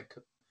getting like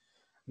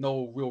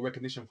no real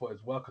recognition for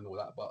his work and all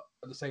that, but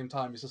at the same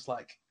time, it's just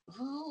like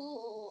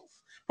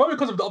probably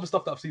because of the other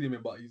stuff that I've seen him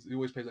in, but he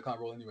always plays that kind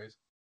of role anyways.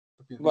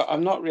 Well,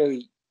 I'm not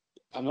really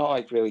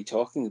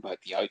talking about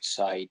the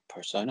outside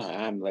persona.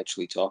 I am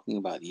literally talking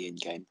about the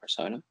in-game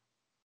persona.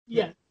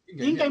 Yeah.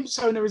 The in-game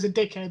persona is a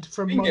dickhead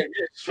from... Yeah,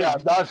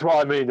 that's what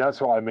I mean. Yeah,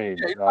 persona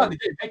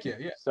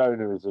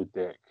is a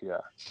dick, yeah.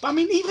 But I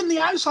mean, even the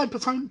outside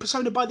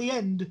persona by the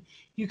end,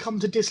 you come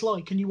to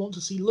dislike and you want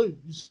to see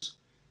lose.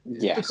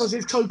 Yes. Because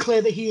it's so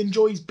clear that he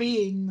enjoys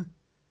being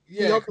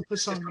the other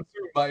persona.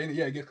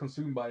 He gets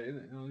consumed by it,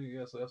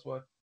 yeah, so that's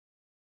why.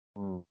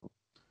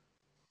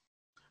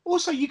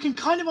 Also, you can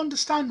kind of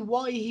understand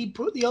why he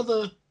put the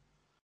other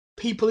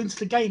people into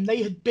the game.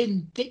 They had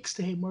been dicks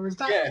to him, whereas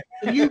the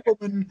new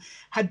woman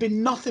had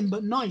been nothing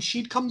but nice.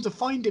 She'd come to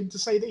find him to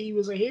say that he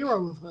was a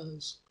hero of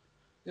hers.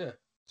 Yeah.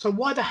 So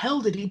why the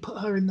hell did he put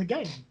her in the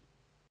game?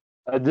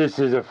 This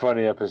is a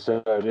funny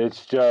episode. It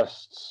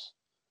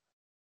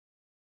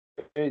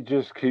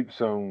just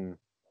keeps on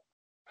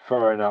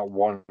throwing out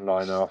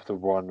one-liner after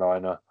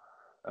one-liner.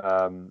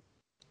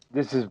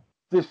 This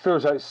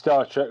feels like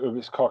Star Trek with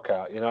its cock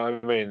out, you know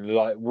what I mean?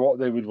 Like what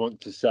they would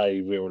want to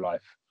say real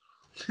life.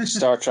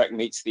 Star Trek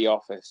meets The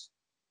Office.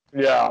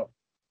 Yeah.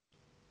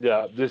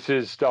 Yeah, this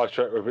is Star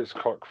Trek with its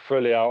cock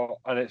fully out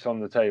and it's on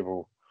the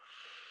table.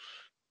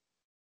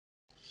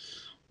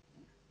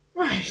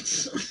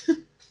 Right.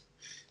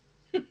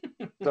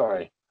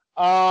 Sorry.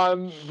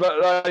 But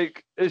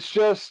like it's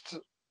just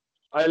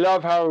I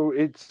love how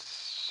it's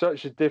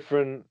such a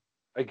different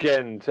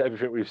again to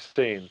everything we've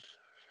seen.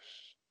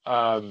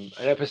 And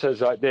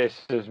episodes like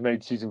this has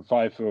made season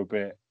 5 feel a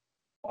bit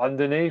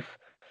underneath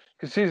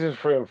because seasons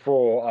 3 and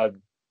 4 are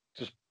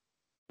just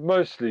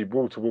mostly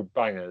wall-to-wall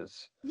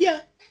bangers.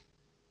 Yeah.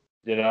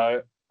 You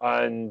know,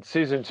 and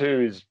season 2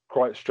 is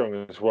quite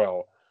strong as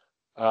well.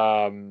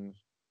 I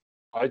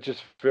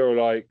just feel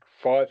like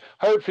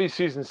hopefully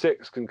season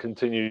 6 can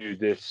continue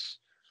this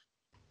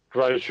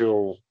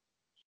gradual,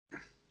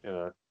 you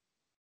know.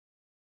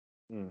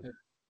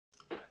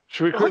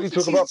 Should we quickly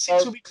talk about...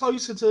 6 will be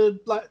closer to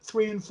like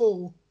 3 and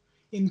 4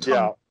 in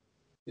time.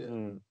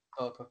 Yeah.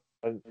 Okay.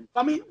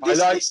 I mean,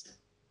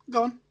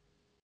 go on.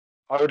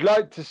 I would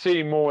like to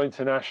see more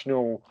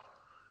international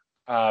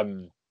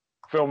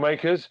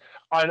filmmakers,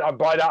 and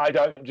by that I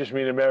don't just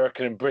mean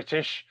American and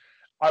British.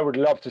 I would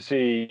love to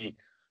see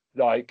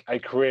like a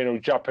Korean or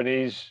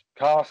Japanese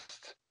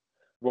cast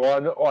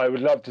one. Or I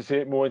would love to see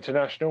it more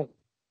international.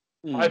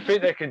 I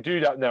think they can do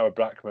that now with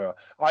Black Mirror.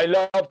 I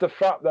love the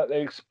fact that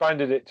they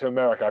expanded it to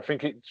America. I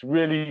think it's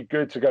really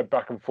good to go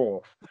back and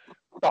forth.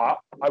 But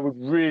I would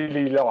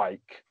really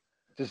like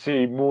to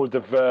see more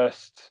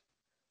diverse.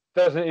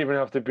 Doesn't even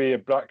have to be a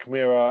Black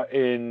Mirror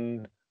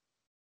in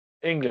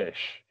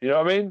English. You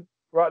know what I mean?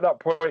 We're at that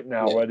point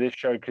now where this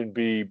show can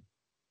be.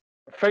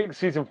 I think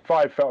season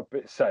 5 felt a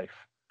bit safe.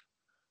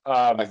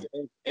 I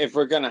think if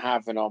we're gonna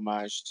have an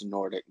homage to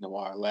Nordic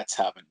noir, let's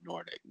have a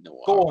Nordic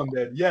noir. Go on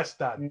then, yes,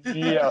 Dan.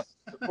 Yes,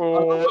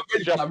 or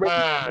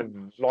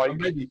Japan, like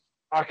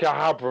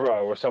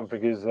Akihabara or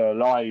something is a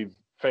live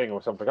thing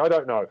or something. I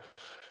don't know,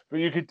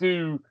 but you could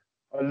do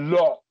a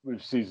lot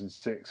with season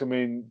 6. I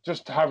mean,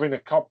 just having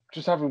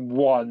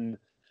one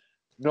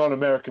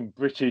non-American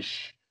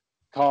British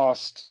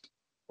cast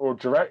or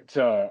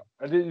director,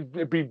 and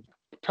it'd be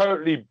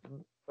totally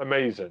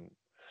amazing.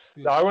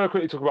 Now, I want to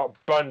quickly talk about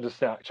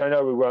Bandersnatch. I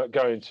know we weren't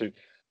going to,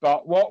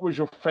 but what was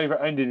your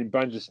favourite ending in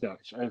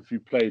Bandersnatch? And if you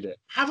played it,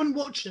 Haven't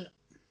watched it.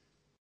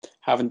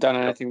 Haven't done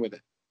anything with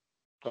it.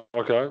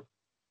 Okay.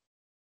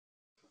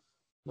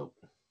 Nope.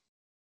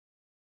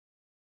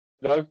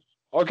 No.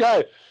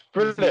 Okay.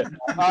 Brilliant.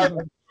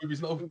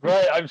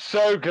 Right. I'm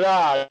so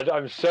glad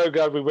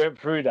we went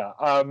through that.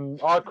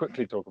 I'll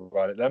quickly talk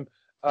about it then.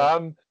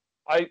 I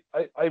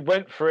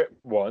went for it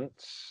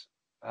once.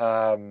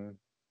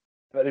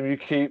 But then you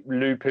keep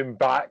looping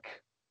back.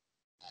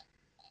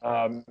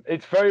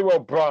 It's very well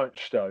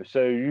branched though,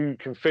 so you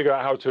can figure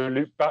out how to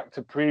loop back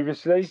to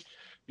previously.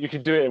 You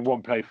can do it in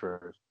one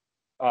playthrough.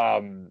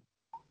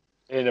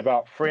 In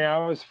about 3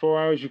 hours,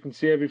 4 hours, you can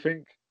see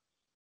everything.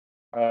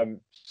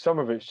 Some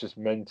of it's just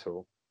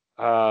mental.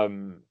 But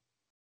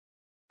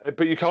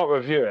you can't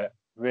review it,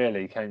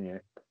 really, can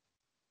you?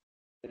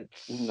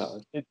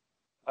 No.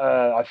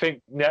 I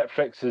think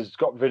Netflix has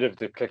got rid of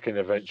the click and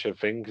adventure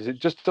thing because it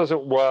just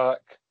doesn't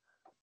work.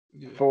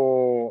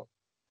 For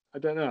I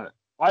don't know.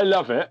 I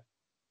love it.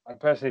 I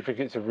personally think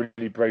it's a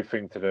really brave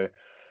thing to do.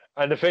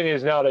 And the thing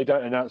is now they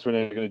don't announce when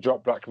they're going to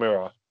drop Black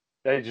Mirror.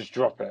 They just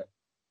drop it.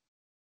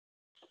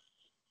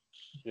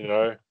 You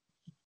know?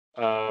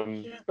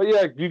 But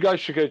yeah, you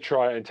guys should go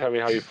try it and tell me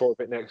how you thought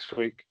of it next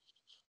week.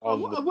 I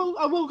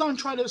will go and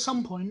try it at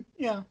some point.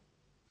 Yeah.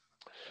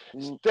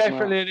 It's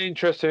definitely an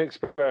interesting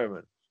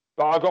experiment.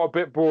 But I got a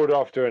bit bored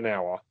after an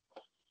hour.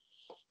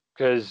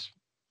 Because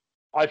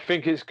I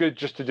think it's good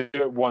just to do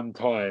it one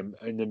time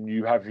and then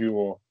you have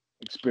your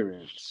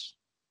experience.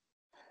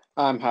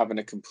 I'm having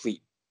a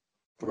complete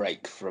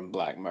break from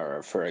Black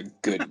Mirror for a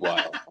good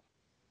while.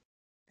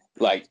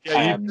 I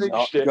am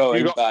not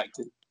going back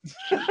to...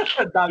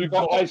 You've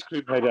got ice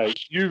cream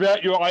headache. You've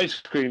ate your ice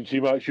cream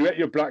too much. You ate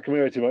your Black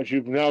Mirror too much.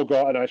 You've now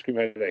got an ice cream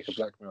headache of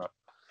Black Mirror.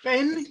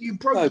 Ben, you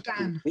broke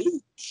Dan.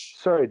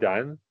 Sorry,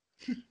 Dan.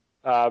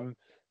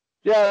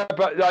 Yeah,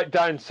 but like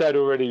Dan said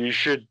already, you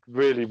should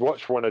really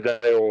watch one a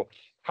day or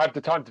have the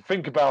time to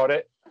think about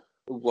it.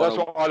 That's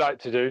what I like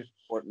to do.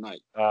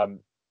 Fortnight.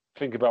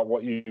 Think about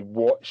what you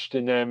watched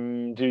and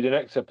then do the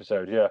next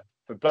episode. Yeah,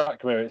 for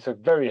Black Mirror, it's a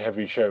very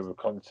heavy show with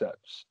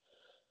concepts.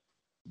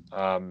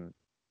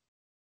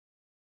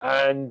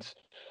 And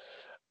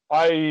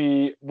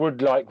I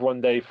would like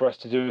one day for us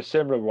to do a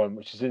similar one,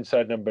 which is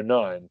Inside Number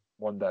 9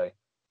 one day,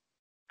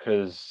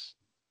 because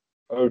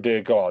oh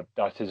dear God,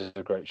 that is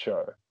a great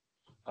show.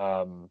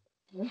 I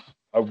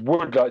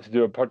would like to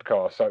do a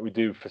podcast like we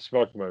do for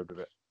Smug Mode with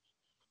it.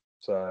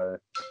 So,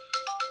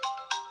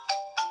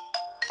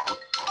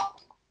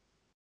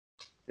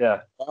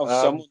 yeah. Oh,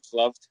 someone's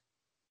loved.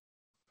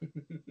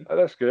 Oh,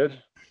 that's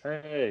good.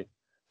 Hey.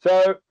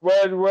 So,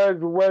 what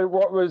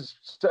was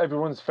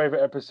everyone's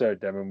favourite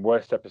episode then and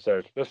worst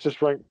episode? Let's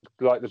just rank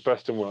like the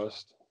best and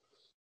worst.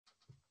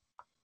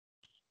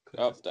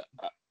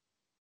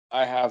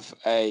 I have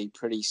a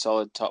pretty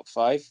solid top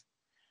 5.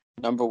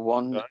 Number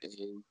 1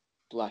 is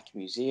Black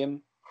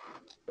Museum.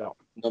 Yeah.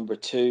 Number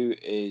 2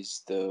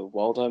 is the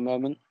Waldo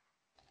moment.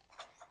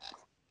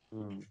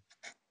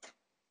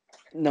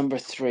 Number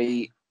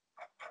 3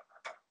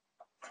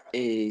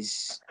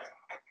 is,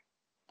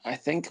 I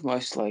think,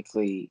 most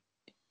likely,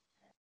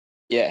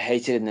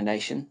 Hated in the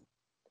Nation.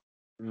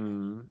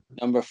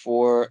 Number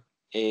 4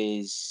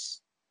 is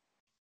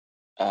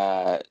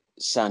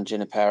San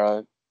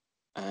Junipero.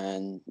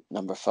 And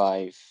number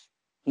 4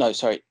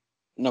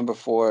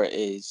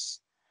 is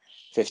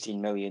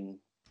 15 Million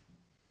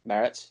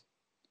Merits.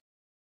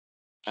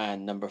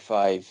 And number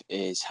 5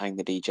 is Hang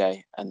the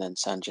DJ, and then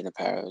San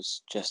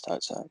Junipero's just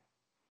outside.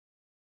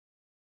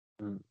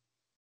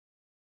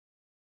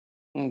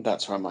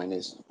 That's where mine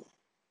is.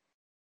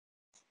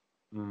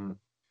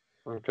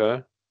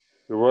 Okay.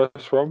 The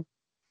worst one?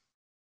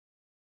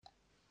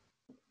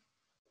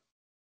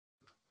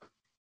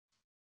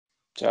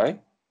 Sorry?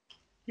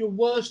 Your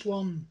worst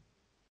one.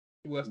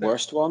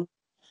 Worst one?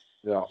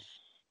 Yeah.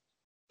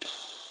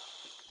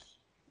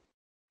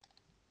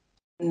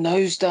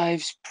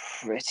 Nosedive's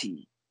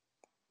pretty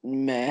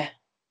meh.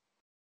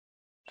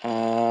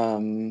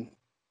 I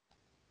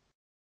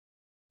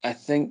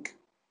think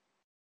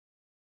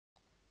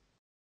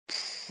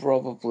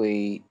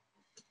probably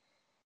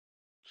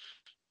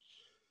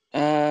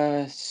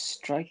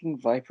Striking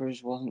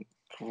Vipers wasn't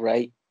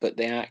great, but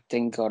the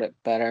acting got it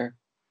better.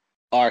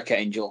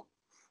 Archangel.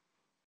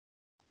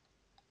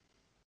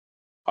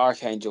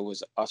 Archangel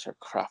was utter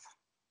crap.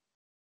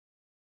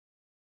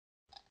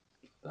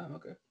 Damn,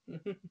 okay.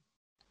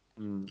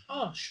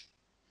 Harsh.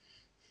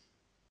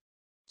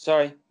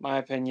 Sorry, my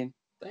opinion.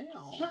 Damn.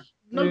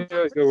 No,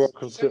 Yeah, you're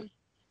welcome to.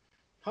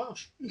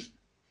 harsh.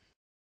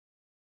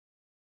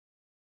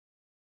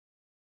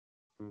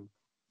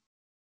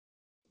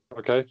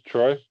 Okay,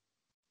 Troy.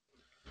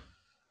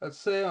 I'd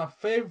say my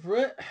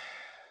favorite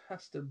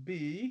has to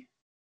be.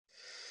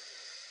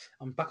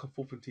 I'm back and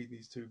forth between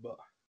these two, but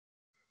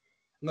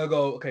I'm gonna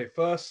go. Okay,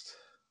 first,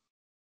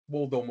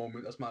 Waldo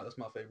moment. That's my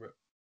favorite.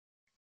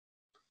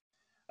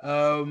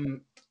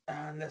 And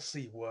let's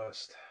see,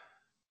 worst.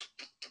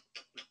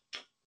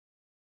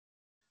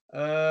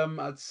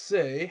 I'd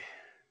say.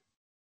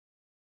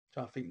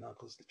 Trying to think now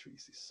because the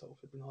trees is so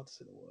flipping hard to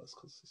say the worst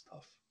because it's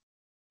tough.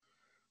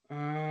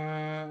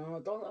 I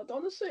don't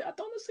want to say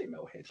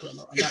Metalhead. 'Cause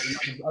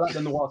I like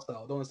the noir style. I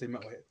don't want to say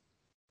Metalhead.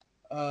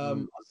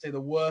 I'd say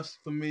the worst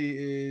for me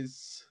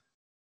is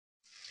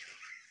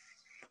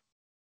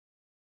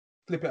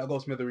Flip It, I Go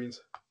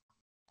Smithereens.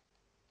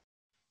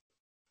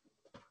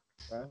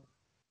 Okay.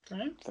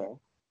 Fair.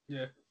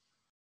 Yeah.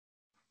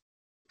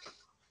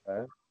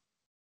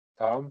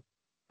 Tom.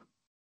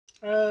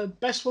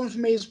 Best one for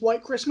me is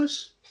White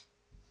Christmas.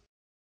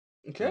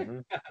 Okay.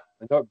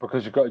 Not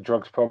because you've got a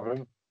drugs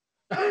problem.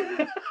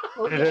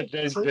 Oh,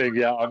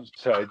 Yeah, I'm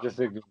sorry. Just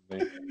ignore me.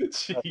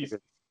 Jeez.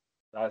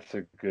 That's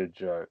a good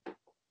joke.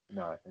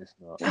 No, it's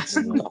not. That's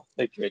not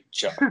a good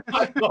joke.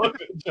 That's not a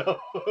good joke.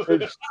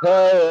 It's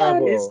That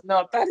terrible. is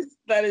not.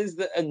 That is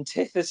the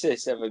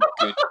antithesis of a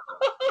good.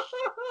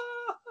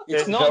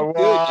 It's It's not a good.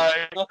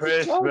 white It's not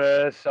a joke.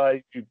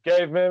 Christmas. You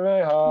gave me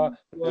my heart.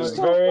 The It's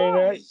not very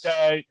right. next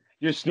day,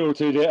 you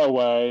snorted it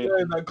away. Yeah,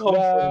 that La,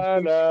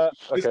 confidence. la.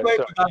 Okay, Disclaimer,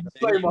 so guys,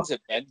 disclaimer. Opinions of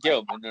Ben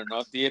Gilman are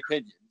not the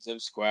opinions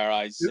of Square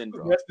Eyes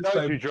Syndrome. Yes, don't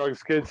disclaimer. do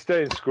drugs, kids.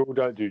 Stay in school.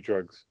 Don't do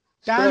drugs.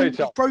 Dan, Straight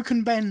you've up.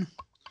 broken Ben.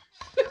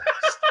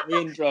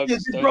 In drugs,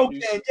 Yes, you don't broke do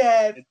it,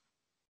 yeah.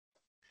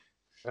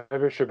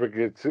 Maybe I should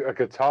bring a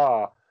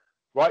guitar.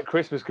 White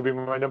Christmas could be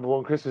my number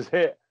one Christmas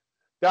hit.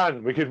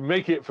 Dan, we could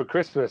make it for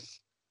Christmas.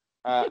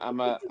 I'm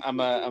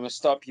a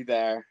stop you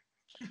there.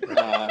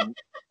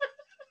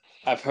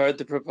 I've heard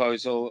the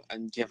proposal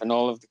and given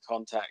all of the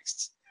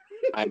context.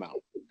 I'm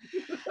out.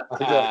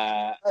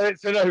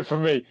 It's a no for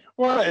me.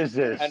 What is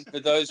this? And for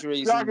those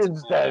reasons,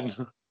 Dragon's Den.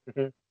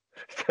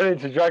 Turn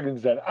into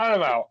Dragon's Den.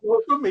 I'm out.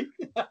 Not for me.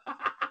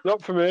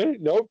 Not for me.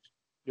 Nope.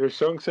 Your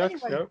song says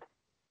Anyway. no.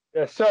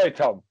 Yeah, sorry,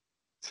 Tom.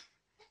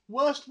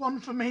 Worst one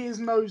for me is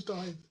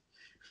Nosedive.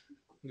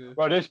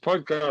 Well, this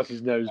podcast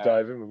is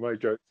nosediving with my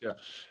jokes. Yeah.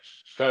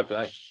 Fair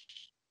play.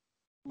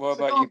 What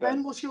So about go on, you,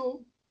 Ben? What's your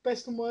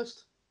best and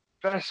worst?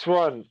 Best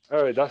one.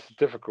 Oh, that's a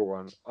difficult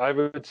one. I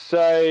would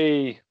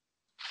say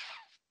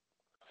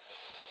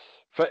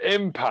for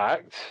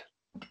impact,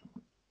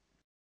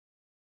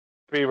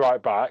 Be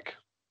Right Back.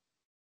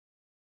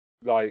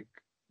 Like,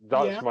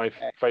 that's Yeah. my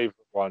favorite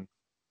one.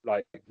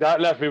 Like,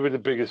 that left me with the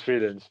biggest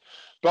feelings.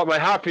 But my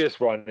happiest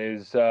one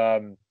is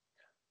San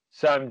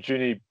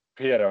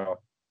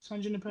Junipero.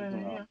 San Junipero,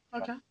 yeah.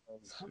 Okay.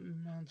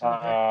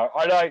 I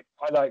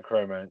like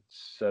romance.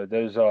 So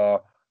those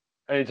are,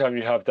 anytime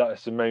you have that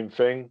as the main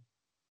thing,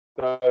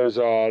 those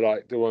are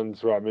like the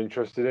ones where I'm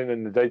interested in.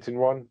 And the dating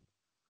one,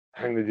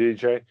 Hang the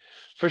DJ.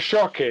 For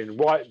shocking,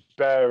 White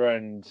Bear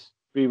and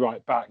Be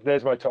Right Back.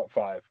 There's my top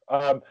 5.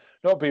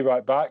 Not Be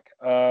Right Back.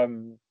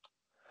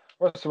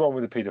 What's the one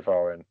with the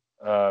paedophile in?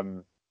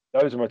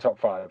 Those are my top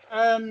 5.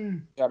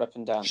 Shut Up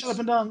and Dance. Shut Up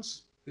and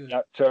Dance.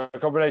 Yeah, so a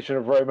combination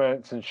of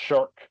romance and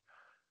shock,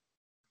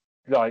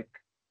 like,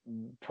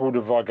 pulled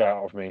the vug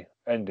out of me.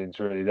 Endings,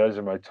 really. Those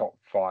are my top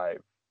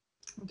 5.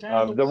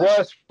 Okay. The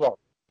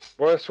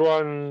worst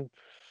one,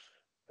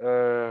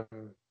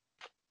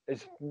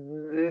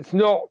 it's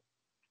not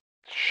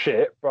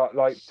shit, but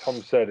like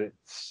Tom said,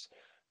 it's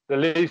the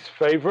least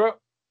favorite.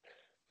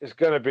 It's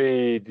going to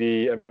be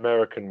the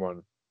American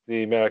one,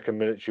 the American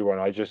military one.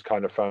 I just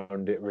kind of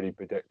found it really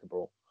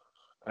predictable,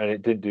 and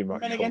it didn't do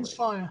much. Men for Against me.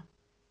 Fire.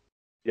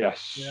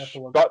 Yes, Yeah, that's the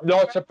one. but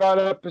not a bad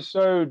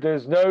episode.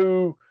 There's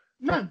no.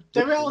 No,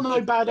 there are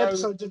no bad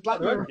episodes of Black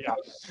Mirror.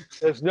 Yes.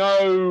 There's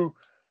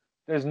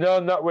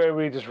none that where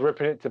we're just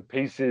ripping it to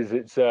pieces.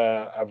 It's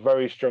a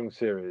very strong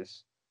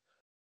series.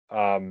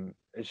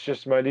 It's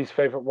just my least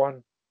favorite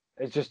one.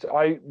 It's just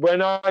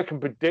when I can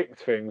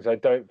predict things, I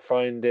don't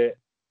find it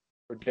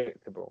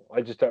predictable.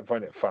 I just don't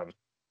find it fun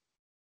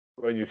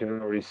when you can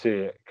already see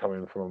it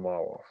coming from a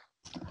mile off.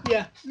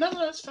 Yeah. No,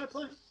 that's fair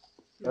play.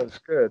 That's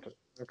good.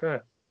 Okay,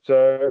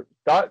 so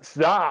that's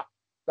that.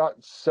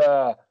 That's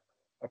a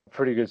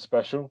pretty good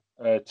special.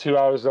 2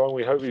 hours long.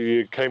 We hope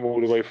you came all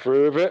the way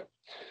through with it.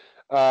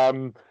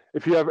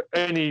 If you have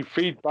any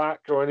feedback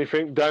or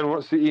anything, Dan,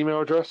 what's the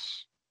email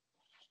address?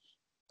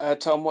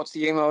 Tom, what's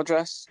the email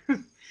address?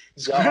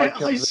 Square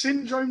Eyes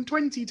Syndrome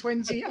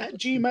 2020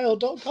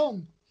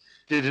 @gmail.com.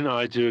 Didn't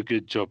I do a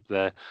good job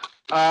there?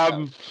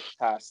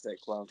 Fantastic.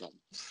 Well done.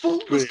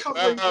 Faultless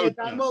covering Well here,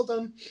 Dan. Well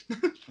done.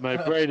 My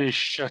brain is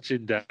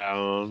shutting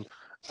down.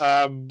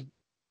 Tom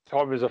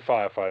is a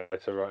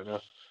firefighter right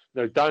now.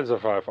 No, Dan's a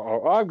firefighter.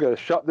 Oh, I'm going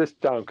to shut this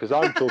down because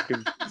I'm talking.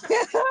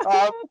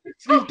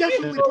 We've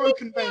definitely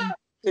broken Ben.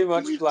 Too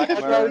much We've Black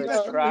definitely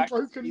Mirror. Cracked.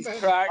 broken He's Ben.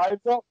 cracked. I've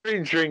not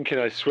been drinking,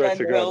 I swear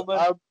to God.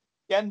 Billman.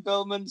 Ken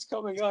Billman's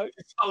coming out.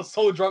 I'm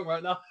so drunk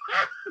right now.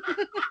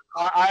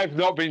 I've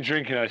not been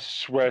drinking, I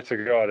swear to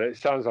God. It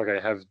sounds like I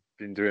have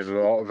been doing a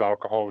lot of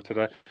alcohol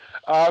today.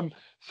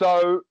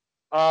 So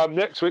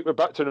next week we're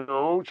back to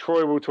normal.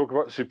 Troy will talk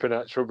about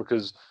Supernatural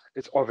because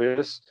it's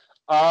obvious.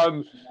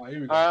 Oh,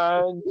 here we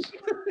go. And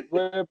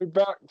we'll be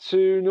back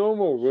to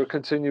normal. We'll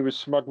continue with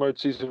Smug Mode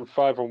Season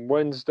 5 on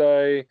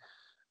Wednesday.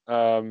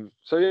 So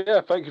yeah,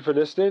 thank you for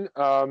listening.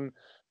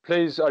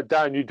 Please,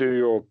 Dan, you do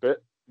your bit.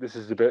 This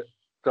is the bit.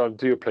 Go on,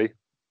 do your plea.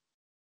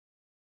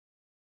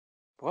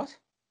 What?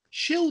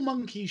 Shill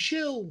monkey,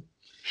 shill.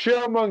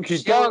 Shill monkey,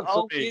 Shill, dance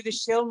I'll with me. do the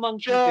shill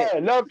monkey Yeah,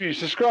 bit. love you.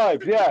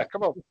 Subscribe. Yeah,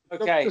 come on.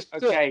 Okay, Just do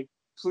it. okay.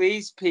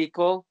 Please,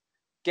 people,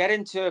 get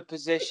into a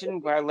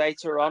position where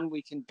later on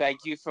we can beg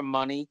you for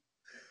money.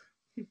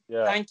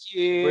 Yeah. Thank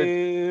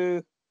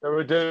you. So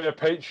we're doing a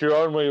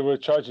Patreon where we're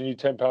charging you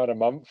 £10 a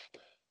month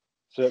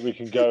so that we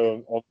can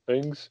go on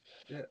things.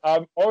 Yeah.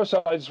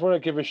 Also, I just want to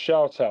give a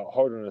shout out.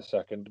 Hold on a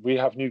second. We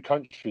have new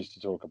countries to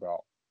talk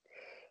about.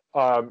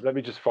 Let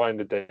me just find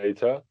the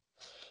data.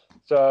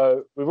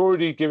 So we've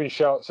already given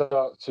shouts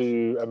out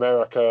to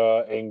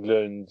America,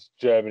 England,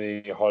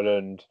 Germany,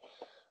 Holland,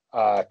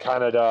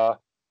 Canada.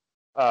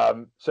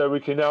 So we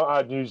can now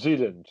add New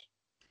Zealand.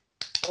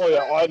 Oh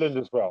yeah, Ireland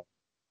as well.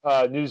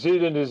 New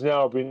Zealand has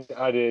now been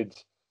added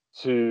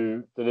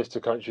to the list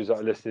of countries that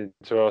are listening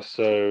to us.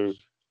 So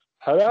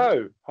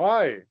hello,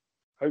 hi.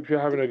 Hope you're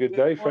having a good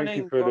day. Thank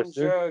you for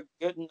listening. Bonjour,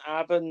 guten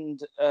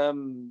Abend,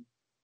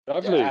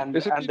 Lovely. and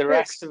It's a the good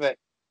rest mix. of it.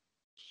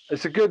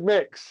 It's a good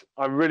mix.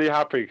 I'm really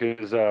happy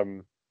because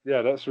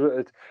yeah,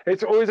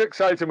 it's always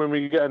exciting when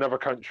we get another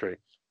country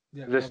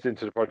Yeah, listening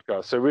to the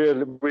podcast. So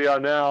we are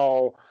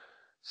now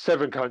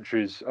 7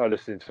 countries are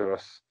listening to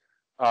us.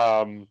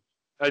 And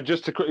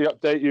just to quickly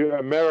update you,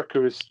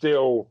 America is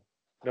still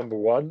number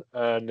 1,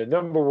 and the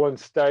number 1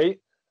 state.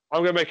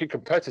 I'm going to make it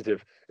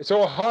competitive. It's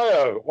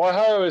Ohio.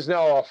 Ohio is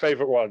now our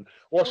favorite one.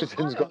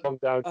 Washington's Ohio? gone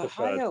down to 3rd.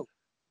 Ohio.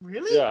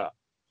 Really? Yeah.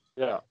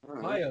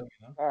 Ohio, you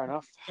know. Fair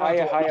enough. Shout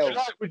out to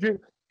Ohio.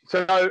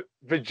 So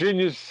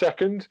Virginia's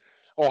 2nd.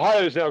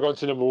 Ohio's now gone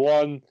to number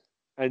 1,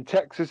 and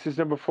Texas is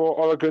number 4.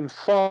 Oregon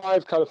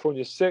 5,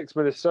 California 6,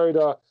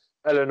 Minnesota,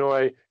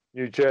 Illinois,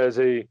 New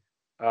Jersey.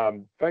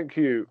 Thank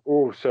you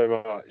all so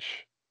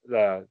much.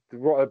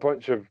 What a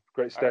bunch of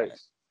great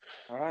states.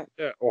 All right.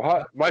 Yeah,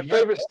 Ohio. My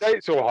favorite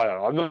state's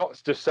Ohio. I'm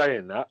not just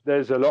saying that.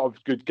 There's a lot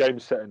of good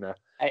games set in there.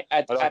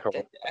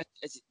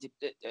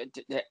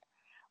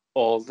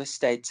 All the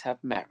states have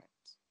merit.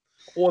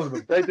 all of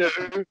them. They do.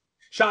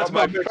 Shout out to My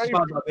my American favourite-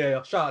 fans out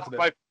there. Shout out to them.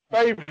 My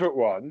favourite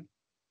one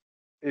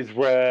is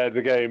where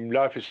the game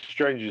Life is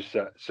Strange is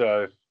set.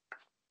 So,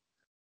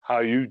 how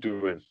you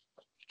doing?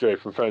 Jay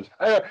from Friends.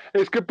 Anyway,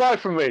 it's goodbye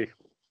from me.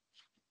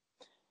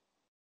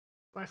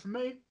 Bye from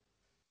me.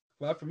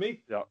 Well, for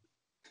me. Yeah.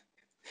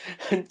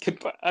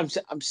 Goodbye.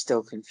 I'm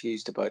still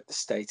confused about the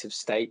state of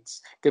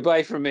states.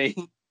 Goodbye from me.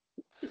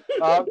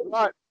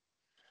 Right.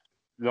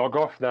 Log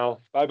off now.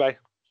 Bye bye.